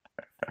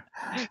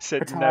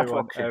 said no Potato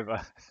one chip.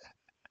 ever.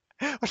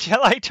 Would you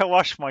like to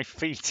wash my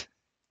feet?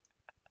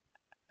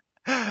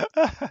 Tell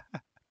me,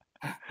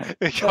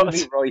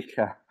 Because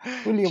Roika,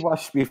 will you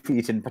wash me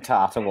feet in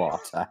potato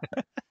water?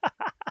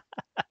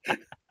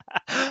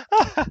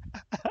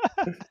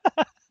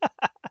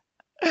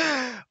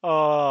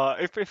 oh,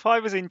 if I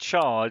was in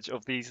charge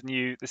of this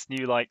new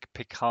like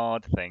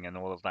Picard thing and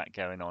all of that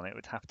going on, it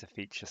would have to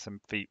feature some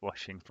feet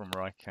washing from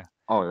Riker.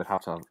 Oh, it would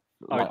have to have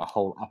I like a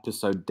whole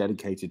episode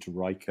dedicated to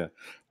Riker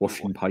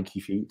washing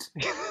pikey feet.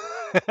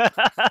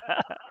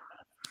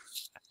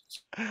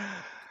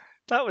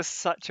 That was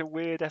such a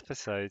weird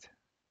episode.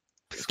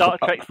 Star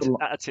Trek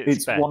at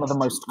its It's one of the best.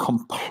 most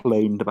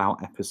complained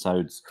about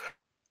episodes.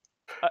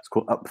 I It's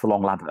called Up the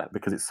Long Ladder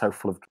because it's so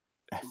full of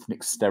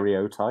ethnic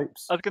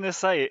stereotypes. I was going to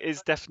say it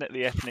is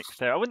definitely ethnic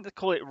there. I wouldn't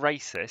call it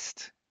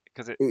racist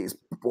because it. It's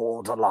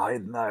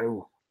borderline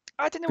though,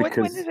 I don't know when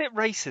is because it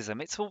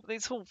racism?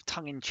 It's all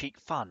tongue in cheek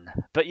fun.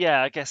 But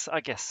yeah, I guess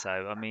so.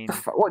 I mean,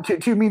 what do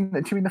you mean?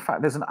 Do you mean the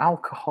fact there's an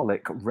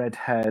alcoholic,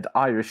 red-haired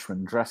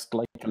Irishman dressed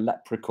like a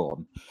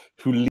leprechaun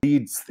who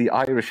leads the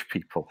Irish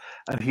people,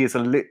 and he's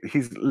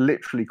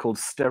literally called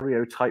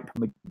Stereotype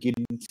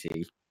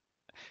McGinty.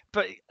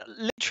 but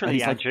And literally,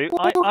 he's like, Andrew,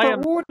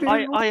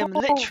 I am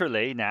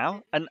literally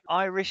now an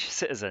Irish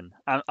citizen.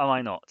 Am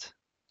I not?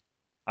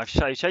 I've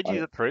showed you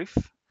the proof.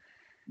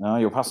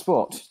 Your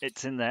passport.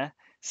 It's in there.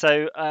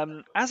 So,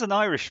 as an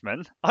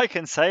Irishman, I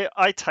can say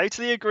I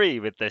totally agree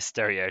with this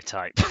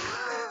stereotype.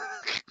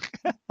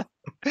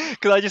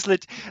 Because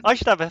I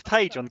should have a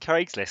page on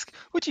Craigslist.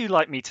 Would you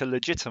like me to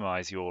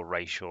legitimize your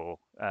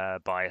racial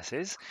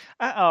biases?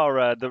 At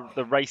our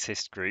the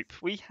racist group,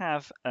 we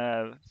have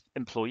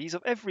employees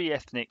of every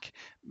ethnic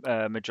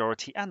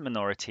majority and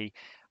minority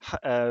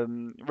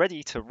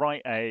ready to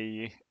write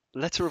a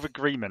letter of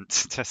agreement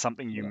to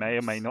something you may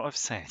or may not have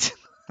said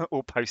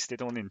or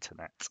posted on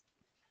internet.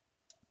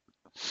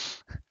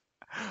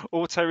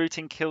 Auto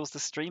routing kills the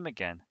stream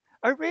again.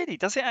 Oh, really?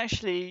 Does it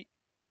actually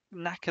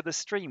knacker the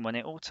stream when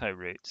it auto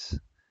routes?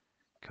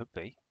 Could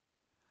be.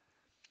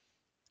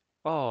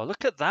 Oh,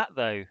 look at that,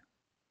 though.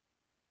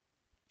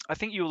 I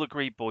think you'll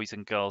agree, boys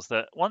and girls,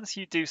 that once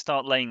you do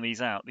start laying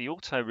these out, the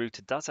auto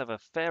router does have a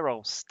fair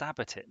old stab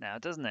at it now,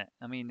 doesn't it?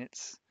 I mean, it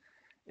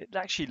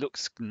actually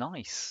looks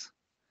nice.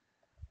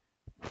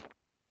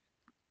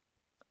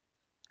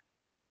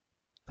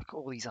 Look at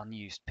all these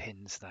unused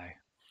pins, though.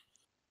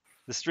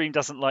 The stream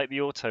doesn't like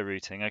the auto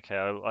routing. Okay,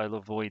 I'll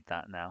avoid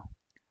that now.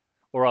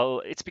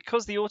 Or it's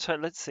because the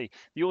let's see,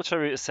 the auto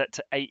route is set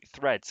to 8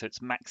 threads, so it's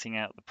maxing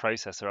out the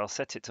processor. I'll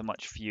set it to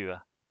much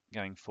fewer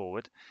going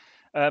forward.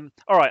 All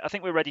right, I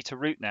think we're ready to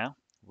root now.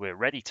 We're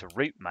ready to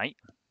root, mate.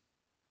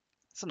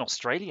 It's an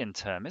Australian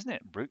term, isn't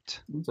it?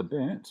 Root. It's a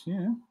bit,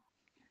 yeah.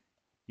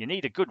 You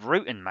need a good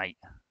rooting, mate.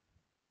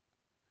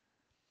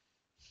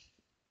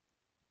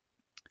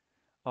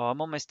 Oh,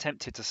 I'm almost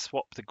tempted to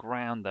swap the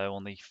ground, though,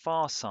 on the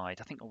far side.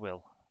 I think I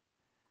will.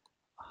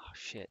 Oh,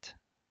 shit.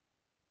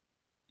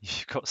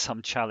 You've got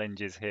some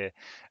challenges here.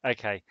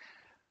 Okay.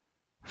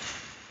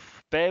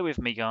 Bear with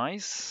me,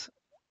 guys.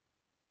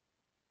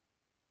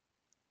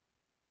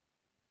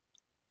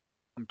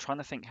 I'm trying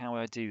to think how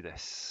I do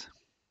this.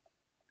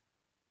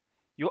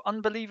 You're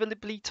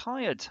unbelievably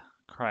tired,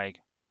 Craig.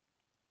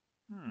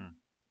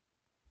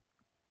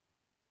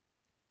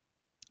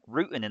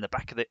 Rooting in the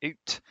back of the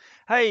oot.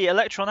 Hey,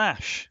 Electron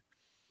Ash.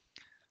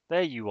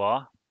 There you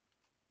are.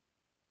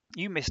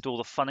 You missed all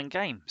the fun and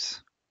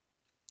games.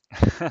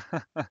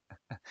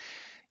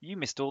 You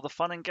missed all the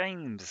fun and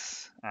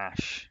games,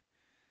 Ash.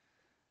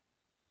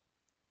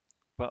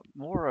 But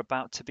more are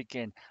about to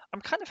begin.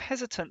 I'm kind of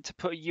hesitant to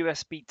put a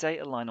USB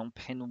data line on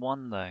pin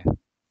 1 though.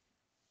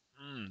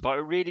 But I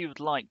really would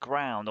like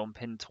ground on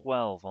pin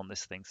 12 on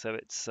this thing, so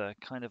it's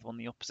kind of on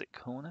the opposite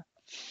corner.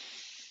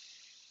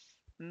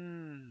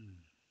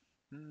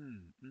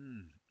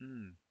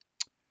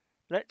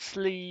 Let's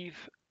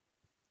leave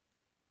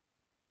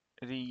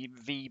the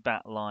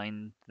VBAT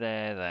line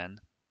there then.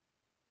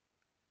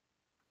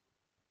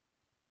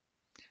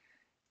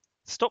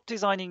 Stop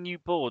designing new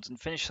boards and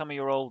finish some of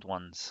your old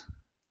ones.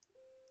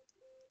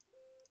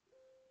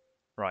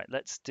 Right,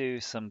 let's do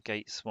some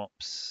gate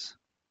swaps.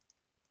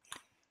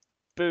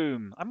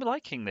 Boom. I'm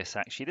liking this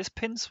actually. This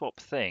pin swap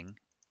thing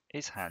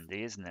is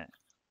handy, isn't it?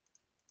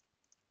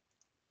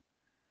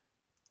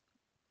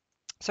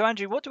 So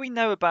Andrew, what do we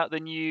know about the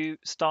new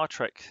Star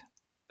Trek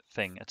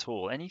thing at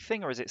all?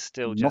 Anything, or is it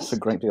still just Not a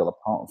great deal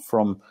apart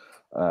from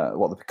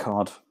the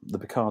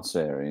Picard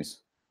series.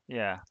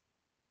 Yeah.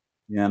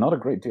 Yeah, not a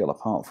great deal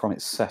apart from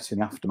it's set in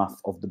the aftermath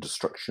of the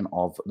destruction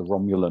of the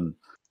Romulan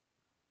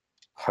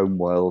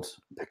homeworld,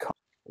 Picard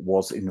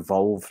was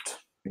involved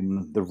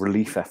in the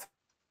relief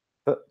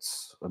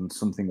efforts, and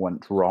something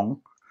went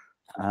wrong.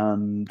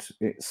 And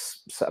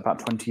it's set about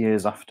 20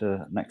 years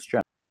after Next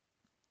Gen.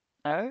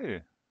 Oh,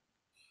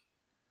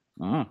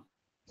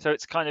 so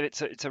it's kind of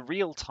it's a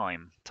real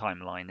time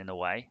timeline in a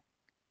way.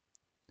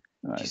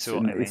 Do you see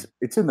what I mean?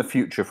 It's in the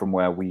future from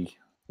where we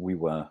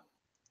were.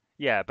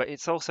 Yeah, but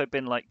it's also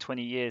been like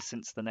 20 years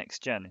since the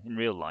Next Gen in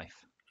real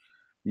life.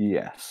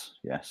 Yes,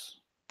 yes,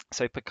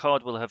 So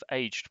Picard will have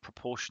aged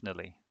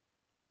proportionally.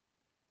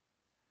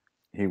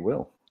 he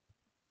will.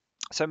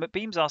 So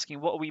McBeam's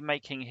asking, what are we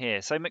making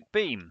here? So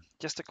McBeam,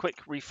 just a quick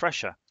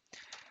refresher.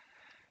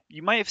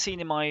 You may have seen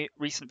in my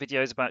recent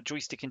videos about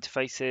joystick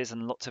interfaces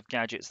and lots of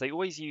gadgets, they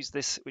always use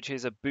this, which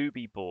is a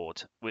booby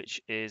board, which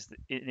is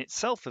in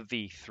itself a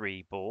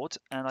V3 board.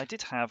 And I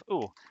did have,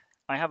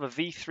 I have a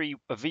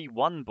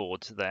V1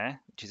 board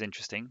there, which is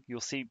interesting. You'll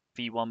see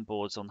V1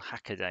 boards on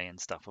Hackaday and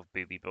stuff of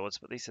booby boards,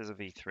 but this is a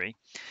V3.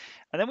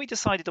 And then we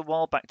decided a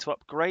while back to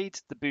upgrade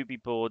the booby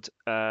board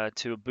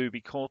to a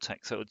booby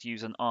Cortex, so it would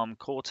use an ARM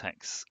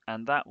Cortex.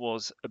 And that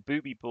was a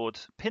booby board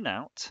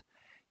pinout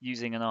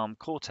using an ARM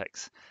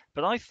Cortex.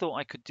 But I thought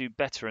I could do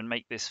better and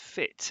make this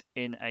fit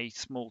in a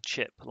small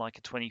chip like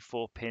a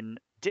 24-pin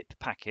DIP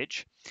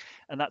package.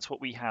 And that's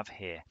what we have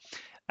here.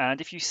 And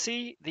if you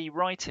see the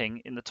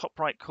writing in the top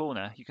right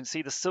corner, you can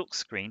see the silk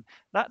screen.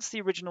 That's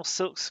the original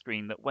silk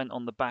screen that went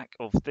on the back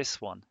of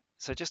this one.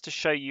 So just to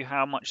show you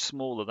how much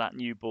smaller that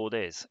new board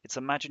is, it's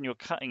imagine you're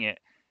cutting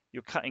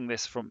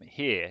this from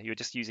here, you're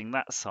just using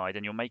that side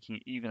and you're making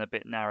it even a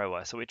bit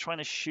narrower. So we're trying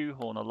to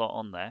shoehorn a lot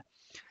on there.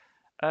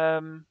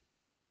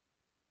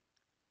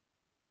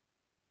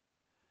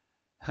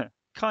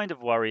 Kind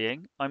of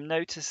worrying. I'm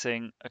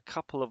noticing a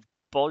couple of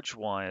bodge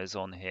wires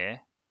on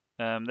here.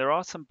 There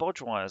are some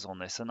bodge wires on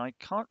this, and I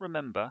can't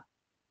remember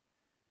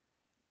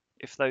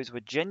if those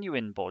were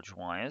genuine bodge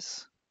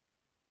wires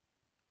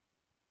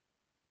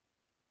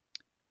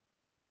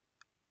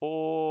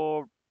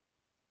or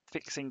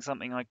fixing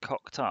something I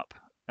cocked up.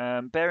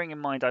 Bearing in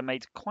mind I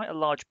made quite a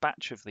large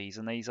batch of these,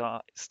 and these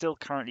are still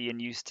currently in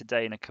use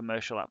today in a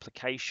commercial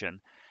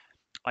application,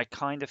 I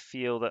kind of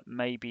feel that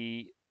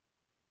maybe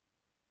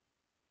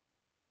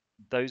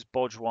those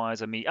bodge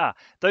wires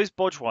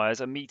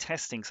are me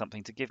testing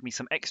something to give me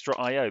some extra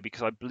IO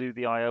because I blew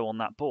the IO on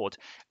that board.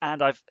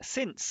 And I've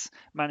since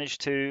managed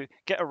to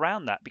get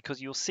around that,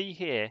 because you'll see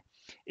here,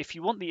 if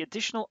you want the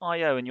additional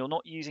IO and you're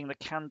not using the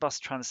CAN bus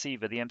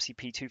transceiver, the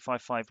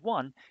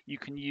MCP2551, you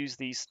can use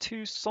these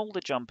two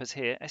solder jumpers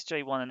here,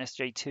 SJ1 and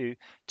SJ2,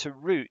 to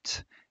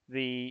route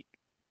the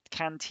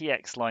CAN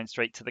TX line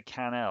straight to the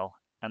CAN L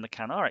and the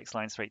CAN RX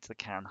line straight to the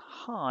CAN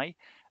high,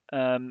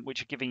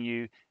 which are giving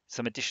you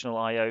some additional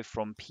IO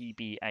from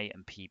PB8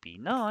 and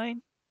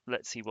PB9.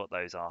 Let's see what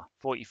those are,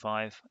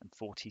 45 and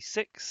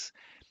 46.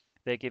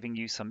 They're giving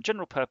you some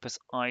general purpose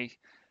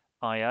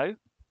IO.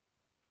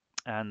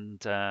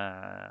 And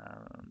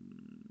yeah,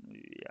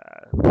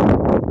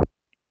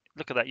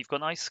 look at that. You've got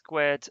an I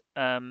squared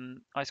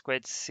C1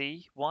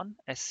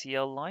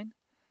 SCL line,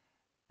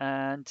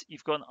 and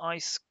you've got an I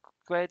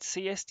squared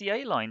C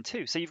SDA line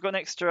too. So you've got an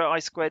extra I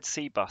squared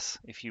C bus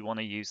if you want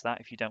to use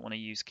that, if you don't want to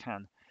use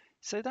CAN.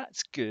 So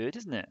that's good,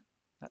 isn't it?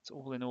 That's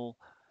all in all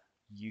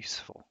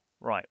useful.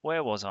 Right,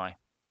 where was I?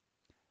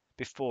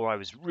 Before I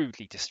was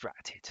rudely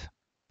distracted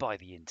by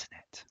the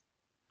internet.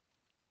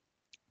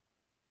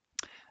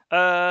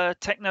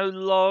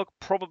 Technolog,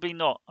 probably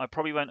not. I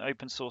probably won't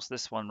open source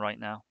this one right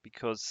now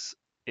because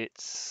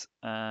it's,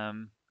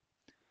 well,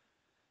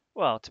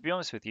 to be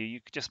honest with you, you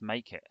could just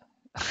make it.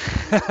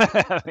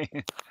 I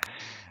mean,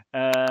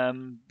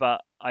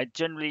 but I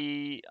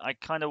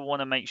kind of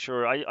want to make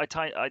sure I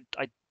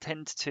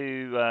tend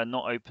to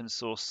not open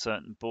source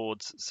certain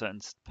boards, certain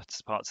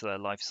parts of their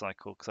life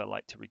cycle, because I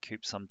like to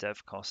recoup some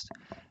dev cost.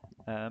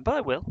 But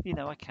I will,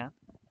 I can.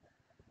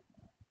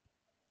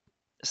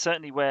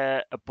 Certainly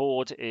where a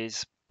board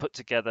is put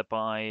together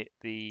by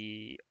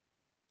the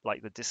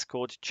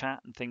Discord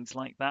chat and things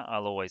like that,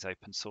 I'll always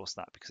open source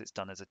that because it's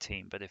done as a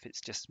team. But if it's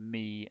just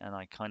me and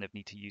I kind of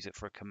need to use it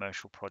for a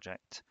commercial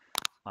project,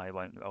 I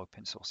won't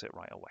open source it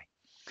right away.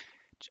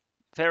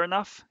 Fair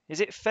enough?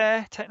 Is it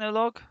fair,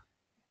 Technolog?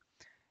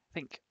 I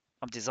think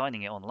I'm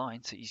designing it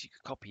online, so you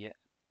could copy it.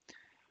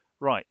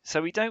 Right,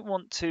 so we don't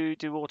want to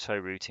do auto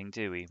routing,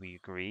 do we? We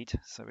agreed.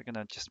 So we're going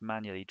to just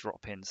manually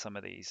drop in some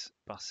of these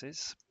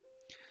buses.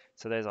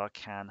 So there's our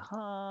CAN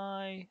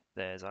high,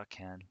 there's our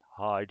CAN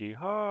high-de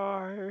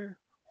high,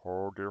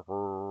 high-de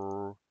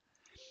high.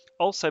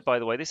 Also, by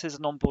the way, this is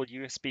an onboard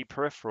USB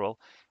peripheral,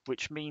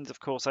 which means, of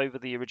course, over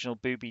the original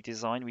Booby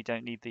design, we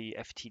don't need the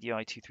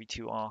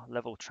FTDI232R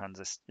level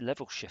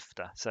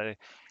shifter. So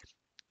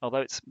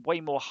although it's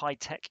way more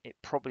high-tech, it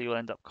probably will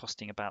end up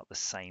costing about the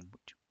same,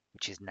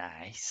 which is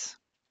nice.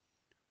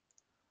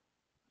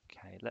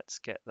 Okay, let's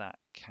get that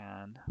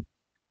CAN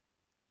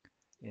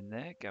in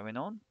there, going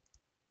on.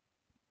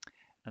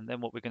 And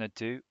then what we're going to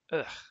do,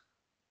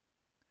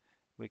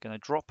 we're going to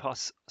drop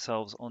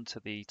ourselves onto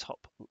the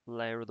top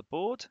layer of the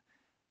board,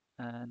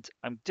 And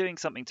I'm doing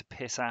something to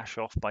piss Ash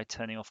off by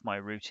turning off my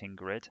routing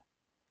grid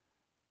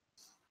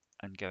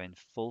and going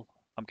full.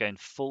 I'm going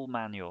full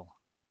manual.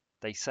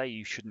 They say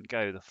you shouldn't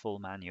go the full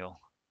manual.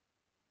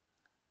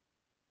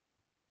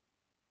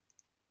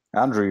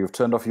 Andrew, you've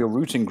turned off your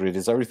routing grid.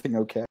 Is everything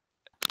okay?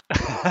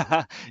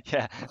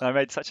 Yeah, and I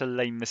made such a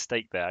lame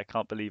mistake there. I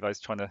can't believe I was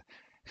trying to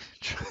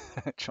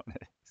trying to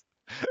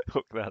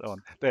hook that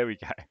on. There we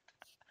go.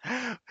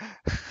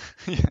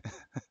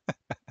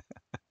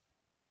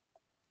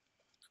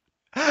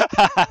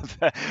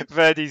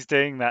 Verdi's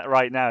doing that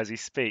right now as we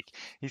speak.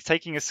 He's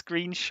taking a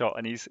screenshot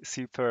and he's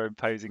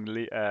superimposing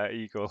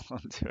Eagle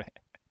onto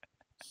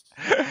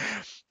it.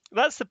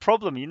 That's the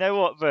problem. You know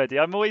what, Verdi?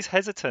 I'm always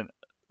hesitant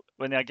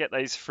when I get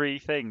those free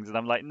things, and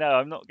I'm like, no,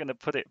 I'm not going to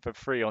put it for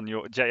free on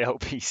your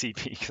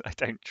JLPCB because I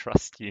don't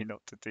trust you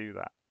not to do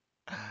that.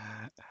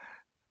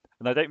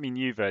 And I don't mean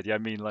you, Verdi. I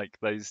mean like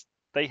those.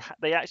 They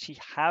actually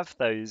have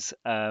those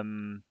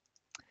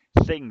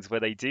things where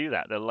they do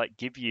that. They'll like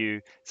give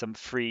you some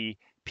free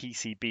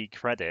PCB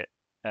credit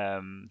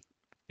um,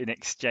 in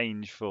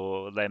exchange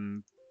for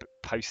them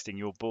posting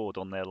your board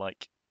on their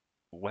like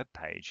web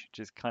page, which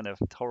is kind of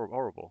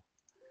horrible.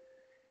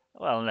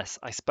 Well, unless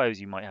I suppose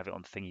you might have it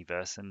on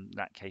Thingiverse, and in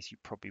that case you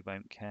probably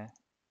won't care.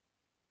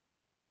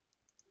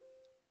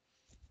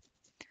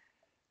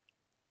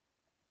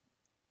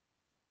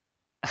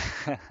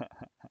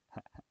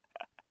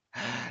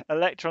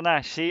 Electron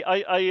Ash. See,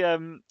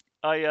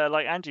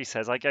 like Angie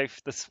says, I go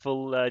for this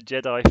full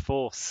Jedi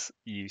Force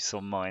use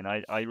on mine.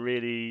 I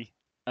really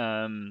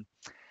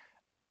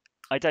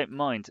I don't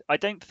mind. I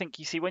don't think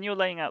you see when you're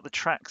laying out the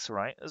tracks,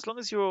 right? As long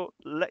as you're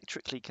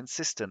electrically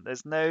consistent,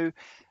 there's no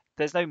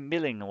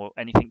milling or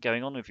anything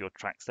going on with your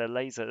tracks.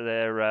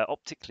 They're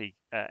optically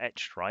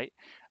etched, right?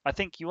 I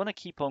think you want to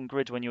keep on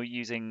grid when you're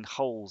using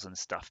holes and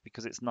stuff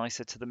because it's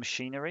nicer to the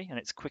machinery and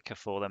it's quicker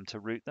for them to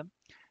route them.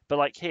 But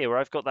like here, where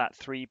I've got that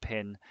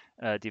 3-pin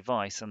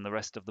device and the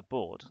rest of the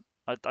board,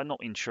 I'm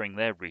not ensuring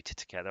they're routed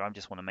together. I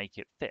just want to make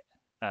it fit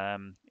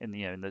in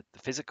the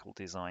physical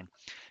design.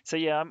 So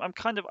yeah, I'm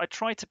kind of I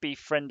try to be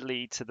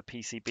friendly to the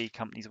PCB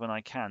companies when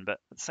I can, but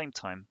at the same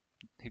time,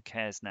 who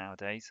cares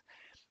nowadays?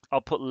 I'll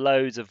put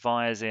loads of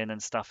wires in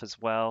and stuff as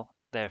well.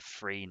 They're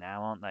free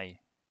now, aren't they?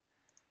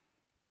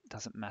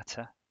 Doesn't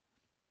matter.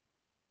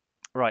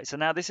 Right, so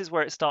now this is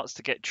where it starts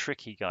to get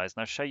tricky, guys,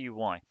 and I'll show you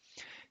why.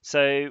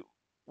 So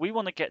we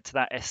want to get to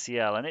that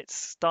SCL, and it's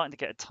starting to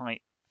get a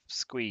tight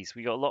squeeze.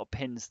 We got a lot of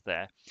pins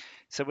there.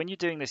 So when you're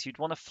doing this, you'd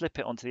want to flip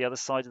it onto the other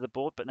side of the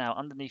board, but now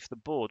underneath the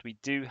board, we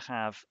do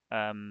have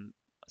some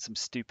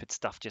stupid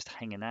stuff just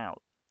hanging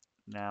out.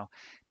 Now,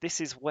 this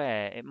is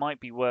where it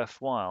might be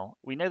worthwhile.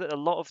 We know that a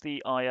lot of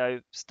the I/O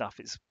stuff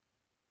is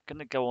going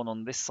to go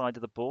on this side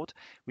of the board.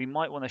 We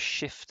might want to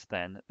shift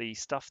then the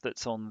stuff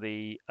that's on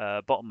the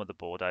bottom of the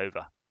board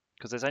over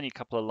because there's only a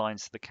couple of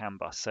lines to the CAN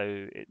bus, so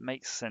it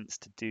makes sense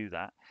to do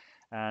that.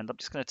 And I'm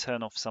just going to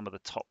turn off some of the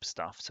top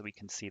stuff so we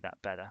can see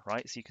that better,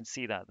 right? So you can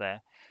see that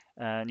there,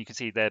 and you can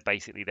see they're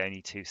basically the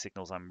only two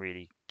signals I'm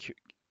really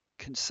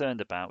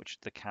concerned about, which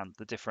are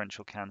the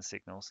differential CAN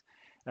signals.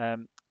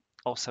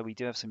 Also, we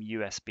do have some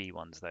USB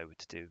ones though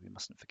to do. We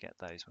mustn't forget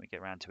those when we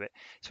get around to it.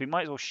 So we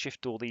might as well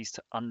shift all these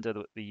to under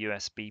the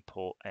USB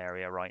port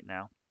area right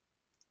now.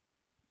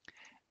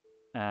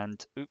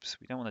 And oops,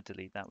 we don't want to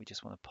delete that. We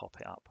just want to pop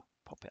it up,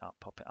 pop it up,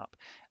 pop it up.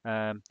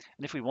 And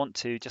if we want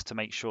to, just to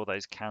make sure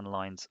those CAN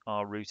lines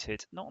are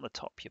routed, not on the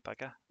top, you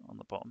bugger, on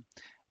the bottom.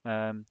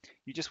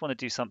 You just want to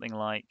do something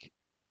like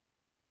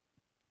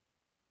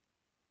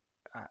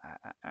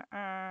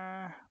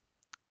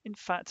in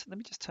fact, let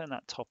me just turn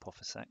that top off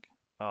a sec.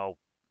 Oh,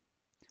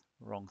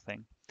 wrong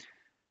thing.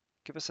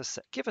 Give us a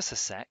sec. Give us a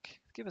sec.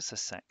 Give us a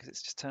sec, because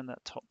it's just turned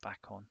that top back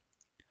on.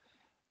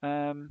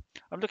 I'm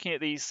looking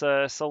at these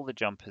solder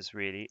jumpers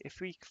really.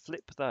 If we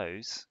flip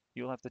those,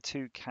 you'll have the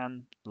two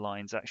CAN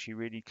lines actually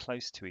really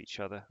close to each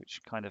other,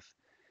 which kind of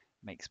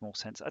makes more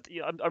sense.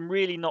 I'm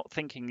really not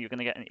thinking you're going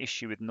to get an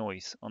issue with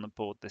noise on a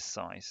board this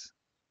size,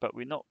 but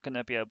we're not going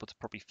to be able to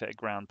probably fit a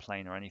ground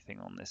plane or anything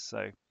on this.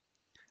 So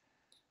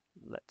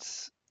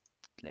let's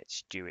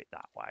do it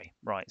that way.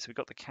 Right, so we've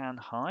got the CAN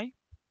high.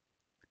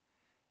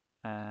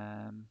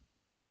 And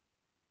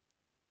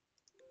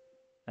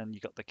you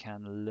got the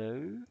CAN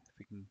low, if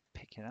we can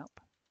pick it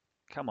up.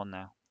 Come on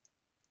now,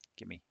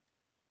 gimme.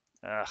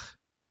 Ugh.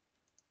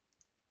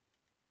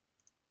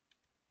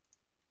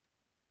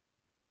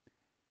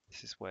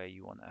 This is where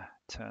you want to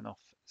turn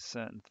off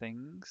certain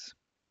things.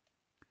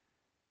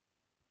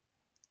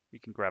 You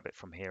can grab it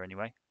from here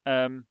anyway.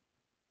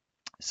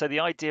 So the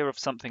idea of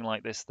something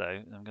like this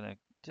though, I'm going to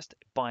just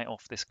bite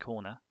off this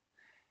corner.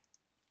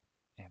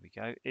 There we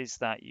go, is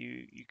that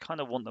you kind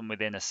of want them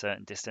within a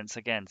certain distance.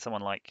 Again,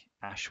 someone like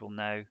Ash will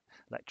know,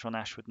 Electron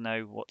Ash would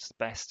know what's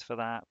best for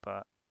that,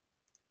 but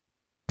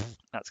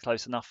that's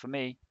close enough for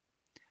me.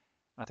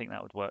 I think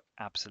that would work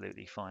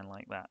absolutely fine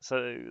like that.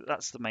 So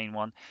that's the main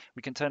one.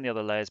 We can turn the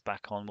other layers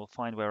back on. We'll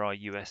find where our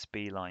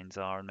USB lines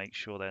are and make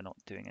sure they're not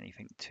doing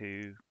anything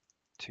too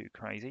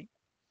crazy.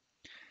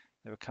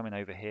 They were coming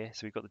over here.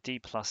 So we've got the D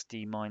plus,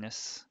 D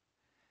minus.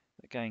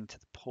 They're going to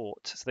the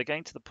port. So they're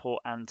going to the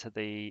port and to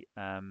the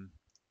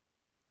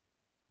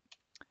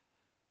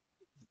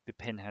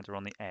pin header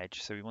on the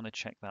edge. So we want to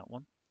check that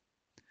one.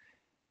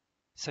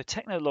 So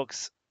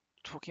Technolog's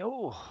talking,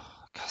 oh,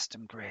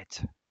 custom grid.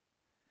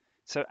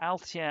 So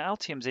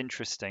Altium's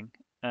interesting.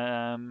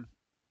 I've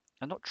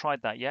not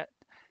tried that yet.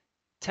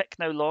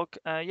 Technolog,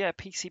 yeah,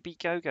 PCB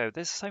GoGo.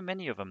 There's so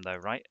many of them though,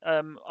 right?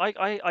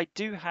 I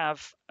do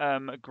have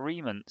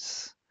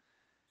agreements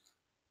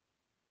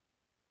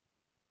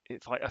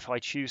if I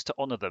choose to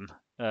honor them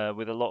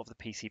with a lot of the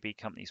PCB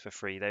companies for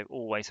free. They're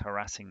always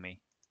harassing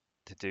me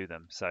to do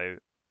them. So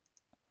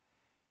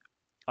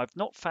I've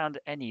not found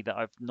any that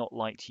I've not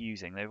liked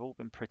using. They've all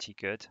been pretty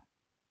good.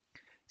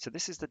 So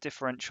this is the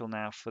differential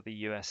now for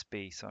the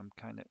USB. So I'm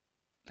kind of,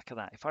 look at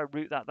that. If I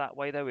route that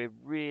way though, we're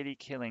really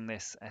killing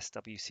this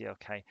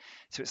SWCLK.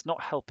 So it's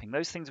not helping.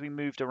 Those things we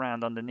moved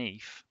around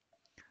underneath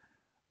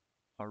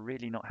are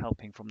really not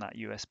helping from that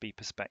USB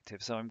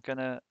perspective. So I'm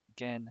gonna,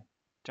 again,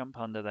 jump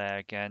under there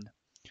again.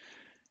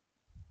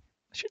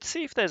 I should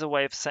see if there's a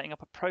way of setting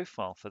up a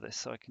profile for this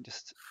so I can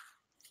just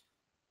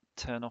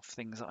turn off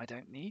things that I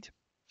don't need.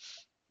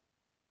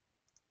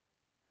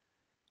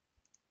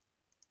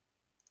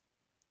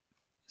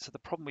 So the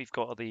problem we've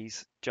got are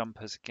these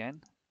jumpers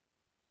again,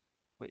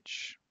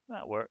 which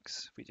that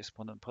works if we just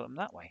want to put them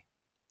that way.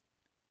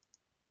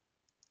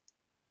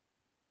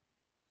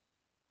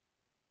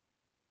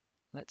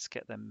 Let's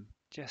get them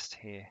just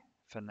here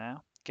for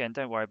now. Again,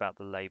 don't worry about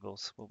the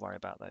labels. We'll worry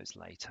about those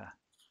later.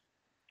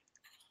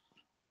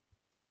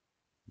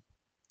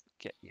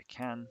 Get your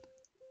can.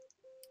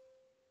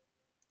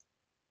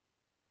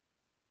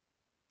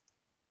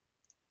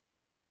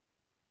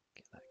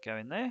 Get that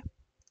going there.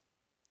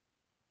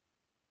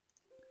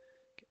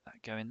 Get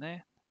that going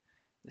there.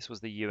 This was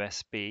the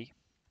USB.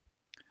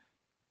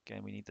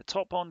 Again, we need the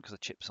top on because the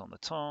chip's on the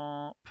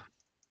top.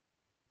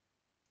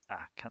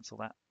 Cancel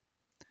that.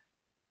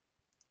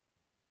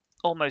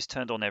 Almost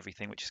turned on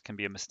everything, which can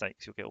be a mistake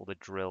because you'll get all the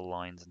drill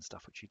lines and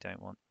stuff which you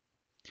don't want.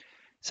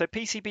 So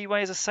PCB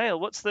Way is a sale.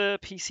 What's the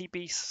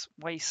PCB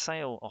Way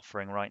sale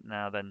offering right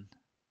now then?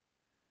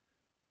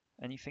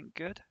 Anything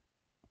good?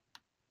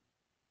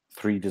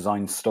 3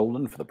 designs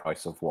stolen for the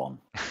price of 1.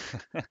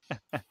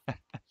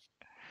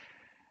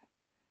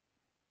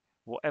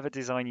 Whatever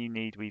design you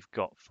need, we've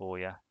got for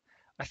you.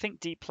 I think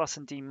D plus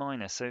and D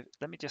minus. So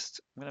let me just,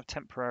 I'm going to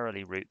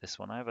temporarily route this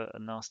one. I have a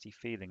nasty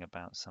feeling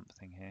about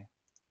something here.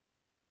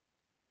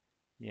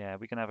 Yeah,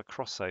 we're going to have a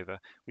crossover.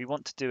 We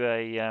want to do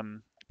a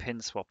pin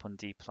swap on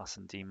D plus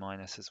and D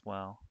minus as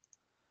well.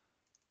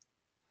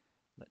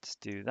 Let's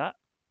do that.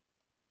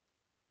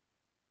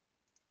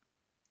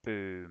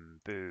 Boom,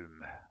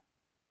 boom.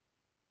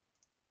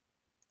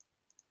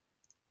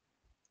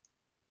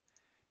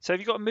 So have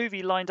you got a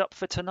movie lined up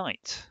for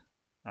tonight,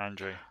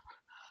 Andrew?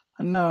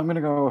 No, I'm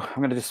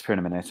going to disappear in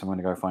a minute. I'm going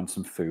to go find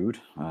some food,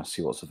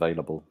 see what's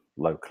available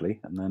locally,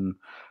 and then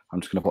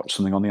I'm just going to watch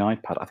something on the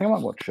iPad. I think I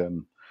might watch,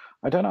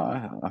 I don't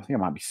know, I think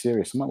I might be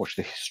serious. I might watch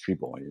The History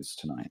Boys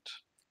tonight.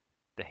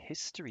 The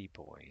History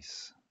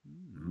Boys.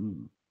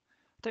 Mm.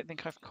 I don't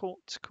think I've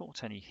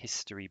caught any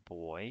History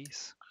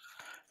Boys.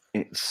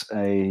 It's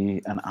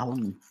an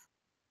Alan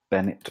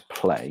Bennett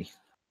play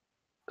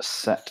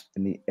set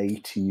in the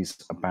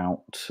 80s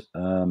about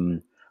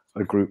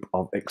a group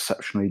of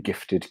exceptionally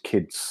gifted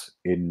kids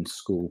in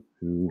school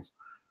who,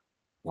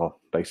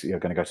 well, basically are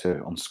going to go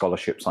on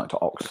scholarships like to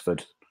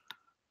Oxford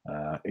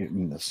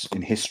in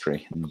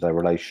history and their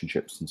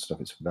relationships and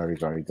stuff. It's very,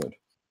 very good.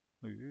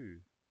 Ooh.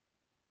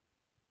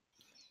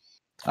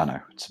 I know,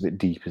 it's a bit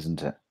deep,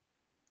 isn't it?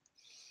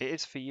 It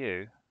is for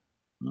you.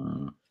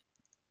 What,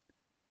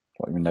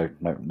 you mean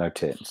no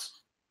tits?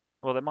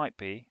 Well, there might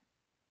be.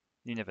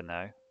 You never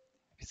know.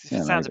 If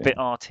Yeah, it sounds maybe. a bit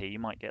arty, you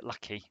might get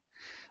lucky.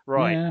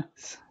 Right. Yeah.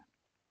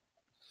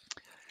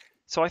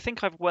 So I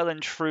think I've well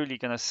and truly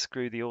going to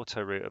screw the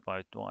auto router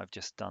by what I've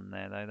just done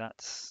there, though. I'm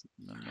not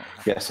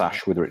happy. Yes,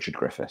 Ash with Richard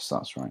Griffiths,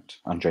 that's right.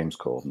 And James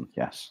Corden,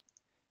 yes.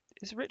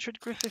 Is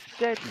Richard Griffith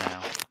dead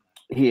now?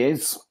 He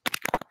is,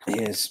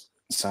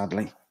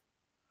 sadly.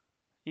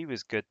 He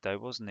was good, though,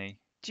 wasn't he?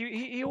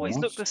 He always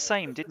Was. looked the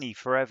same, didn't he,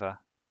 forever?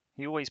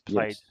 He always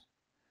played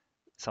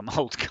some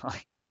old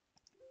guy.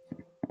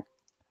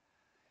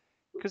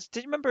 Because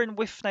did you remember in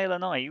Withnail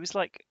and I, he was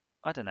like,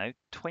 I don't know,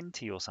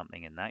 20 or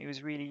something in that. He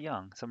was really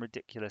young, some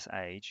ridiculous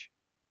age.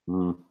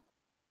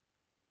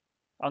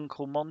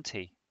 Uncle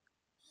Monty.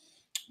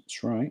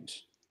 That's right.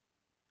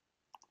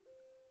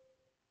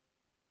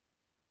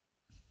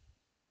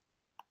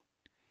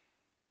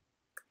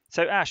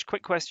 So Ash,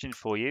 quick question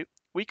for you.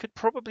 We could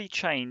probably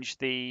change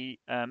the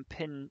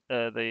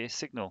the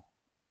signal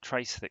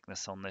trace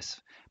thickness on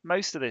this.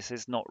 Most of this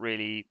is not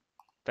really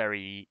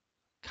very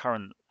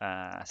current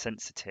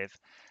sensitive,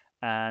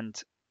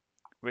 and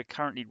we're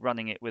currently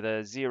running it with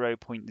a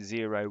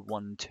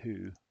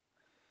 0.012.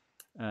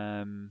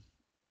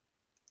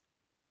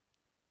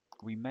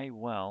 We may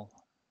well.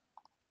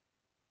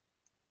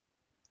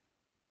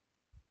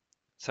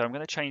 So I'm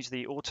going to change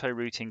the auto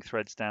routing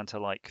threads down to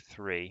like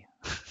 3.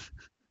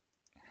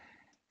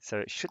 So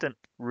it shouldn't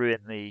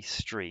ruin the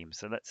stream.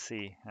 So let's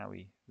see how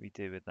we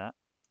do with that.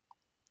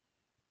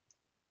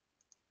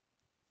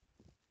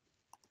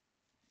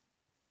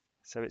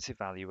 So it's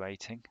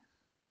evaluating.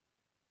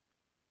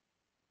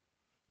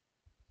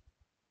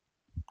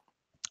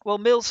 Well,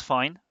 Mill's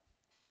fine.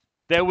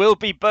 There will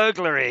be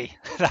burglary.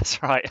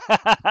 That's right.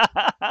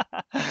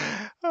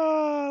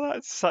 Oh,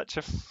 that's such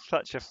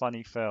a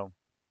funny film.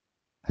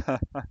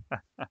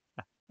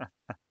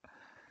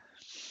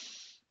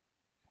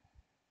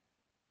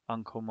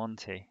 Uncle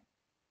Monty.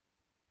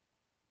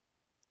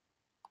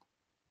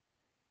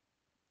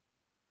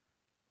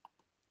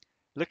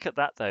 Look at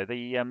that though.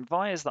 The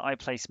wires that I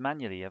place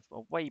manually have a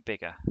way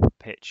bigger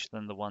pitch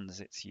than the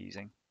ones it's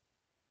using.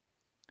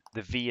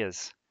 The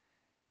vias.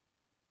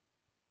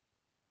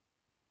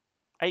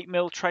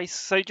 8mm trace.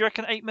 So do you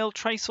reckon 8mm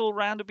trace all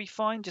round would be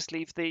fine? Just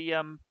leave the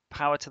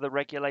power to the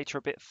regulator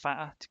a bit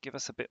fatter to give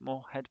us a bit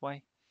more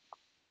headway.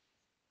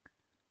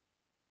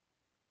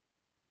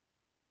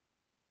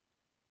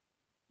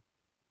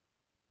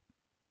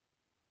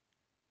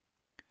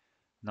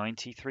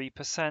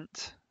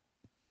 93%.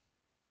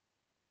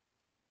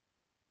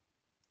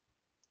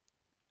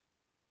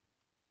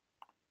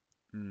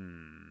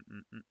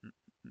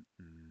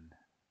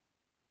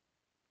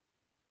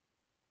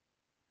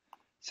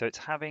 So it's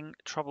having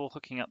trouble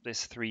hooking up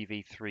this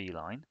 3v3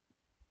 line.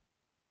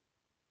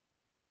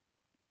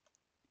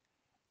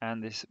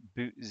 And this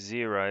boot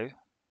 0.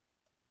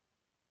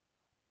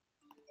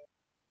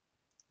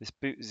 This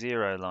boot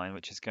 0 line,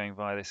 which is going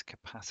via this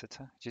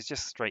capacitor, which is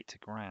just straight to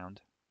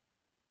ground.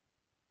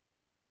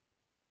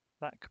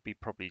 That could be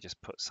probably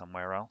just put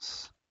somewhere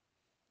else.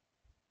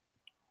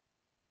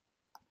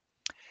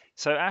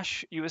 So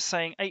Ash, you were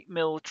saying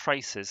 8mm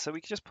traces, so we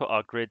could just put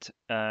our grid,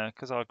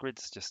 because our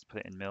grid's just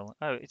put it in mil.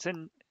 Oh, it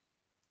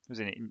was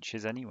in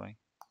inches anyway.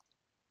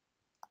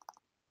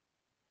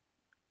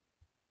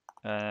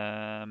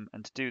 And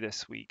to do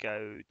this, we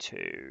go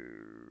to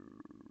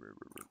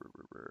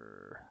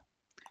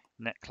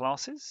net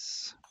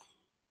classes.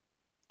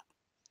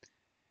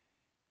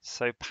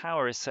 So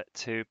power is set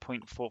to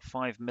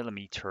 0.45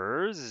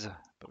 millimeters,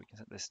 but we can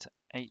set this to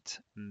 8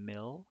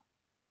 mil.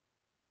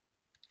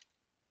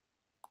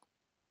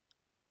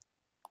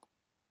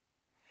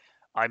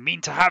 I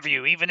mean to have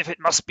you, even if it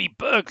must be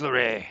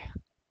burglary.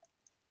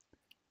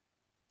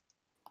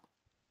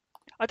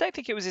 I don't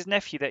think it was his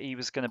nephew that he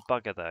was going to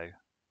bugger, though.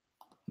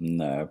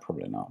 No,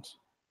 probably not.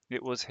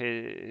 It was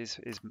his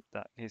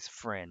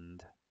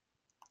friend.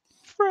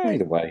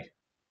 Either way,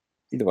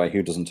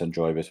 who doesn't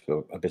enjoy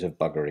a bit of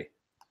buggery?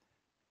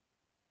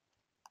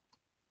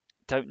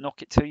 Don't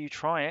knock it till you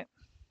try it.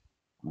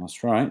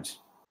 That's right.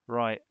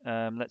 Right,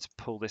 let's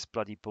pull this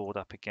bloody board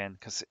up again,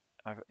 because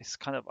it's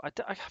kind of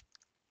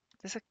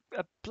there's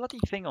a bloody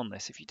thing on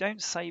this. If you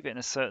don't save it in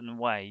a certain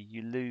way,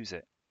 you lose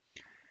it,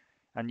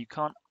 and you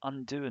can't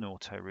undo an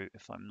auto route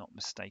if I'm not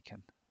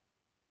mistaken.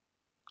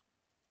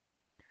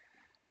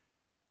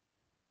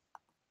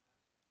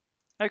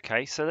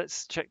 Okay, so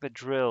let's check the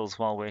drills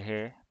while we're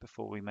here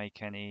before we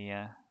make any.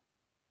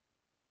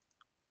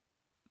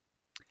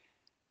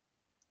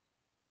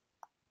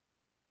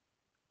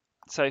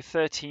 So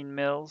 13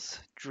 mils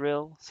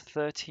drill,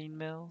 13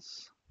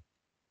 mils.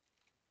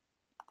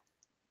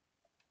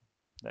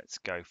 Let's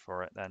go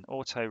for it then.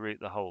 Auto route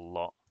the whole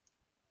lot.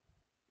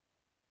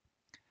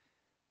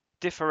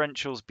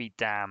 Differentials be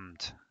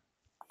damned.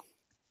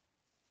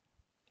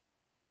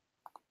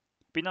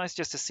 Be nice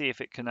just to see if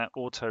it can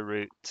auto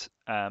route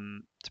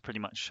to pretty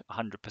much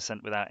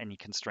 100% without any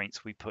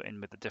constraints we put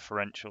in with the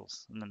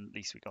differentials, and then at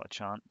least we got a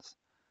chance.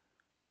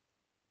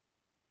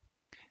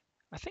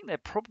 I think there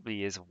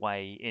probably is a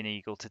way in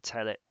Eagle to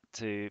tell it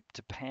to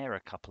pair a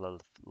couple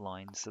of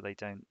lines so they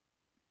don't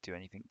do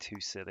anything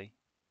too silly.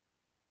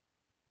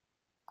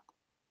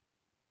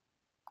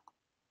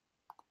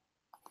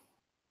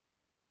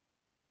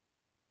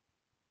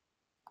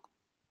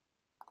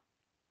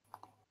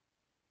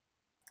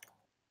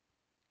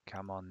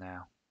 Come on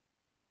now.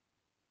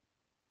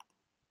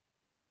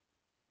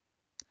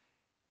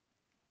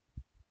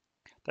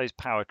 Those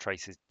power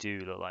traces do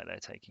look like they're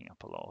taking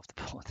up a lot of the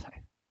board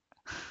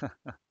though.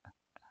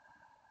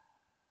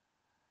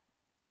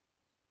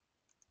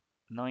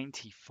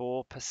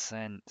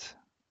 94%.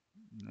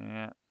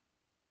 Yeah.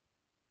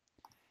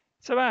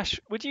 So Ash,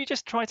 would you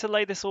just try to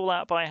lay this all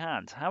out by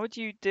hand? How would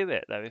you do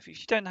it though if you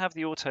don't have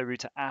the auto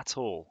router at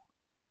all?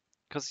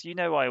 Because you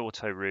know I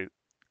auto route.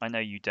 I know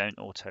you don't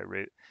auto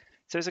route.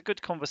 So it's a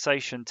good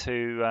conversation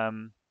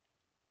to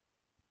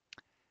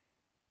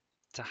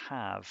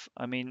have.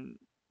 I mean,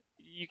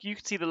 you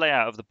can see the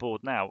layout of the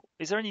board now.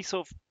 Is there any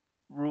sort of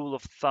rule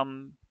of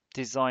thumb,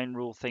 design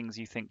rule things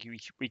you think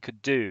we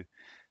could do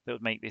that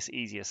would make this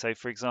easier? So,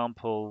 for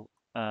example,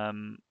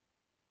 the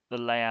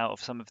layout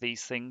of some of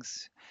these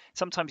things.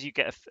 Sometimes you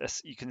get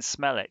you can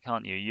smell it,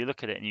 can't you? You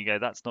look at it and you go,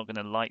 that's not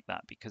going to like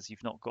that because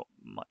you've not got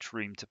much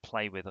room to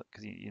play with it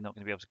because you're not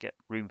going to be able to get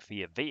room for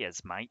your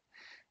vias, mate,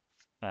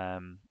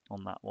 on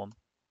that one.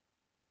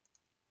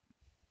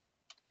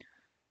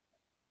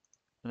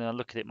 And then I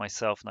look at it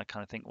myself and I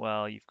kind of think,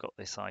 well, you've got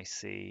this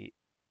IC.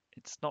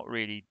 it's not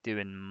really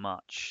doing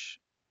much.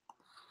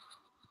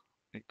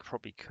 It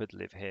probably could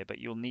live here, but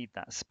you'll need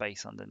that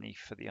space underneath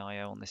for the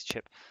I/O on this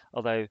chip.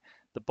 Although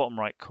the bottom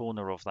right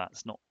corner of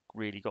that's not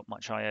really got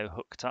much I/O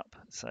hooked up,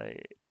 so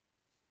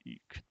you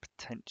could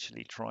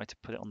potentially try to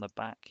put it on the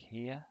back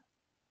here.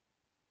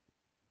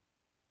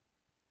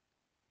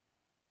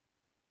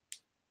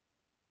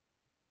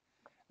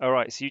 All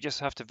right, so you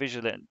just have to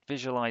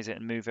visualize it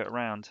and move it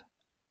around.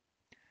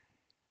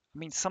 I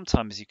mean,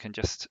 sometimes you can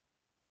just.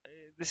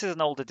 This is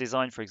an older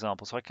design, for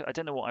example, so I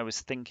don't know what I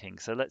was thinking.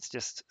 So let's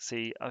just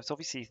see. I was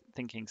obviously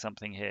thinking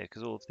something here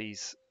because all of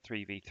these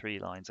 3v3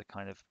 lines are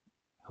kind of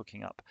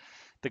hooking up.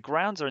 The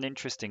grounds are an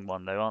interesting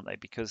one, though, aren't they?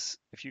 Because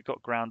if you've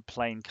got ground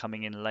plane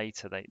coming in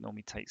later, they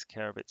normally takes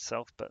care of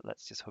itself. But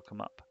let's just hook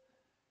them up.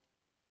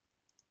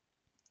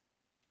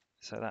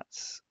 So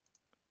that's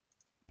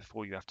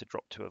before you have to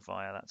drop to a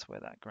via. That's where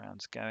that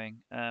ground's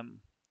going.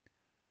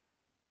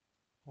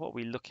 What are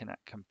we looking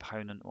at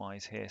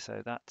component-wise here?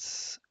 So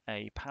that's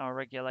a power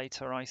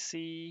regulator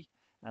IC,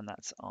 and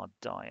that's our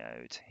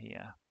diode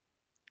here.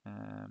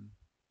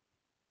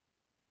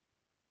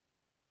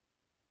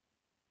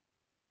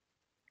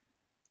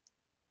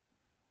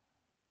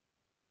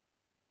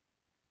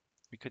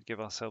 We could give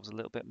ourselves a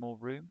little bit more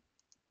room,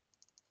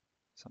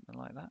 something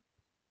like that.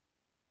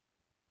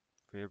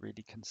 If we're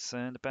really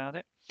concerned about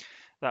it.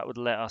 That would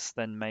let us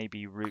then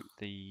maybe route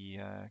the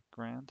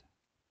ground.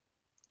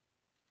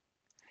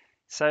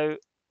 So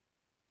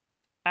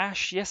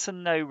Ash, yes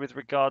and no with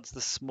regards to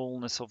the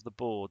smallness of the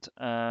board.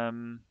 I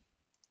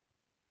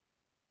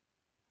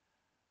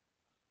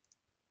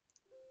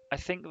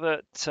think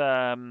that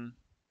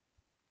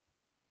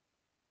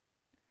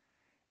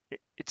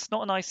it's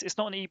not it's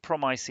not an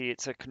EEPROM IC,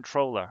 it's a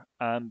controller,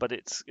 but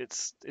it's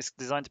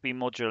designed to be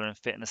modular and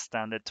fit in a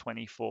standard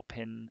 24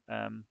 pin,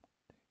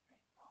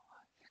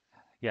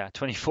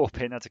 24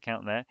 pin, that's a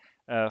count there,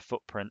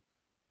 footprint.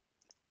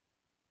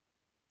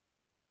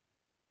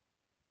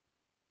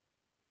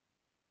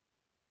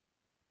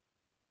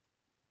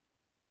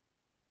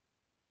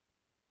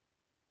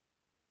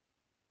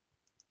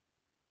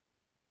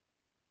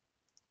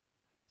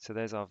 So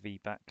there's our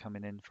VBAC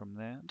coming in from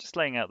there. I'm just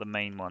laying out the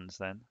main ones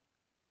then.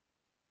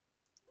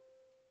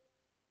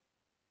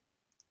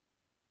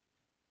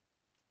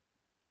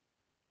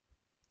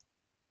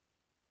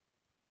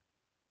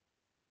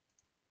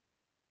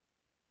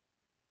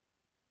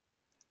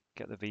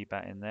 Get the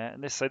VBAT in there.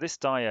 And so this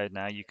diode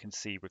now you can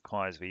see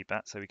requires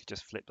VBAT, so we could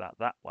just flip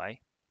that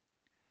way.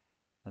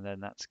 And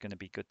then that's going to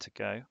be good to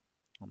go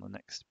on the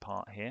next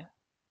part here.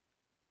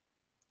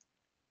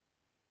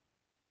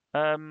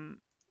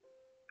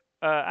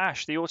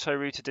 Ash, the auto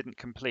router didn't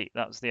complete.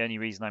 That was the only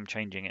reason I'm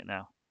changing it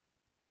now.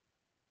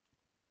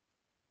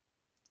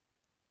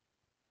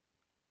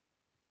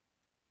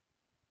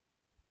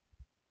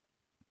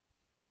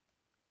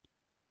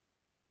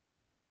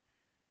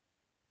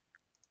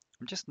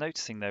 I'm just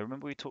noticing though,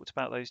 remember we talked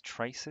about those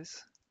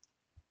traces?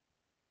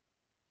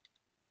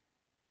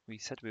 We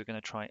said we were going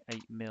to try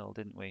 8mm,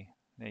 didn't we?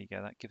 There you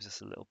go, that gives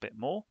us a little bit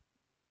more.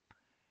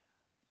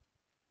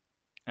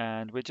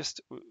 And we're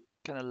just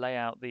going to lay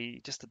out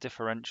just the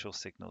differential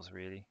signals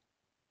really.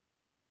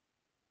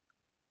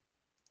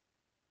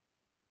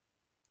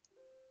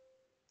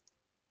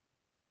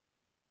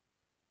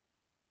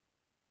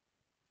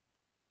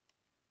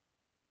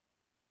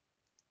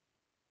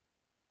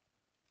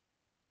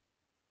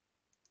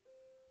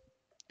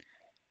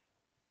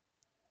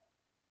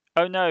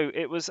 Oh no,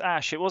 it was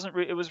Ash. It wasn't.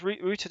 It was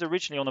routed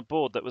originally on a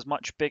board that was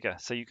much bigger.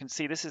 So you can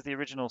see this is the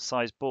original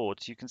size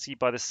board. You can see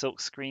by the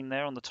silk screen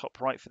there on the top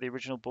right for the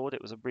original board,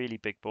 it was a really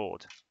big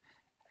board.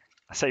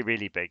 I say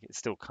really big. It's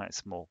still kind of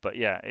small, but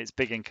yeah, it's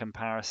big in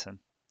comparison.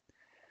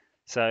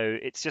 So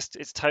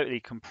it's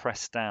totally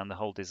compressed down. The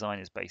whole design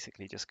is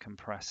basically just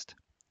compressed.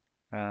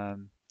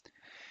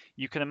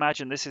 You can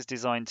imagine this is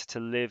designed to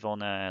live on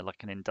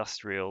like an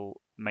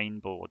industrial main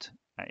board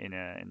in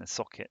a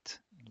socket,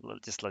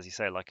 just as you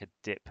say, like a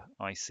DIP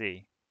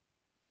IC.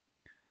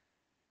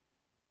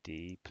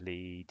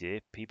 Deeply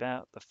dippy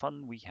about the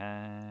fun we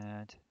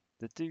had.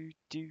 The do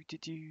do do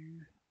do.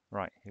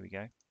 Right, here we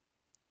go.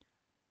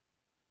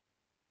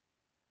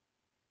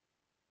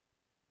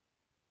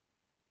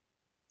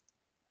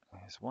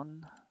 There's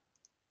one.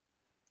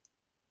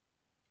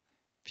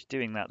 If you're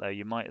doing that though,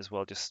 you might as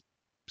well just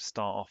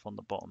start off on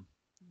the bottom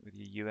with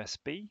your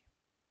USB.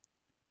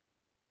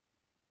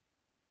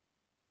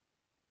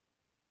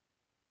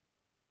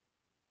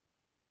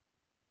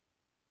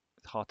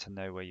 It's hard to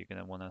know where you're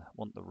going to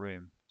want the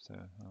room, so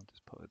I'll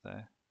just put it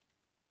there.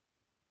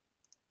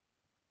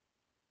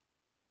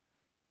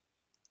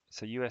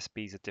 So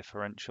USBs are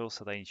differential,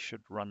 so they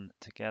should run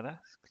together.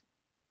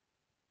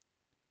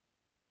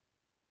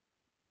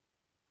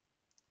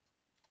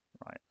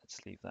 Right,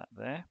 let's leave that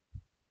there.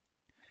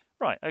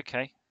 Right,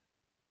 okay.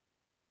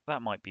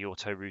 That might be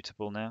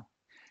auto-routable now.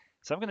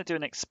 So I'm going to do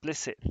an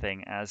explicit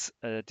thing as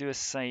do a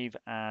save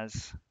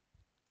as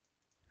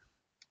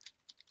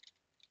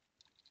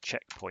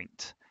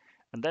checkpoint.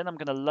 And then I'm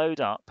going to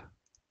load up.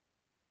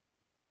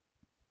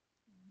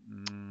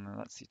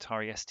 That's the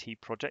Atari ST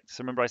project.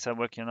 So remember I said I'm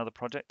working on another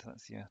project.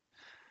 That's the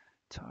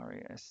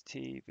Atari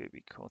ST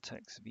VB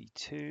Cortex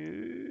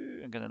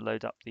V2. I'm going to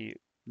load up the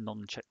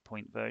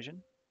non-checkpoint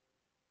version.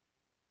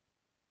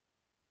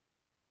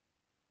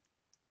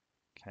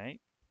 Okay.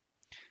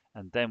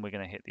 And then we're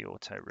going to hit the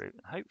auto route.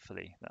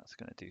 Hopefully that's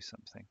going to do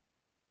something.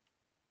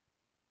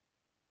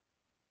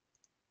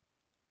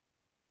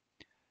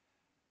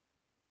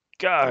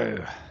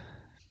 Go!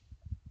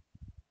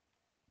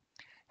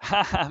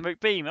 Haha,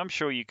 McBeam, I'm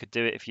sure you could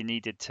do it if you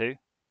needed to.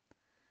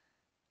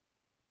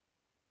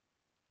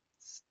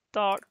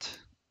 Start.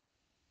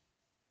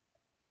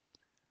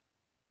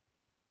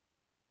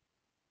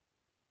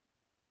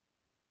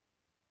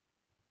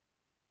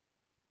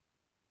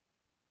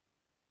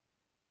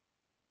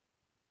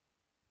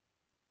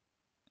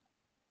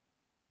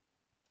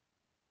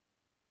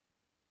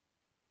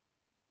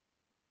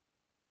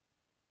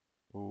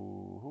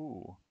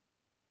 Ooh.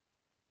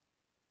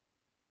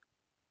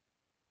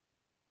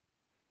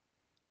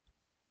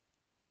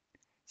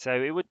 So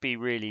it would be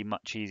really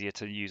much easier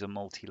to use a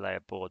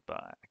multi-layer board, but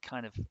I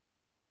kind of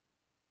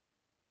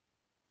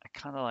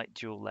like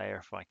dual layer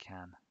if I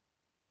can.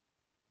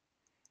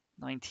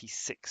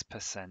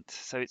 96%.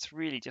 So it's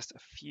really just a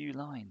few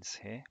lines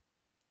here.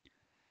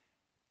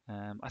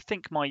 I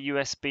think my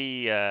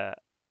USB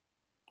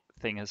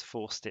thing has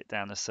forced it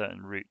down a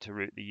certain route to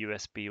route the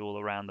USB all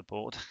around the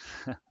board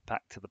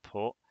back to the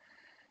port.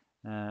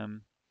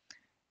 You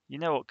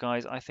know what,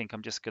 guys? I think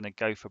I'm just going to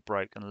go for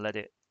broke and let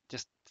it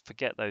just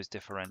forget those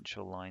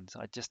differential lines.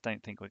 I just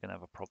don't think we're going to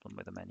have a problem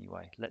with them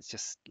anyway. Let's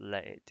just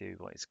let it do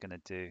what it's going to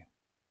do.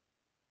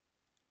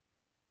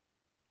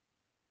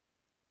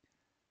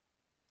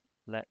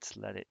 Let's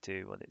let it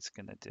do what it's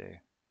going to do.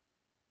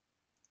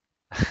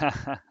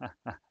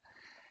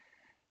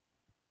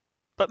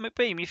 But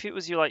McBeam, if it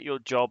was your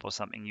job or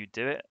something, you'd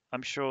do it.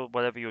 I'm sure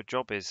whatever your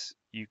job is,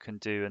 you can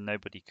do and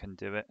nobody can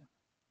do it.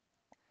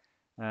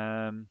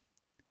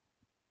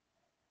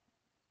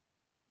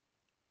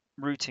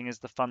 Routing is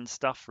the fun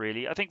stuff,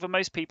 really. I think for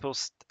most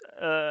people's,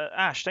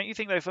 Ash, don't you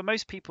think though, for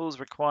most people's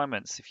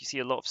requirements, if you see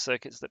a lot of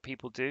circuits that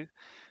people do,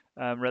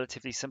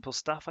 relatively simple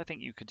stuff, I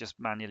think you could just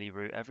manually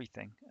route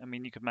everything. I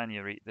mean, you could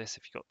manually route this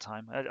if you've got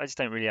time. I just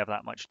don't really have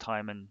that much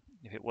time, and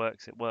if it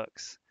works, it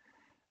works.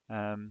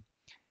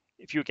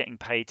 If you were getting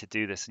paid to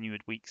do this and you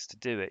had weeks to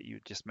do it, you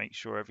would just make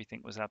sure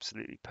everything was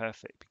absolutely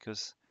perfect,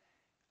 because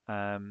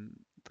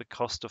the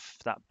cost of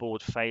that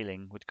board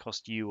failing would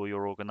cost you or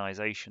your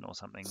organization or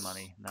something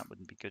money, and that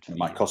wouldn't be good for It you.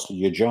 might cost you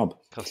your job.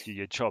 Cost you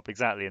your job,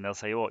 exactly. And they'll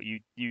say, "Oh,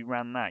 you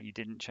ran that, you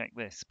didn't check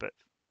this." But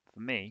for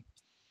me,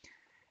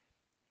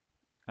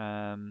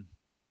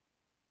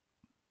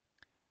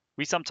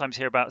 we sometimes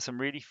hear about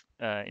some really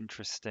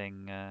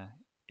interesting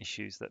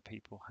issues that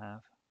people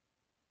have.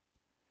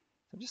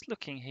 I'm just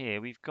looking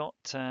here. We've got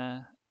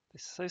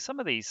this, so some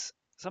of these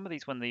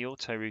when the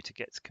auto router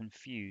gets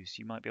confused,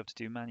 you might be able to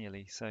do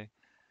manually. So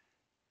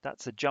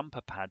that's a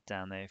jumper pad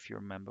down there. If you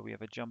remember, we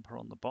have a jumper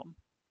on the bottom,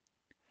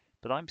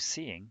 but I'm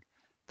seeing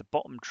the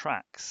bottom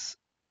tracks.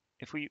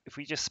 If we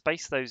just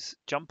space those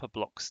jumper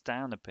blocks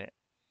down a bit,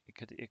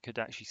 it could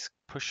actually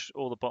push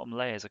all the bottom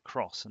layers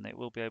across, and it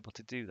will be able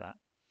to do that.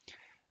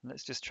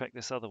 Let's just check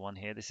this other one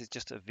here. This is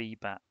just a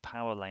VBAT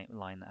power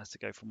line that has to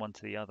go from one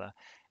to the other.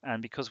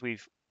 And because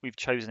we've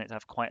chosen it to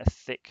have quite a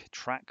thick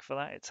track for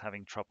that, it's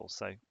having trouble.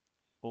 So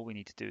all we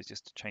need to do is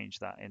just to change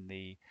that in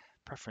the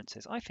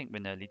preferences. I think we're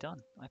nearly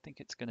done. I think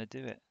it's going to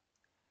do it.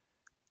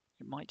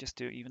 It might just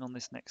do it even on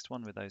this next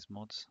one with those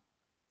mods.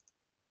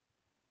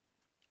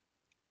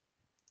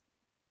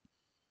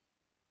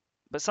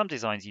 But some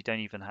designs you don't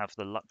even have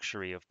the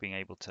luxury of being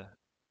able to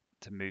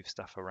move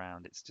stuff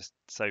around. It's just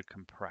so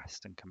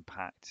compressed and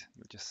compact.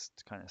 You're just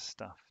kind of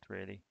stuffed,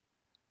 really.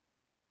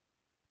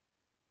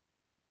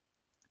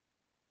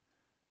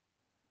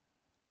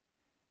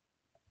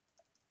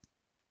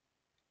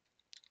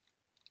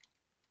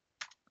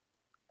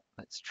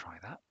 Let's try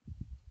that.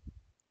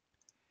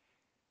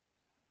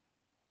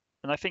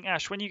 And I think,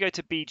 Ash, when you go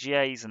to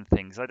BGAs and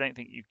things, I don't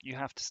think you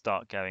have to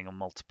start going on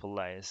multiple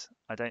layers.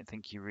 I don't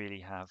think you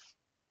really have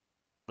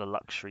the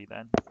luxury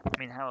then. I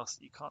mean, how else?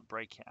 You can't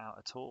break it out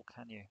at all,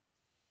 can you?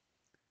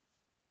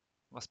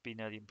 Must be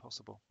nearly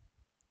impossible.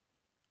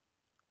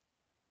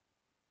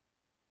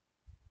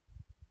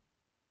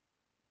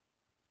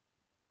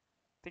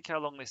 Think how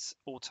long this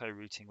auto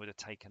routing would have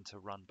taken to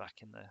run back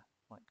in the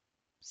like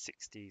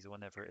 60s or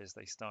whenever it is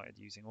they started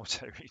using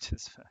auto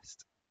routers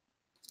first.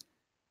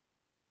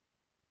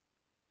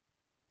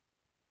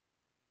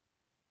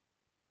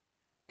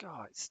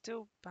 God, it's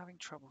still having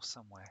trouble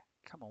somewhere.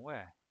 Come on,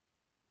 where?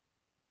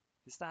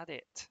 Is that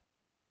it?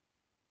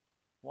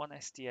 One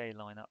SDA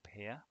line up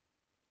here.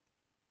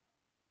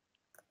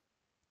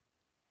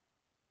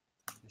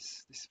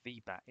 This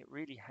VBAT, it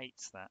really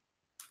hates that.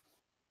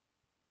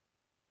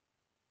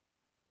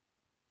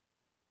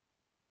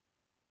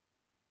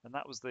 And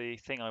that was the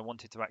thing I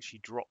wanted to actually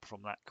drop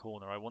from that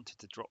corner. I wanted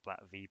to drop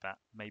that VBAT.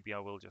 Maybe I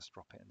will just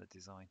drop it in the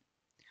design.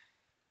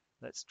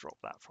 Let's drop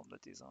that from the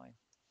design.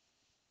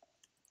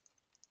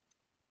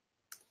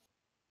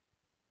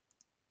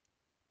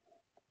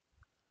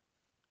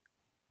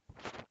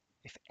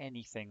 If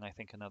anything, I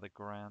think another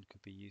ground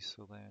could be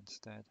useful there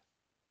instead.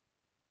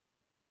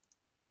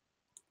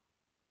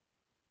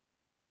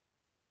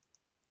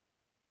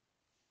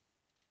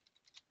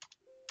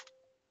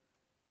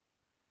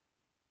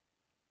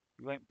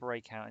 We won't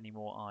break out any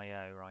more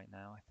I/O right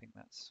now. I think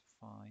that's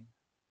fine.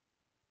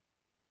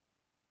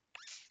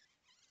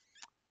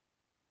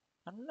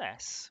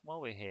 Unless, while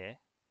we're here,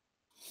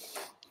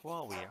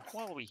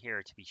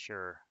 to be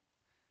sure,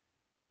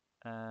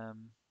 you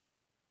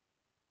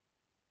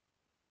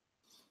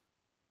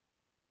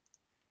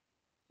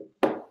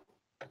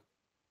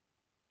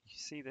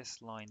see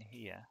this line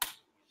here,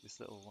 this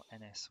little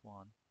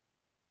NS1.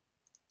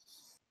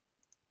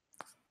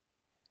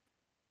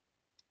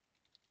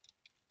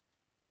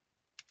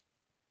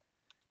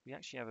 We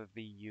actually have a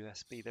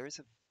VUSB. There is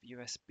a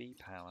USB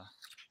power,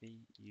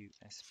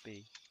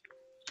 VUSB.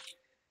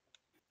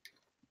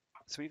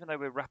 So even though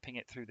we're wrapping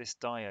it through this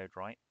diode,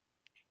 right,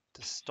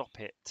 to stop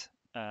it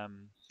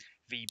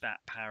VBAT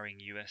powering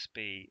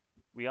USB,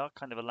 we are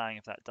kind of allowing,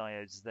 if that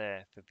diode's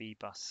there, for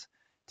VBus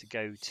to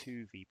go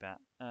to VBAT,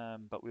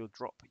 but you'll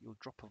drop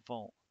a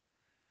volt.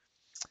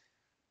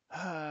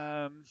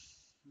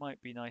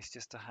 Might be nice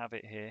just to have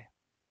it here,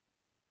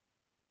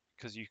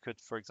 because you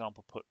could, for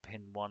example, put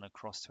pin 1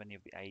 across to any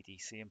of the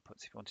ADC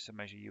inputs if you wanted to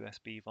measure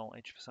USB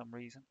voltage for some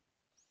reason.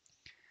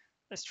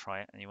 Let's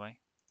try it anyway.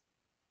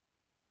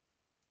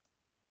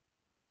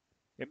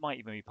 It might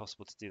even be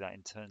possible to do that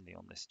internally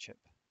on this chip.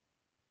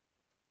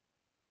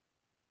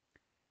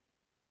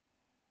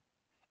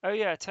 Oh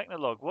yeah,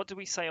 Technolog. What do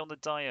we say on the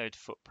diode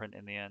footprint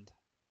in the end?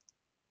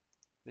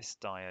 This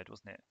diode,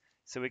 wasn't it?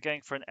 So we're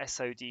going for an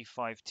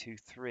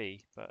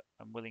SOD523, but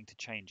I'm willing to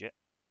change it.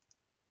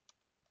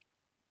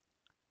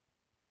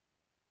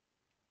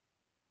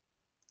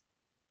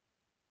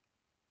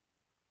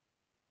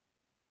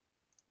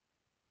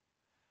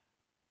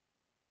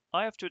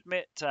 I have to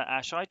admit,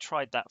 Ash, I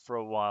tried that for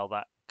a while,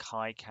 that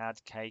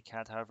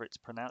KiCad, however it's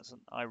pronounced,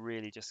 and I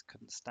really just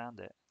couldn't stand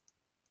it.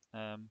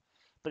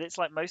 But it's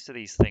like most of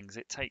these things,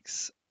 it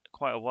takes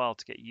quite a while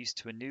to get used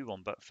to a new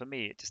one, but for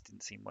me, it just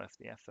didn't seem worth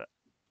the effort.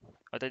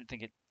 I don't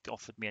think it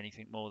offered me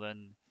anything more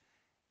than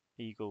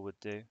Eagle would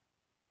do.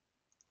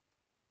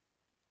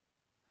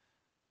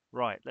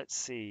 Right, let's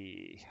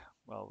see.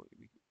 Well,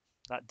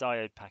 that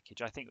diode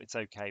package, I think it's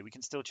okay. We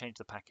can still change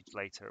the package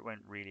later. It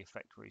won't really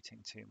affect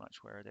routing too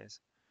much where it is.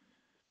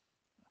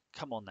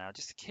 Come on now,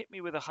 just hit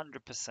me with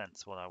 100%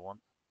 is what I want.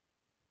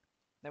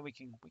 Then we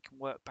can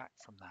work back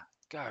from that.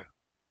 Go.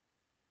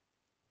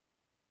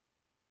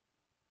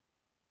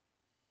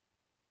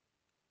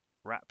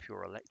 Wrap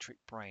your electric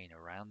brain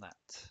around that.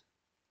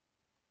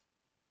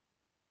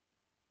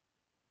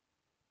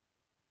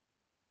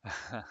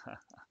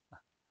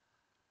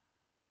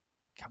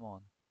 Come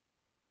on.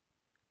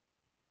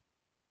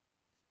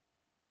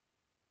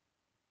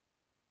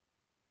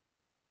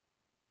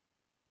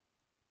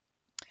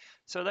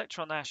 So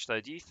Electron Ash, though,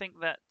 do you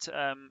think that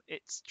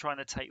it's trying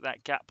to take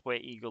that gap where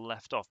Eagle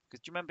left off? Because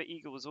do you remember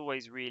Eagle was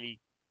always really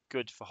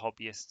good for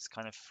hobbyists,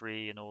 kind of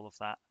free and all of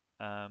that.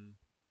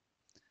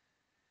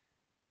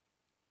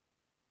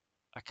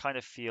 I kind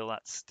of feel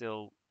that's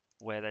still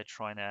where they're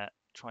trying to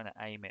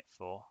aim it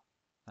for.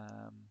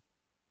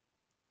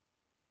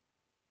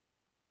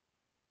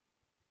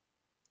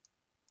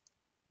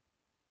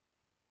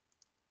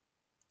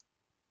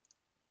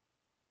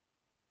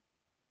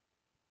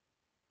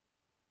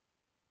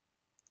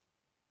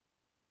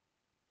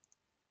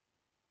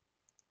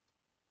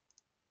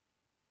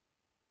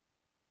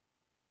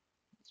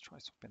 Let's try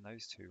swapping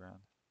those two around.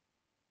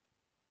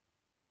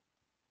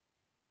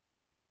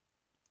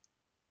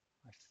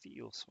 I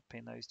feel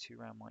swapping those two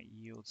around might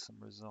yield some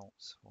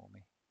results for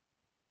me.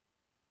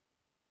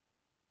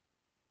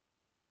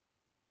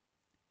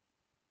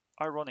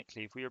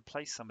 Ironically, if we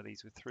replace some of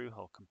these with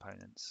through-hole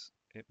components,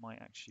 it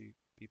might actually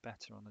be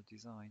better on the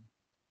design.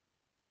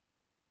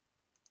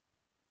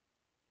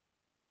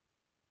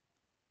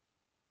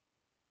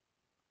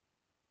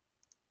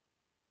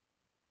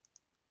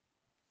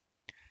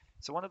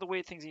 So one of the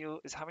weird things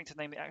is having to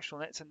name the actual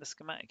nets in the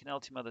schematic. In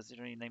Ultima, there's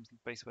generally names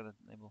based whether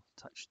they will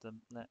touch the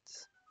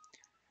nets.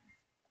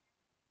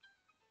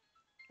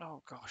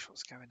 Oh gosh,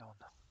 what's going on?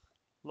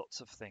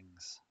 Lots of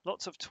things.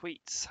 Lots of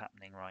tweets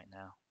happening right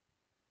now.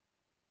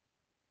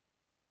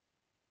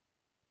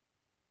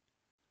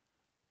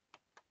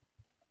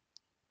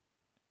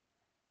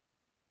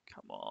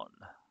 Come on.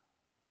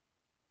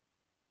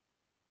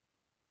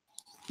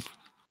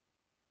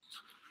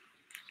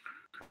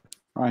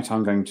 Right,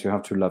 I'm going to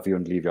have to love you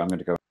and leave you. I'm going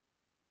to go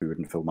food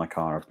and fill my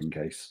car up in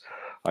case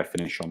I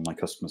finish on my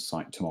customer's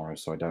site tomorrow,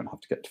 so I don't have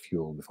to get to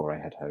fuel before I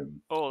head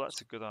home. Oh,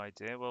 that's a good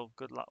idea. Well,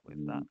 good luck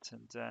with that.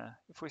 And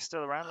if we're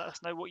still around, let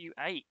us know what you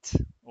ate.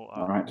 Or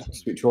All right,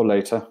 speak to you all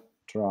later.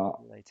 Ta-ra.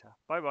 Later.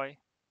 Bye-bye.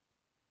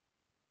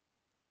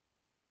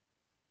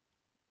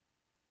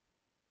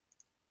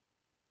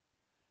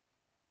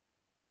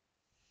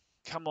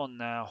 Come on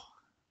now.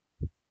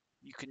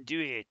 You can do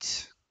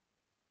it.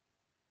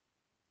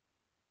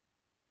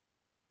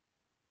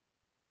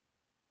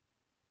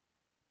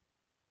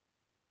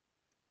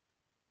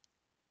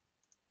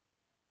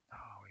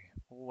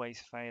 Always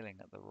failing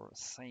at the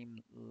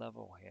same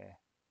level here.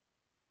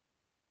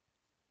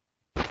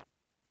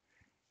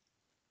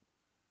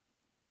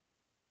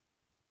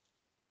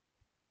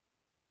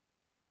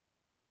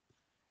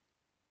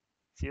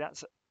 See,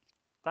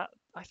 that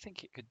I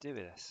think it could do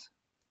this.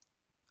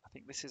 I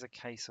think this is a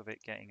case of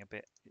it getting a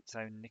bit its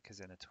own knickers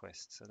in a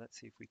twist. So let's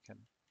see if we can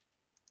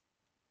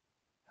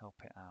help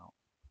it out.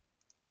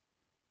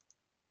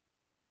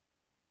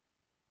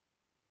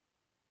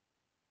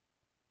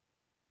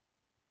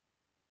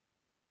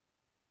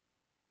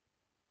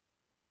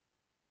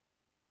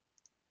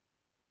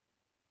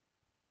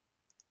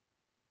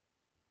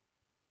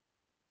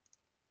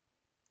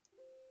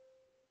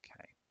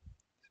 Okay.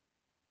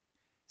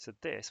 So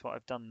this, what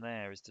I've done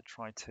there is to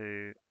try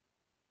to,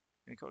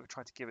 we've got to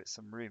try to give it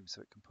some room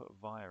so it can put a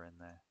via in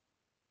there.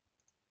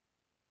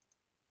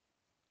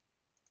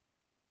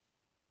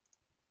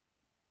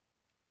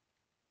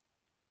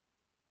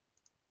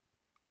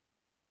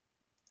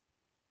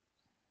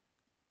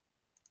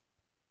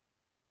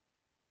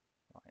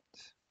 Right.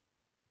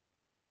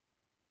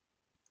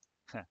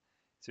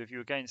 So if you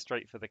were going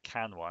straight for the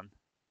can one,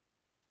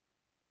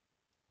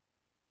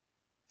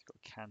 it's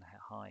got can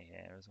high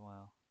here as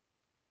well.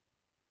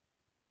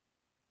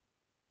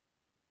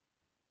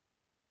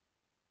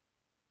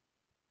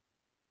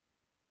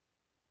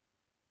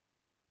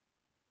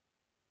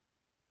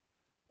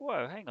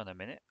 Whoa, hang on a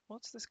minute.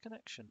 What's this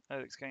connection? Oh,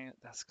 it's going.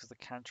 That's because the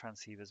CAN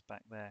transceiver's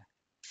back there.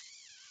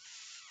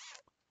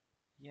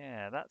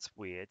 Yeah, that's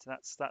weird.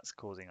 That's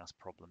causing us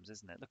problems,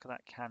 isn't it? Look at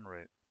that CAN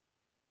route.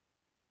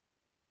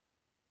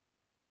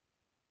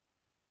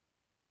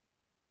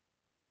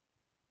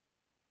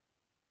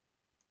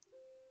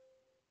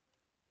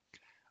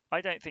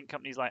 I don't think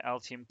companies like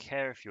Altium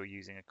care if you're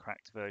using a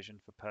cracked version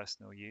for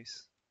personal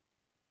use,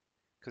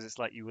 because it's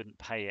like you wouldn't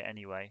pay it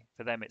anyway.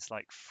 For them, it's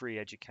like free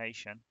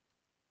education.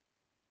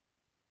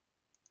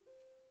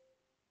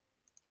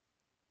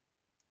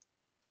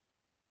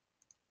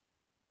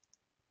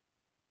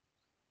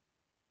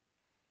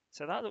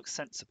 So that looks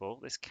sensible.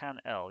 This CAN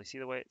L, you see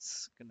the way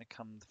it's going to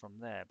come from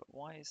there, but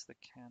why is the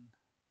CAN?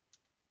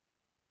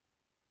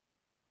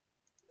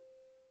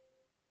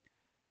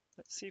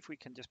 Let's see if we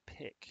can just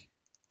pick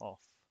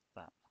off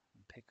that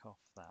and pick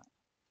off that.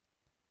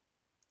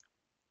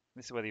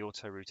 This is where the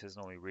auto routers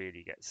normally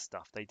really get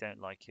stuffed. They don't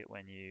like it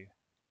when you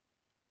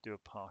do a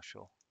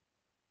partial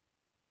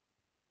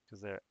because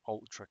they're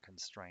ultra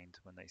constrained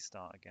when they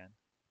start again.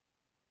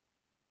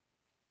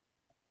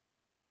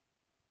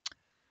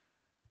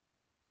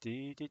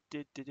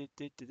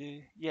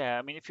 Yeah,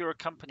 I mean, if you're a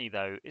company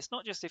though, it's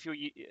not just if you're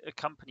a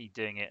company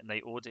doing it and they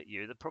audit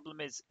you. The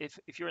problem is if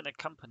you're in a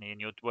company and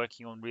you're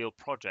working on real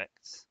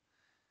projects,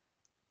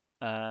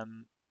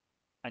 um,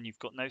 and you've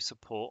got no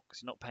support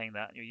because you're not paying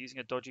that, and you're using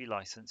a dodgy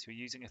license, you're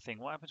using a thing.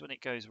 What happens when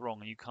it goes wrong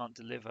and you can't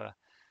deliver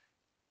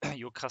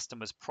your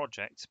customer's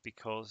project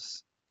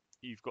because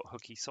you've got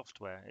hooky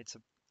software? It's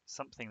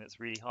something that's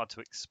really hard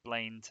to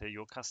explain to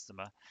your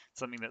customer,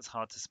 something that's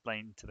hard to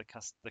explain to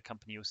the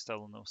company you're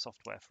stolen your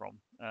software from.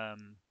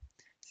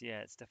 So yeah,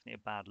 it's definitely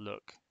a bad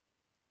look.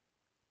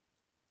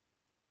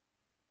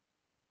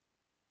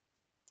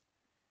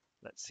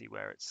 Let's see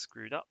where it's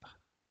screwed up.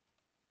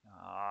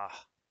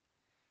 Ah,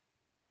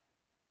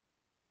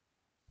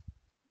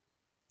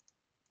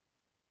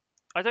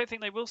 I don't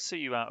think they will sue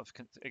you out of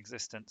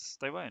existence.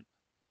 They won't.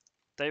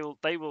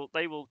 They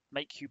will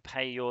make you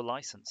pay your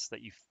license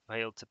that you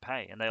failed to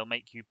pay, and they'll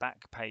make you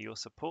back pay your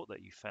support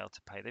that you failed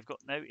to pay. They've got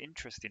no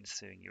interest in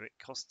suing you. It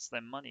costs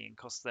them money and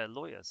costs their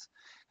lawyers.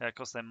 It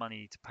costs them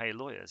money to pay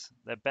lawyers.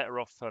 They're better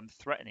off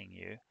threatening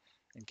you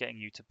and getting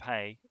you to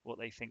pay what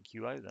they think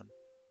you owe them.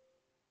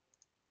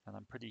 And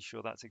I'm pretty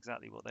sure that's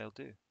exactly what they'll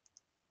do.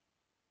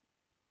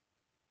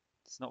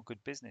 It's not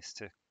good business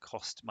to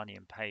cost money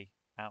and pay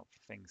out for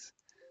things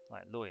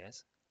like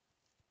lawyers.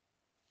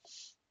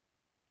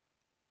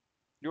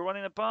 You're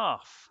running a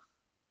bath.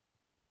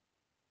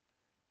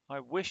 I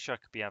wish I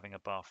could be having a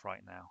bath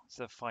right now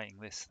instead of fighting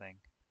this thing.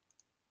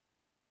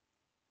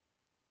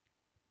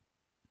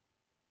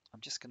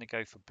 I'm just going to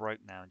go for broke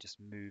now and just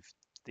move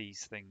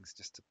these things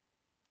just to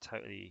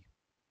totally.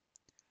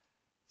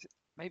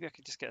 Maybe I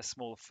could just get a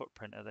smaller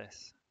footprint of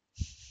this.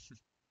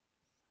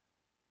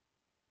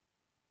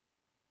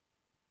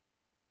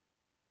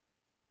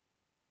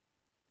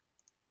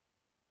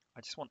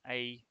 I just want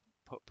a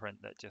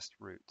footprint that just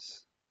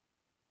routes.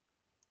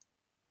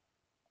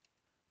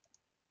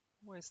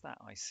 Where's that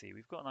IC?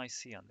 We've got an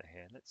IC under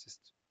here. Let's just,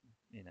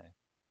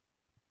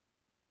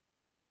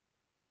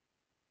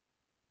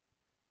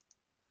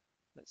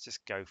 let's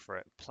just go for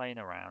it. Playing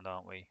around,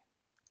 aren't we?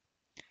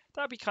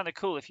 That'd be kind of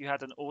cool if you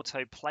had an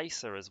auto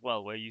placer as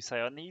well, where you say,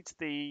 I need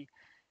the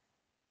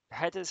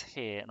headers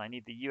here and I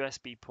need the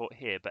USB port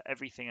here, but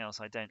everything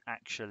else I don't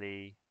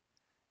actually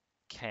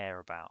care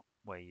about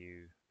where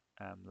you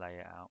lay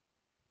it out.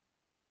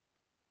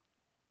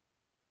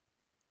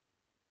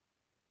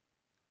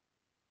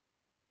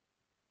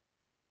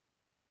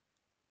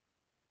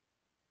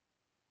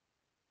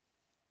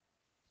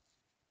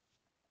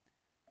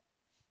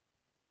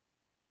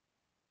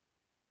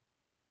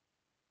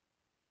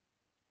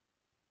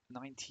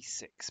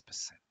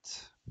 96%.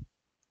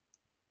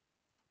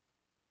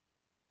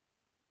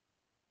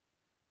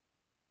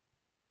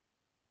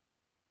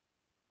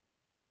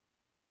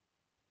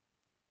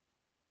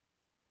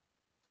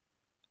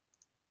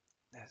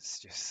 Let's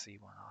just see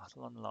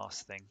one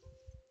last thing.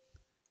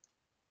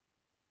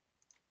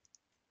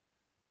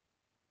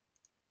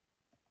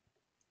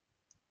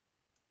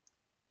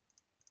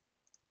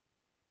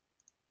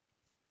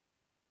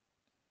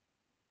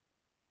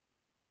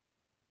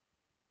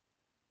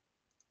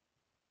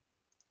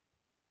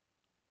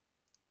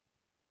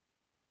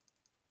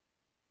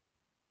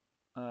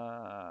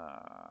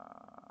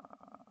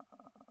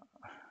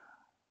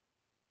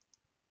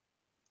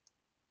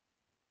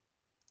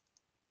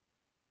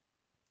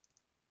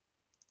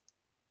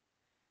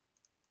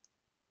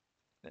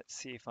 Let's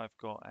see if I've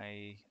got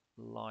a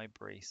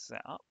library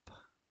set up.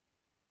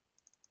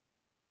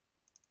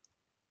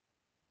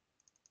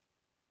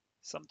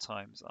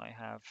 Sometimes I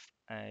have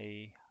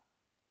a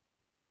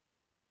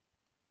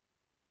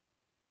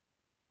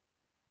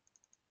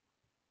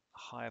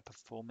higher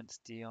performance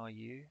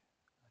DRU.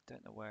 I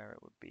don't know where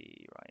it would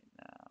be right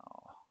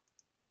now.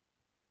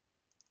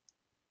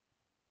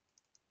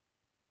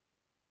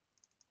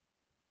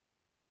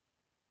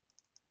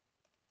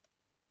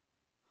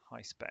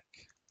 High spec.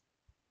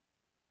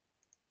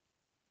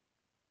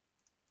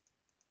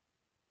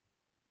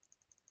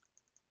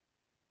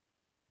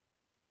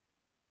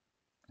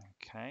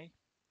 Okay,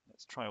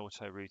 let's try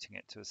auto routing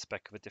it to a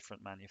spec of a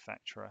different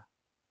manufacturer.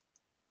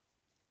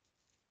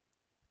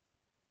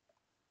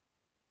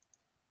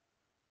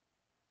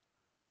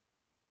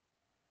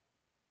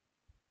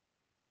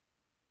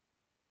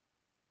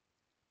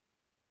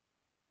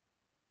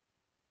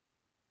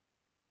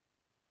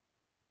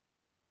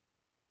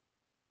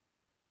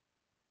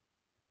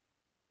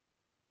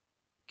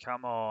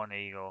 Come on,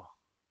 Eagle.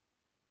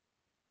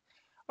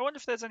 I wonder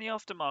if there's any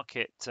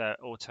aftermarket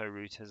auto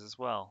routers as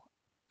well.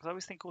 Because I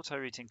always think auto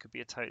routing could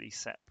be a totally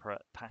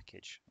separate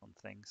package on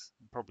things.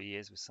 It probably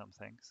is with some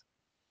things.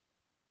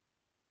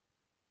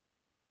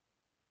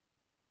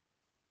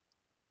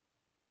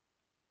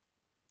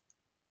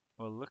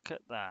 Well, look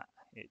at that.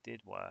 It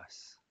did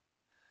worse.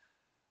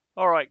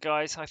 All right,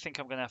 guys. I think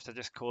I'm going to have to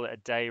just call it a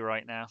day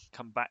right now.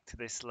 Come back to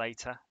this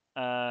later.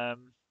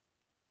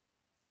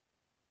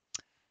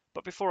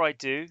 But before I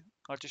do,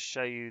 I'll just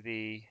show you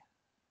the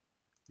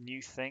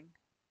new thing,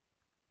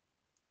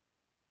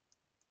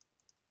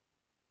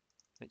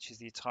 which is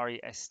the Atari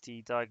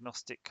ST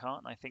diagnostic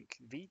cart. And I think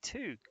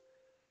V2,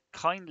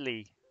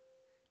 kindly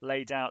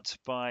laid out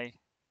by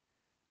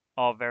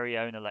our very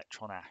own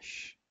Electron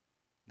Ash.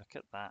 Look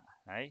at that,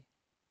 eh?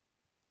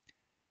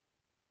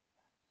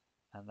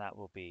 And that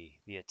will be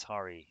the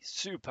Atari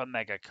Super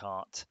Mega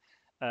Cart.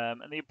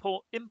 And the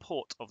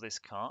import of this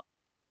cart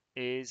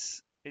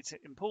is it's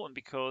important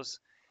because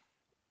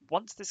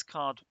once this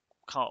cart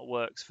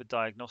works for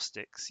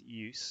diagnostics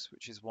use,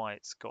 which is why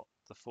it's got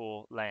the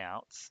 4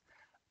 layouts,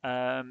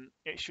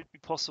 it should be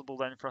possible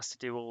then for us to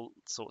do all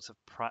sorts of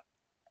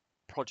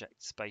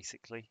projects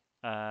basically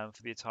for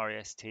the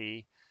Atari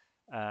ST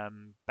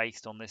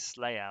based on this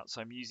layout.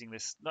 So I'm using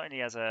this not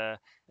only as a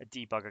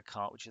debugger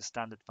cart, which is a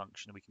standard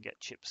function we can get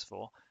chips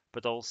for,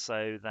 but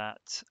also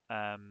that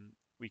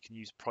we can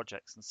use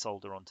projects and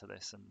solder onto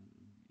this and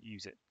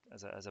use it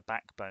as a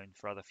backbone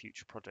for other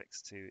future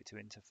projects to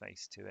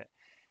interface to it.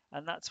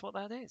 And that's what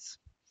that is.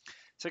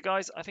 So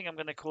guys, I think I'm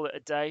going to call it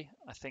a day.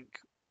 I think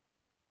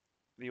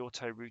the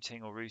auto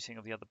routing or routing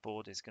of the other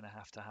board is going to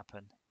have to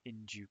happen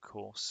in due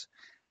course.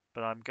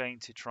 But I'm going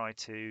to try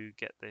to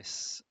get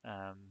this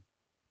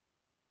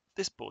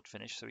this board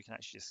finished so we can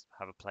actually just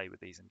have a play with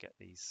these and get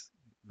these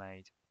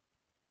made.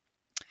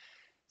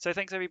 So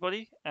thanks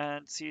everybody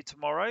and see you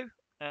tomorrow.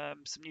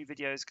 Some new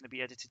videos going to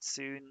be edited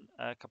soon,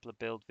 a couple of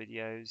build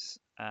videos,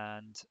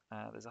 and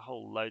there's a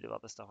whole load of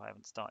other stuff I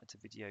haven't started to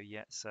video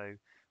yet, so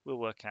we'll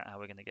work out how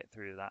we're going to get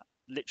through that.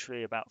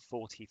 Literally about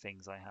 40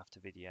 things I have to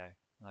video,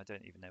 and I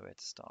don't even know where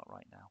to start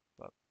right now,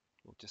 but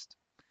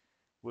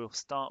we'll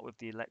start with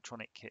the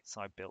electronic kits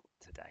I built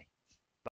today.